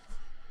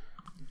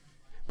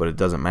 But it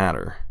doesn't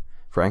matter.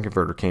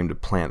 Frankenfurter came to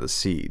plant the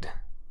seed.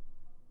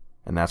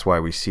 And that's why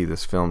we see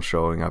this film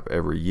showing up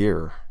every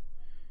year.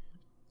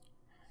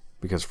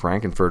 Because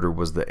Frankenfurter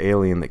was the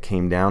alien that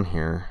came down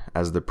here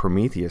as the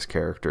Prometheus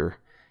character.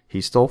 He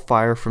stole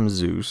fire from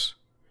Zeus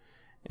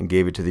and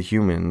gave it to the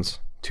humans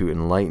to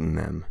enlighten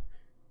them.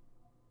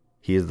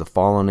 He is the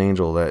fallen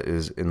angel that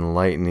is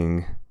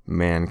enlightening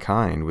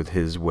mankind with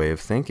his way of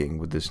thinking,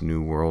 with this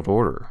new world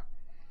order.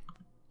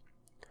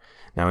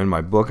 Now, in my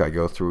book, I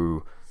go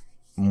through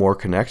more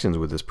connections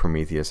with this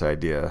Prometheus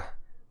idea.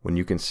 When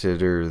you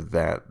consider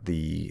that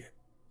the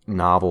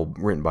novel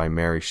written by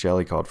Mary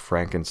Shelley called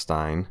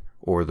Frankenstein,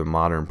 or The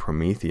Modern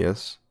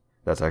Prometheus,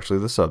 that's actually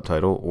the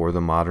subtitle, or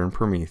The Modern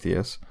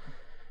Prometheus,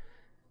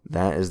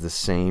 that is the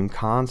same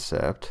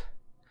concept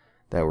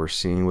that we're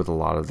seeing with a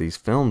lot of these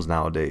films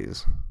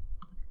nowadays.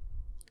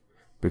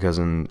 Because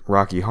in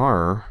Rocky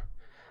Horror,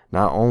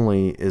 not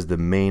only is the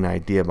main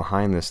idea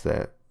behind this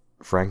that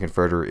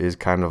Frankenfurter is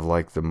kind of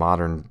like the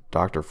modern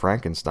Dr.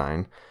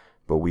 Frankenstein,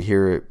 but we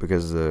hear it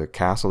because the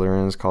castle they're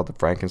in is called the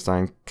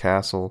Frankenstein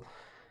Castle.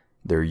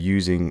 They're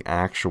using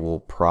actual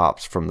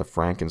props from the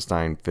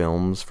Frankenstein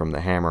films from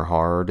the Hammer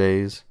horror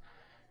days.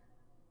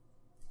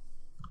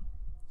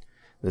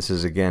 This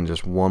is, again,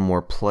 just one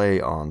more play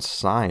on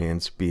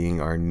science being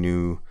our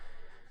new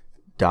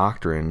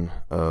doctrine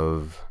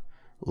of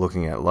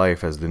looking at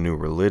life as the new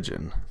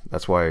religion.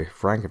 That's why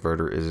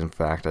Frankenfurter is, in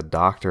fact, a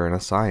doctor and a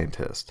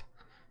scientist.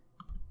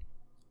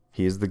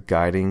 He is the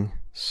guiding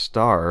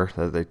star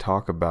that they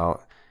talk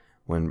about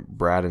when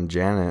Brad and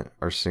Janet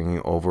are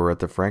singing over at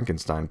the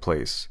Frankenstein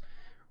place.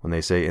 When they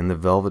say, in the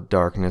velvet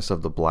darkness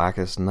of the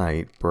blackest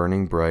night,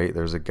 burning bright,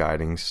 there's a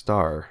guiding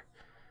star.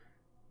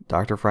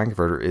 Dr.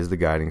 Frankenfurter is the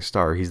guiding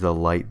star. He's the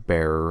light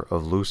bearer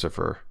of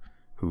Lucifer,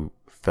 who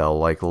fell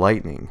like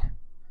lightning.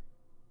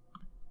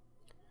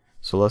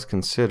 So let's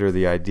consider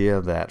the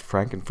idea that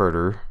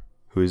Frankenfurter,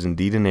 who is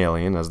indeed an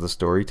alien, as the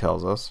story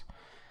tells us,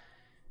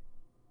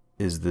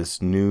 is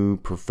this new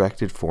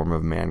perfected form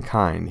of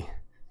mankind.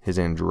 His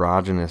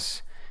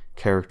androgynous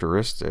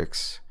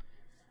characteristics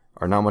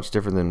are not much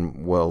different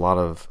than what a lot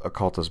of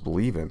occultists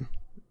believe in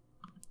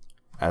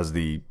as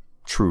the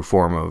true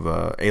form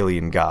of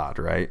alien god,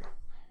 right?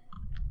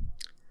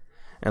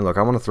 And look,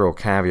 I want to throw a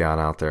caveat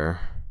out there,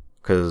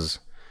 because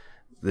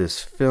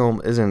this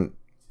film isn't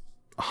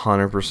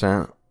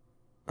 100%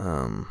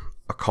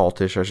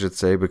 occultish, I should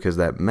say, because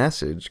that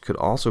message could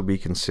also be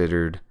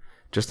considered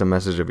just a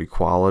message of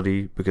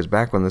equality, because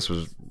back when this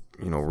was,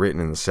 written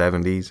in the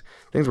 70s,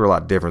 things were a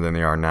lot different than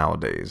they are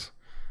nowadays.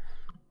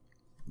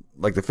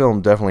 Like, the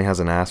film definitely has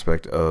an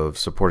aspect of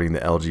supporting the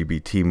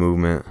LGBT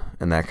movement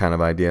and that kind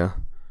of idea.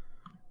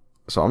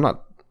 So I'm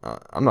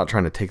not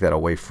trying to take that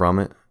away from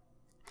it,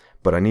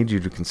 but I need you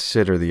to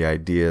consider the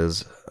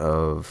ideas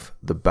of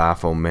the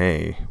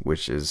Baphomet,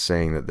 which is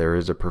saying that there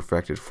is a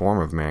perfected form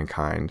of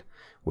mankind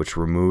which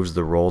removes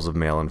the roles of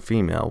male and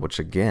female, which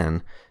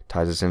again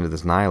ties us into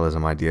this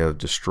nihilism idea of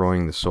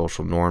destroying the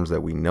social norms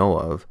that we know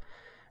of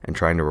and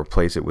trying to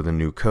replace it with a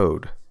new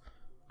code.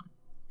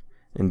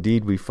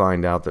 Indeed, we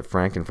find out that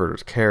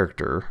Frank-N-Furter's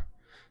character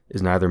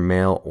is neither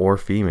male or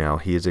female.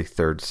 He is a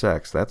third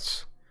sex.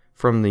 That's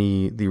from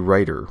the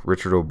writer,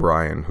 Richard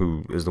O'Brien,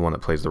 who is the one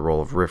that plays the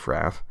role of Riff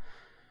Raff.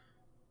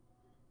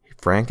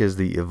 Frank is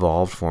the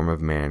evolved form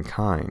of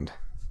mankind.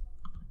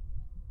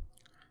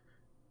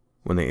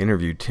 When they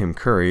interviewed Tim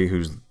Curry,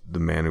 who's the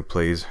man who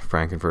plays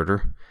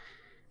Frank-N-Furter,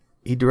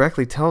 he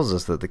directly tells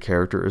us that the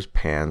character is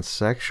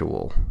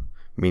pansexual,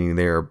 meaning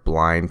they are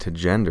blind to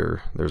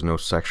gender. There's no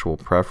sexual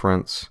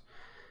preference.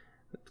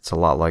 It's a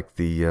lot like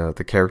the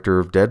character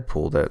of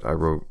Deadpool that I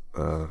wrote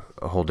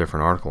a whole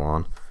different article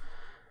on.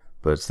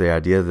 But it's the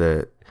idea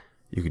that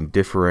you can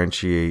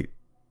differentiate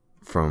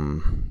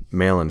from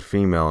male and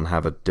female and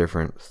have a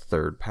different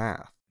third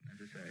path.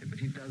 But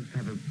he does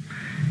have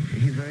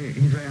he's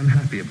very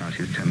unhappy about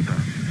his temper.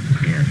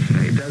 Yes.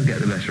 It does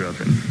get the better of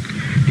him.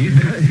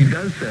 He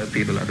does serve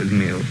people up his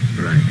meals.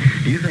 Right.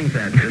 Do you think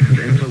that this is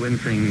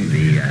influencing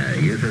the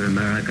youth of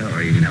America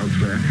or even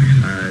elsewhere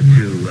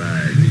to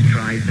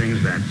try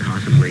things that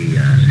possibly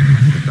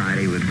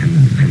society would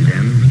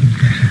condemn?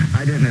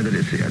 I don't know that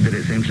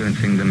it's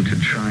influencing them to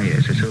try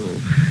it at all.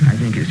 I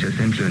think it's just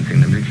influencing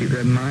them to keep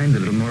their mind a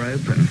little more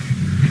open.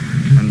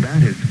 And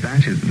that is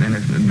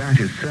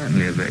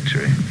certainly a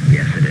victory.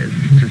 Yes, it is.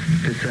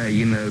 To say,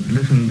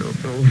 listen,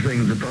 all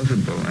things are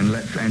possible, and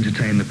let's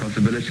entertain the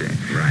possibility.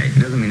 Right. It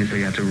doesn't mean to say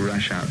you have to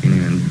rush out,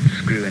 and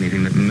screw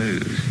anything that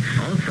moves.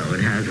 Also,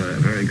 it has a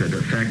very good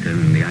effect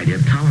in the idea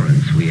of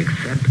tolerance.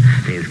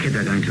 These kids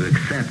are going to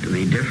accept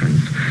the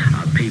difference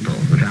of people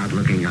without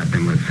looking at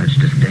them with such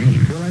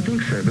disdain. Well, I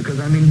think so, because,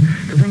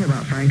 the thing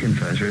about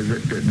Frank-N-Furter is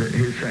that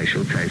his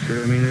sexual tastes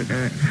are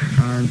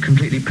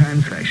completely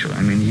pansexual.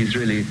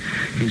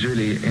 He's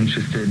really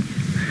interested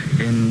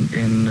in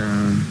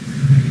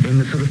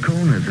the sort of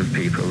corners of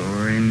people,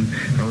 or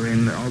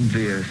in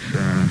obvious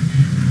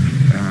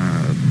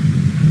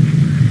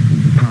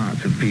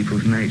parts of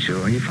people's nature.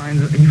 Or he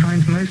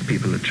finds most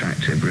people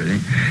attractive, really,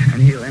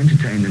 and he'll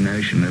entertain the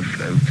notion of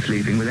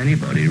sleeping with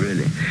anybody,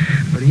 really.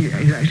 But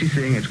he's actually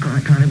seeing it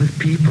kind of as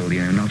people,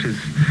 not as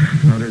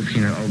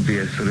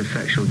obvious sort of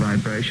sexual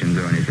vibrations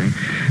or anything.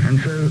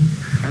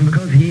 And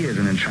because he is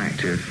an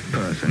attractive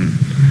person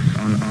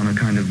on a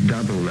kind of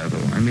double level,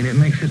 it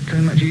makes it so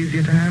much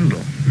easier to handle.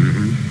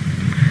 Mm-hmm.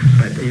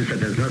 But you said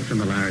there's no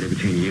similarity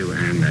between you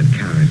and that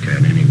character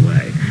in any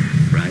way,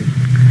 right?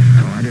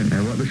 Oh, I don't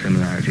know what the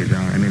similarities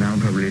are. I'll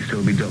probably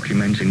still be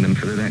documenting them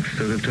for the next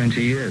sort of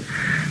 20 years.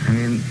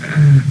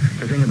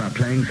 The thing about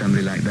playing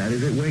somebody like that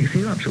is it wakes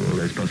you up to all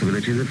those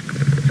possibilities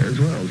as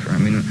well. So,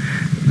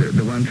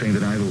 the one thing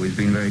that I've always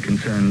been very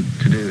concerned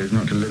to do is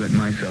not to limit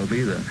myself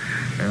either.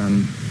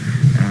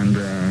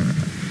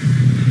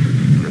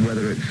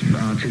 Whether it's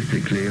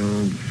artistically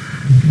or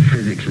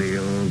physically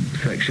or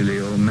sexually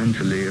or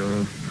mentally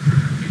or...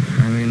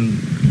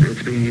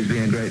 he's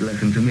been a great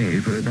lesson to me,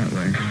 put it that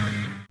way.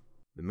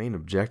 The main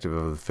objective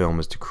of the film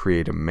is to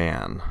create a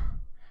man.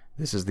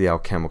 This is the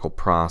alchemical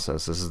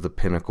process. This is the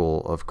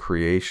pinnacle of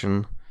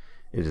creation.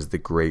 It is the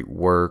great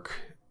work,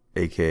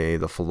 aka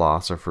the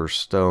Philosopher's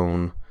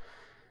Stone.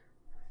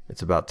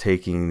 It's about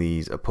taking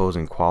these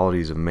opposing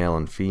qualities of male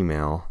and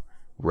female,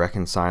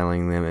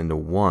 reconciling them into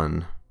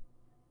one,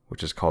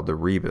 which is called the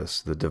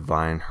rebus, the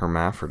divine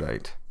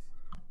hermaphrodite.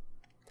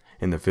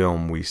 In the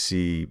film, we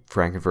see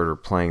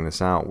Frank-N-Furter playing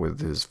this out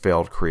with his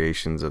failed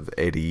creations of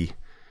Eddie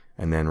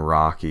and then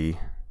Rocky.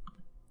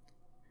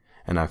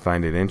 And I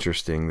find it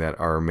interesting that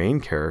our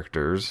main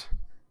characters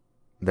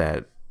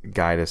that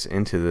guide us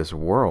into this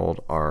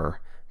world are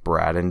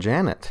Brad and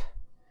Janet.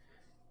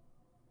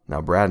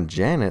 Now, Brad and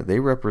Janet, they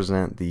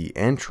represent the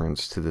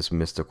entrance to this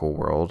mystical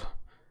world,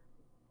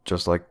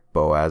 just like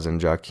Boaz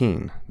and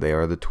Joaquin. They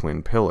are the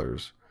twin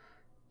pillars.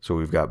 So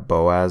we've got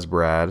Boaz,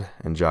 Brad,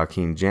 and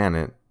Joaquin,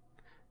 Janet,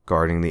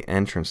 guarding the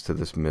entrance to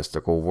this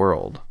mystical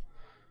world.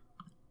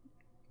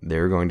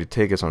 They're going to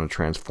take us on a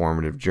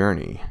transformative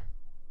journey.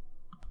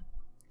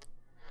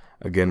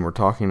 Again, we're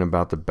talking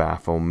about the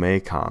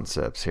Baphomet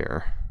concepts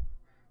here.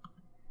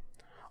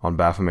 On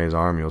Baphomet's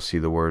arm, you'll see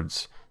the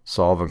words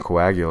Solve and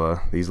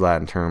coagula, these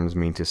Latin terms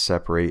mean to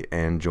separate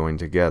and join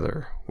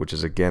together, which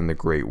is again the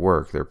great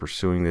work. They're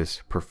pursuing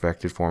this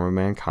perfected form of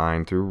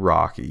mankind through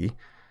Rocky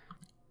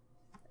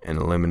and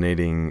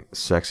eliminating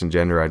sex and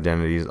gender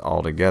identities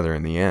altogether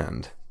in the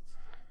end.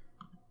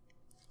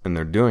 And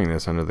they're doing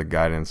this under the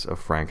guidance of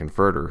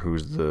Frank-N-Furter,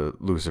 who's the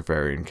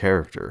Luciferian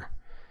character.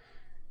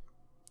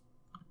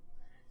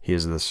 He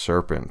is the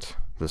serpent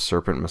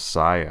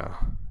messiah.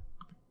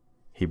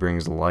 He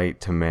brings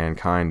light to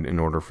mankind in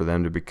order for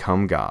them to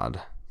become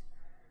God.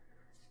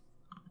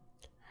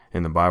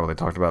 In the Bible, they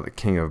talked about the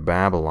king of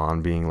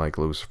Babylon being like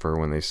Lucifer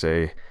when they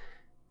say,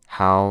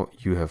 "How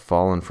you have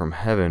fallen from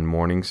heaven,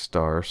 morning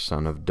star,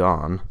 son of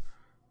dawn.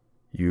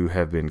 You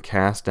have been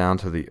cast down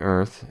to the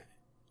earth,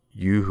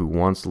 you who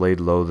once laid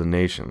low the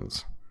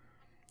nations."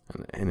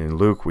 And in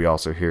Luke, we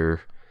also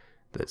hear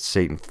that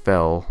Satan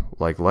fell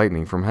like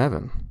lightning from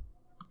heaven.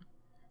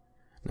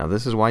 Now,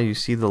 this is why you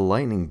see the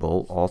lightning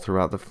bolt all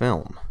throughout the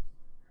film.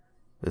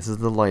 This is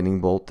the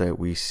lightning bolt that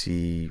we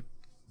see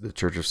the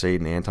Church of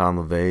Satan, Anton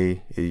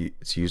LaVey,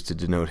 it's used to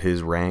denote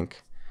his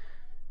rank.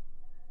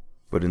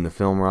 But in the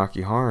film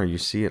Rocky Horror, you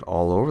see it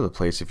all over the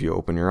place if you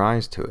open your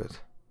eyes to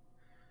it.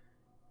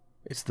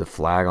 It's the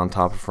flag on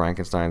top of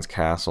Frankenstein's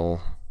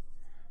castle.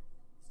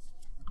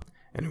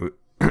 And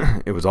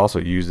it was also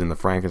used in the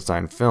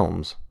Frankenstein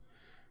films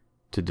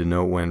to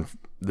denote when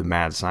the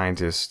mad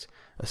scientist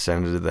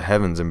ascended to the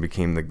heavens and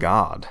became the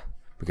god.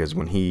 Because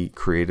when he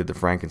created the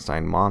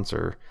Frankenstein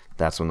monster,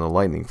 that's when the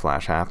lightning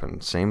flash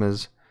happened. Same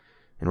as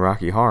in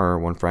Rocky Horror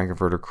when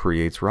Frank-N-Furter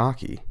creates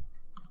Rocky.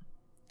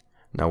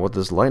 Now what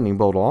this lightning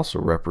bolt also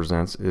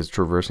represents is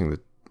traversing the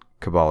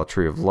Kabbalah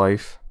tree of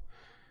life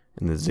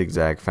in the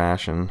zigzag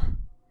fashion.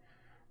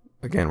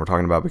 Again, we're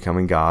talking about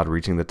becoming God,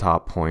 reaching the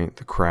top point,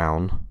 the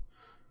crown.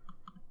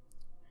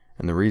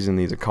 And the reason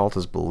these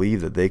occultists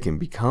believe that they can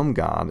become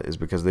God is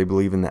because they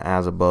believe in the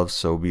as above,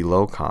 so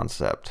below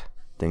concept.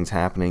 Things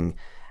happening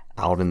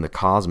out in the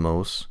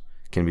cosmos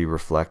can be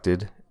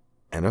reflected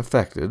and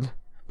affected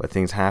by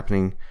things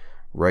happening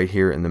right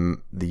here in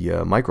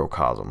the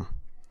microcosm.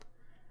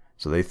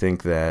 So they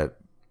think that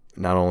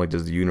not only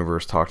does the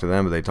universe talk to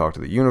them, but they talk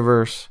to the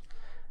universe.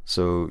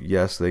 So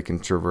yes, they can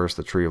traverse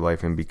the tree of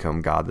life and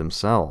become God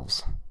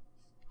themselves.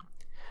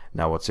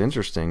 Now what's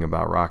interesting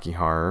about Rocky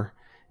Horror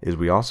is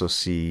we also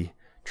see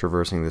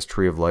traversing this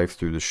tree of life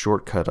through the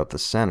shortcut up the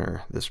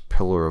center, this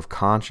pillar of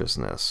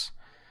consciousness.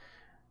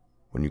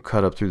 When you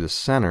cut up through the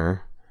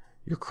center,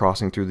 you're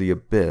crossing through the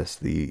abyss,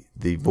 the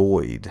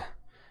void.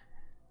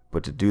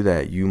 But to do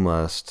that, you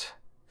must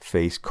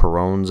face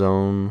Corone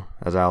Zone,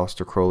 as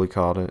Aleister Crowley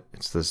called it.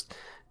 It's this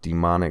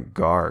demonic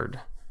guard,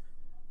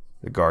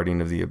 the guardian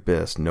of the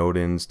abyss.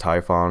 Nodens,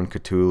 Typhon,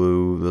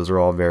 Cthulhu, those are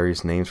all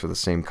various names for the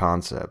same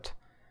concept.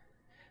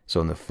 So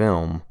in the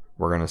film,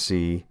 we're going to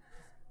see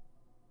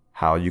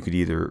how you could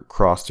either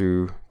cross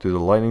through the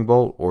lightning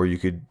bolt, or you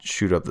could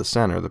shoot up the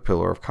center, the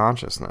pillar of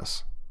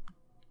consciousness.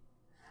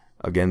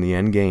 Again, the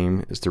end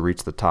game is to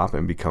reach the top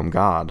and become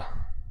God.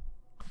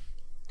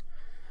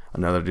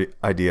 Another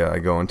idea I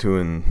go into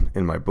in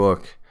my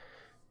book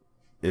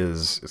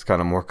is it's kind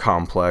of more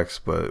complex,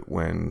 but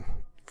when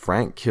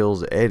Frank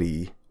kills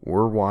Eddie,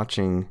 we're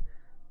watching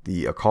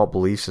the occult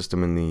belief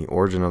system in the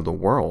origin of the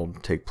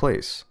world take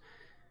place.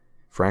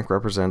 Frank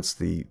represents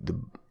the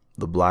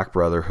Black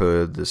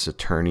Brotherhood, the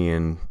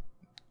Saturnian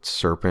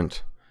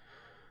serpent,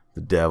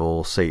 the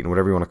devil, Satan,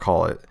 whatever you want to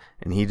call it,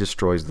 and he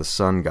destroys the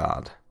sun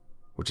god,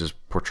 which is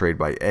portrayed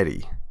by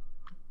Eddie.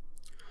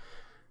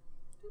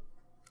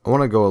 I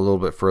want to go a little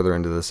bit further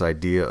into this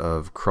idea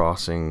of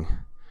crossing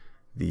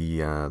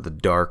the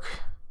dark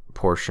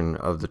portion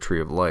of the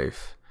Tree of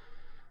Life.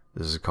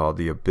 This is called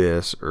the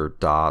Abyss, or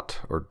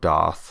Dot, or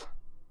Doth,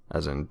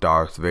 as in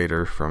Darth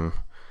Vader from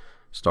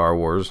Star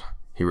Wars.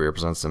 He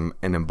represents them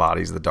and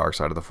embodies the dark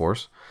side of the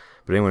Force.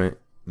 But anyway,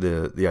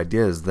 the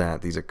idea is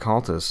that these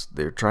occultists,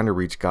 they're trying to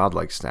reach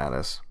godlike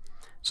status.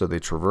 So they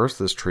traverse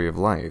this Tree of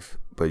Life,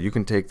 but you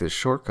can take this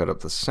shortcut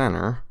up the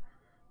center,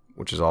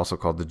 which is also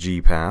called the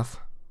G path.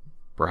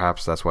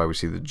 Perhaps that's why we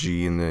see the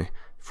G in the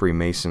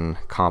Freemason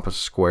compass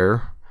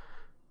square.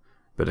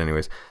 But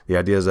anyways, the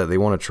idea is that they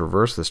want to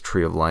traverse this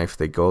Tree of Life.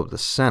 They go up the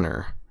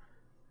center,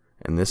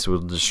 and this will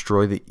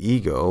destroy the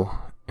ego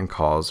and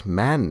cause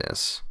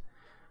madness.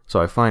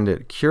 So I find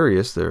it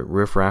curious that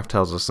Riff Raff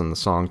tells us in the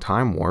song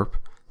Time Warp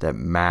that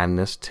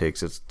madness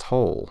takes its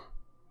toll.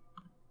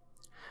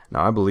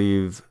 Now I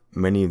believe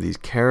many of these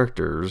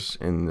characters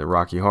in the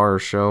Rocky Horror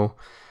Show,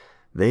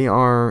 they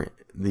are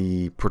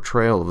the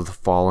portrayal of the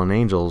fallen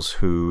angels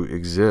who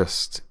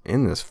exist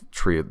in this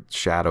tree of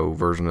shadow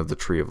version of the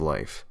Tree of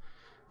Life.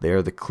 They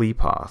are the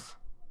Qliphoth.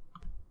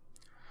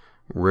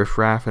 Riff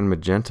Raff and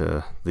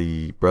Magenta,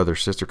 the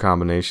brother-sister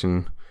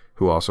combination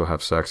who also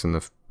have sex in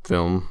the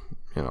film,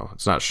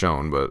 it's not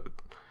shown, but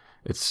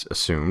it's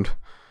assumed.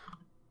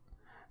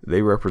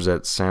 They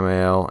represent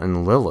Samael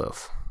and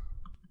Lilith.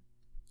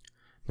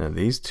 Now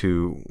these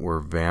two were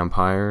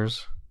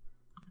vampires,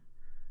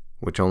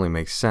 which only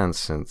makes sense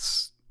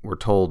since we're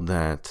told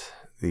that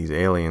these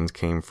aliens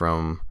came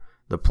from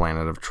the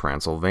planet of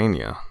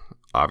Transylvania,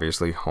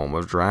 obviously home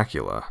of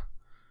Dracula.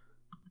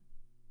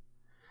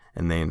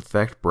 And they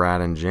infect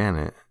Brad and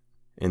Janet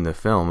in the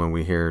film, and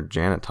we hear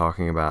Janet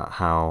talking about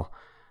how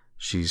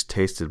she's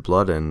tasted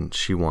blood and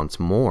she wants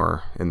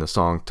more in the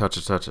song Touch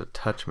It, Touch It,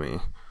 Touch Me.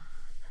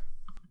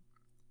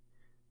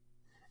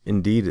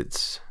 Indeed,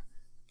 it's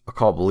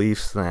occult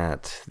beliefs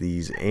that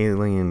these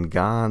alien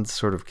gods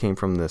sort of came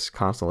from this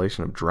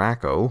constellation of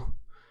Draco,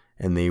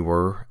 and they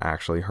were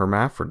actually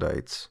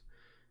hermaphrodites.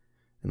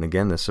 And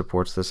again, this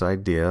supports this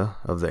idea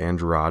of the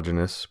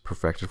androgynous,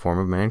 perfected form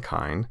of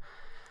mankind.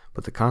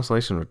 But the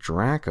constellation of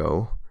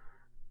Draco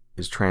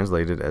is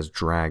translated as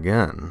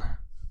dragon,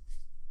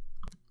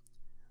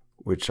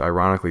 which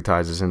ironically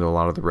ties us into a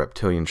lot of the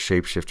reptilian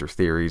shapeshifter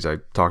theories I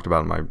talked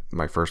about in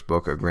my first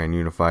book, A Grand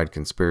Unified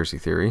Conspiracy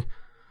Theory.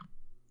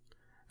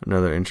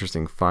 Another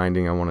interesting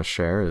finding I want to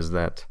share is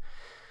that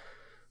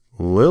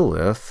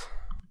Lilith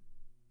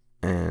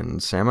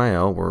and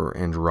Samael were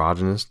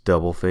androgynous,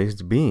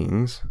 double-faced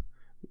beings,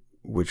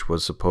 which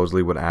was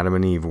supposedly what Adam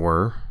and Eve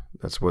were.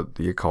 That's what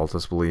the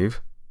occultists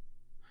believe.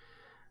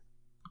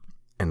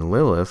 And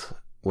Lilith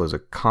was a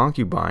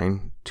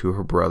concubine to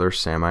her brother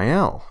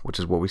Samael, which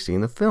is what we see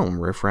in the film.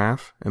 Riff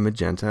Raff and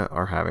Magenta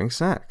are having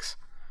sex.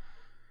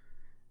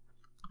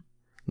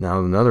 Now,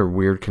 another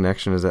weird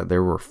connection is that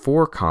there were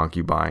 4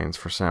 concubines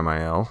for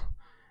Samael,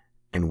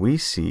 and we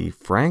see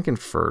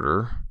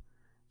Frankenfurter,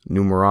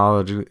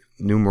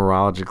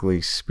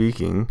 numerologically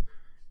speaking,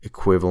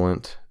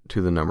 equivalent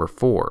to the number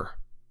 4.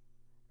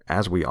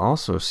 As we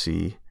also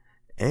see,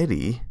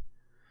 Eddie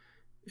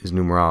is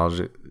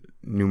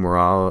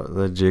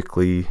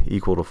numerologically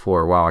equal to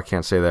 4. Wow, I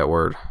can't say that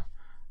word.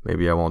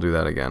 Maybe I won't do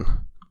that again.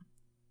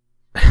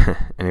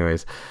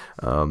 Anyways,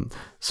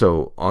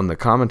 so on the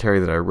commentary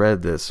that I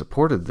read that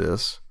supported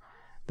this,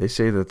 they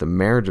say that the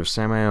marriage of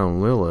Samael and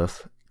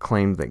Lilith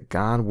claimed that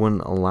God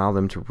wouldn't allow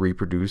them to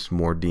reproduce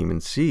more demon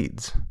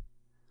seeds.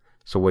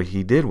 So what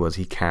he did was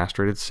he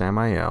castrated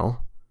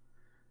Samael,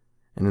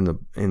 and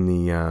in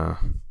the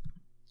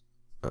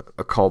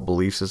occult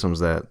belief systems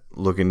that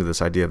look into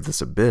this idea of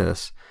this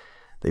abyss,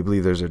 they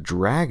believe there's a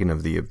dragon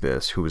of the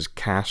abyss who is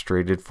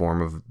castrated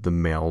form of the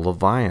male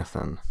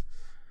Leviathan.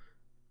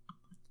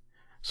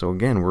 So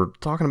again, we're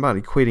talking about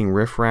equating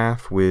Riff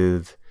Raff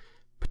with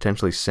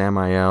potentially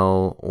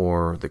Samael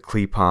or the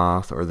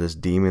Qliphoth or this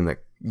demon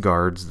that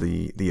guards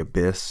the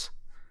abyss.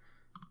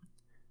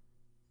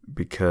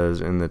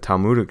 Because in the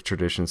Talmudic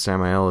tradition,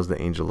 Samael is the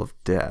angel of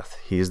death.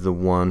 He is the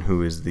one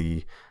who is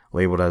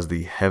labeled as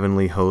the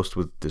heavenly host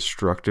with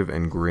destructive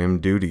and grim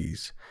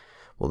duties.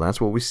 Well, that's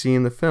what we see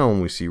in the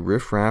film. We see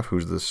Riff Raff,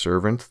 who's the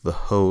servant, the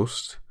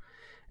host,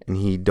 and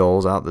he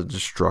doles out the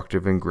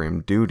destructive and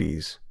grim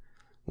duties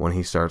when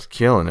he starts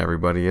killing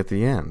everybody at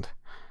the end.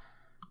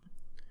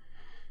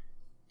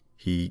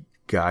 He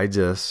guides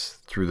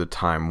us through the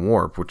time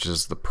warp, which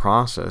is the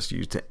process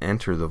used to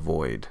enter the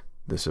void,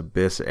 this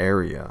abyss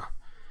area.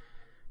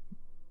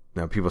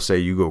 Now, people say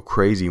you go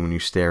crazy when you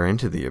stare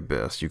into the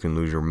abyss. You can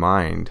lose your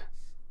mind.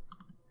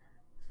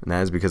 And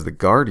that is because the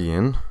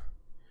Guardian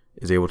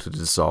is able to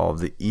dissolve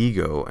the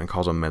ego and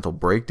cause a mental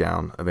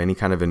breakdown of any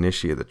kind of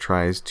initiate that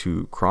tries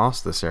to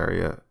cross this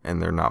area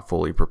and they're not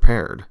fully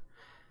prepared.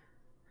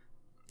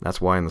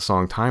 That's why in the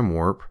song Time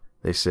Warp,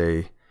 they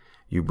say,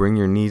 you bring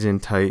your knees in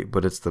tight,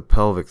 but it's the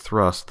pelvic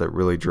thrust that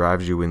really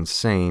drives you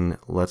insane.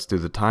 Let's do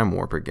the time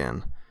warp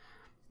again.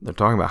 They're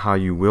talking about how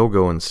you will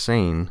go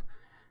insane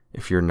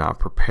if you're not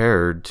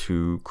prepared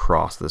to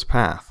cross this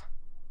path.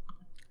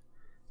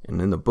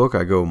 And in the book,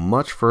 I go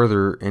much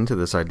further into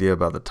this idea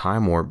about the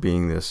time warp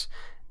being this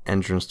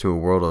entrance to a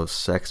world of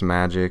sex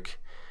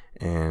magic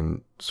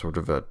and sort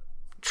of a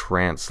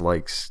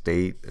trance-like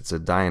state. It's a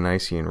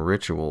Dionysian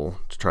ritual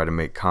to try to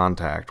make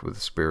contact with the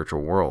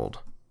spiritual world.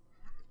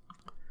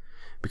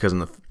 Because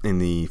in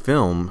the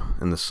film,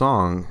 in the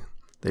song,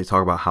 they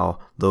talk about how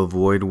the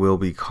void will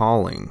be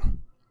calling.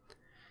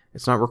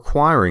 It's not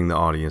requiring the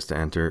audience to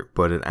enter,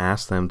 but it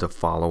asks them to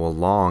follow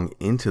along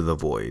into the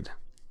void.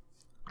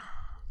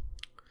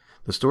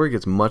 The story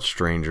gets much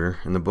stranger.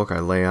 In the book, I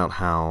lay out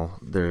how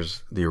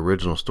there's the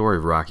original story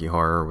of Rocky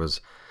Horror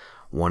was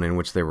one in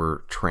which there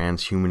were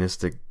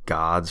transhumanistic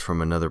gods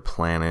from another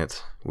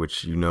planet,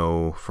 which you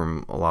know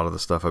from a lot of the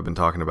stuff I've been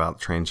talking about.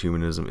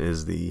 Transhumanism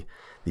is the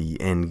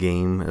end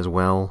game as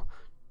well.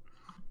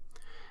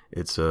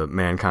 It's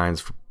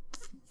mankind's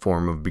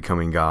form of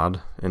becoming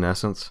God, in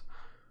essence.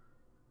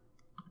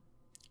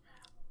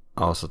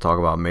 I also talk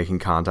about making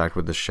contact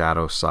with the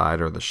shadow side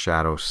or the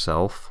shadow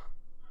self.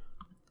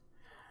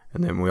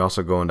 And then we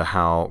also go into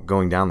how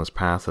going down this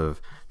path of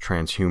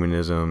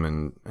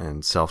transhumanism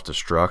and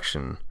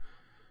self-destruction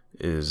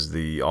is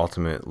the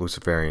ultimate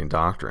Luciferian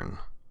doctrine.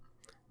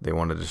 They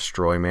want to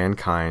destroy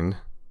mankind,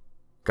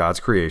 God's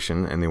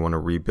creation, and they want to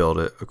rebuild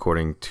it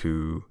according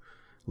to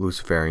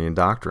Luciferian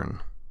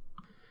doctrine.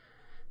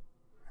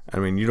 I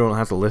mean, you don't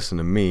have to listen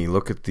to me.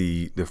 Look at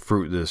the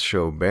fruit this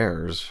show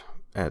bears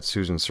at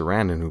Susan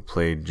Sarandon, who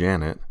played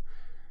Janet.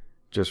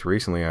 Just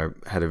recently, I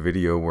had a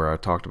video where I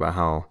talked about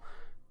how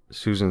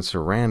Susan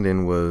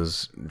Sarandon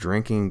was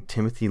drinking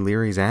Timothy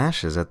Leary's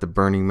ashes at the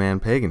Burning Man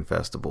Pagan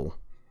Festival.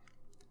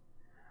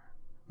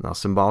 Now,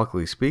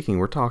 symbolically speaking,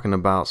 we're talking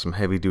about some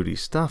heavy-duty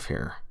stuff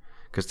here.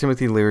 Because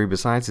Timothy Leary,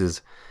 besides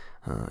his,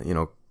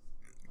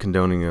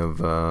 condoning of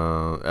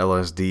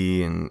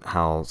LSD and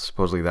how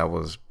supposedly that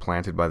was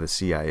planted by the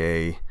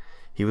CIA,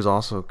 he was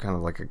also kind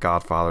of like a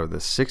godfather of the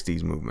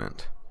 60s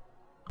movement.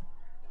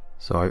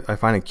 So I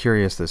find it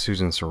curious that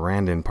Susan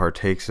Sarandon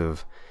partakes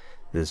of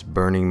this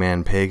Burning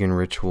Man pagan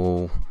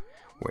ritual,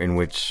 in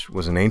which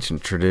was an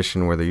ancient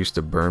tradition where they used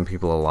to burn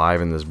people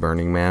alive in this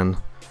Burning Man.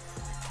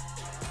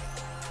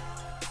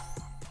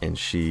 And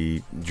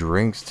she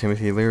drinks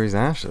Timothy Leary's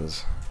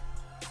ashes.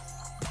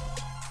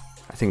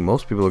 I think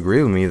most people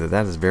agree with me that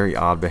that is very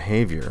odd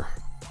behavior.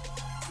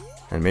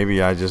 And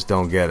maybe I just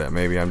don't get it.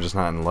 Maybe I'm just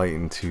not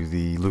enlightened to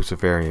the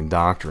Luciferian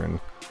doctrine.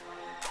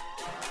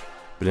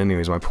 But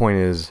anyways, my point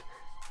is,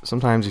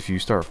 sometimes if you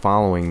start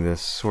following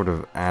this sort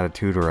of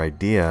attitude or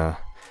idea,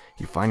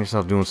 you find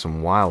yourself doing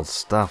some wild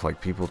stuff,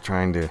 like people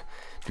trying to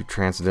do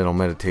transcendental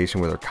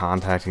meditation where they're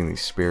contacting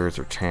these spirits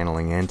or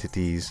channeling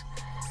entities.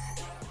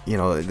 You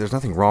know, there's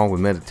nothing wrong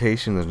with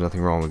meditation, there's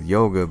nothing wrong with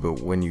yoga,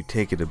 but when you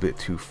take it a bit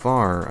too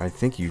far, I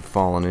think you've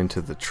fallen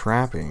into the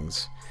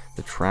trappings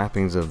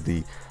of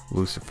the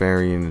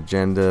Luciferian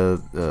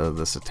agenda,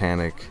 the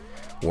satanic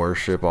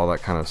worship, all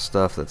that kind of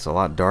stuff that's a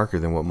lot darker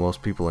than what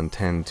most people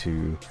intend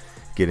to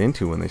get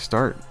into when they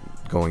start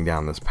going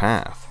down this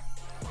path.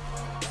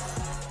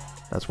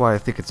 That's why I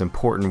think it's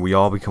important we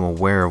all become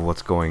aware of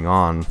what's going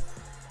on,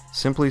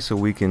 simply so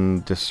we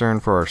can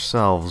discern for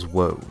ourselves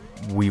what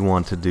we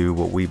want to do,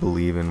 what we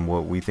believe in,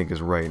 what we think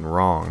is right and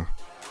wrong.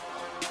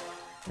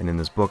 And in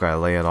this book I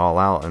lay it all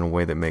out in a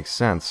way that makes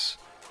sense,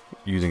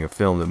 using a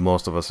film that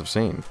most of us have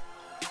seen.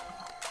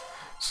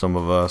 Some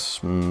of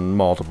us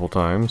multiple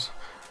times.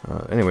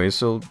 Anyways,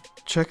 so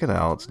check it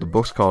out. The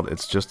book's called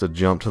It's Just a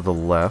Jump to the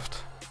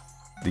Left,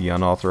 The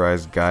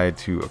Unauthorized Guide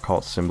to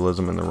Occult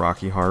Symbolism in the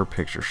Rocky Horror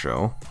Picture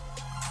Show.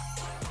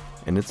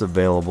 And it's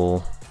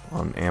available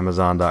on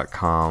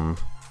Amazon.com.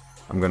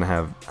 I'm going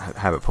to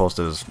have it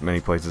posted as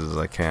many places as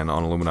I can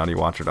on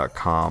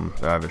IlluminatiWatcher.com.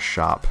 I have a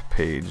shop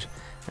page,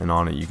 and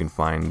on it you can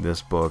find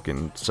this book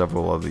and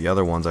several of the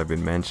other ones I've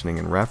been mentioning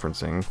and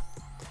referencing,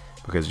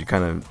 because you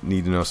kind of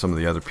need to know some of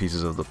the other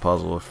pieces of the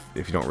puzzle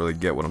if you don't really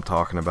get what I'm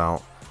talking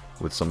about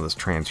with some of this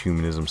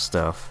transhumanism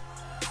stuff.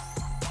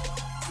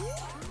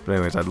 But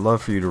anyways, I'd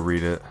love for you to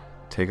read it,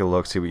 take a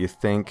look, see what you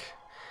think.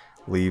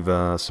 Leave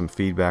some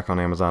feedback on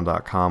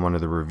Amazon.com under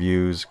the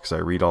reviews, because I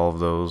read all of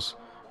those.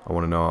 I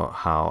want to know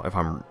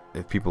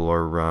if people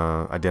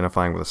are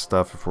identifying with the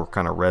stuff, if we're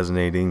kind of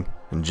resonating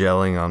and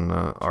gelling on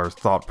our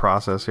thought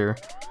process here.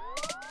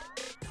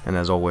 And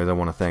as always, I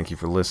want to thank you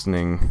for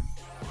listening.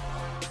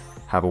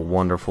 Have a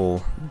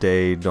wonderful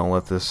day. Don't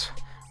let this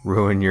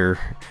ruin your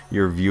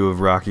view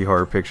of Rocky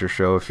Horror Picture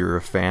Show if you're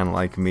a fan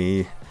like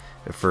me.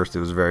 At first it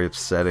was very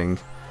upsetting,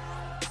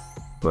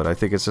 but I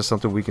think it's just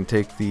something we can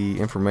take the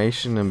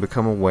information and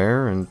become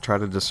aware and try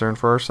to discern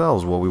for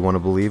ourselves what we want to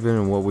believe in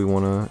and what we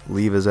want to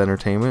leave as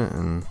entertainment,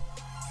 and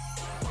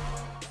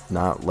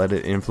not let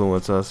it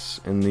influence us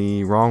in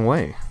the wrong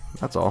way.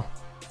 That's all.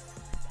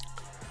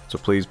 So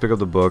please pick up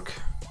the book.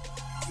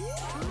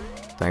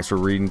 Thanks for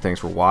reading.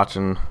 Thanks for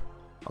watching.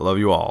 I love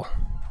you all.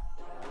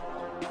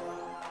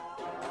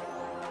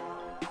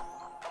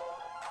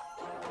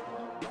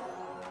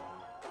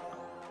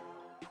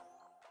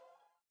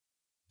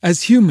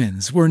 As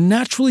humans, we're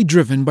naturally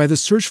driven by the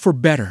search for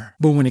better.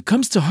 But when it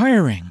comes to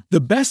hiring,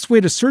 the best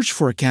way to search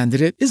for a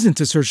candidate isn't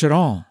to search at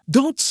all.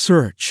 Don't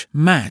search,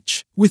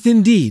 match with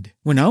Indeed.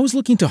 When I was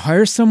looking to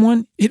hire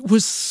someone, it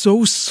was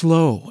so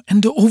slow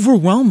and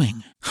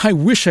overwhelming. I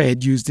wish I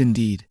had used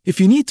Indeed.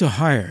 If you need to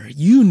hire,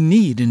 you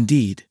need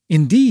Indeed.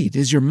 Indeed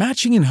is your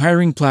matching and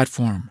hiring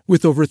platform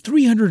with over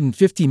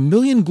 350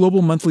 million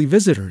global monthly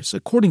visitors,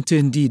 according to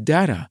Indeed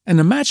data, and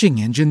a matching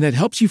engine that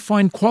helps you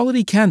find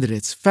quality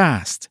candidates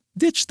fast.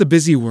 Ditch the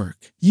busy work.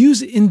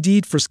 Use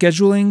Indeed for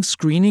scheduling,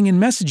 screening,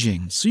 and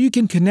messaging so you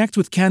can connect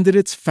with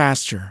candidates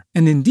faster.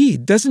 And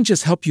Indeed doesn't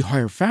just help you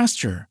hire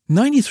faster.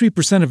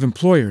 93% of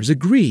employers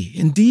agree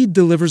Indeed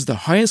delivers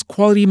the highest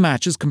quality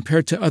matches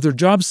compared to other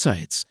job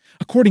sites,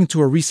 according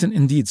to a recent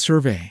Indeed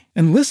survey.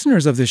 And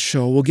listeners of this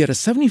show will get a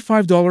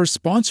 $75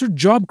 sponsored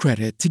job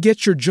credit to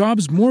get your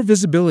jobs more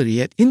visibility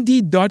at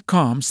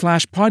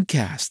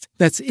Indeed.com/podcast.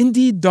 That's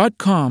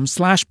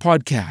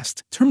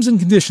Indeed.com/podcast. Terms and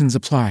conditions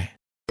apply.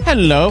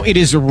 Hello, it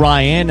is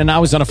Ryan, and I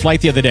was on a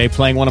flight the other day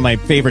playing one of my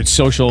favorite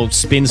social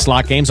spin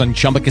slot games on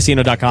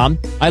ChumbaCasino.com.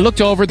 I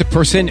looked over at the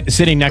person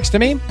sitting next to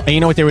me, and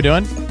you know what they were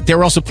doing? They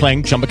were also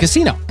playing Chumba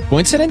Casino.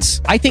 Coincidence?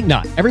 I think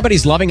not.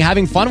 Everybody's loving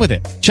having fun with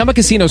it. Chumba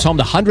Casino is home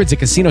to hundreds of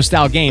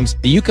casino-style games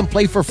that you can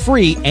play for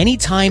free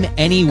anytime,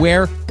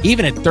 anywhere,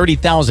 even at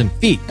 30,000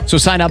 feet. So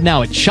sign up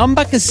now at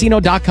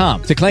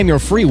ChumbaCasino.com to claim your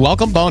free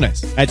welcome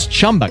bonus. That's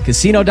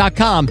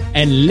ChumbaCasino.com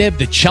and live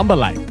the Chumba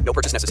life. No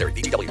purchase necessary.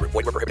 VGW. Void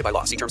where prohibited by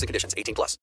law. See terms and conditions. 18+.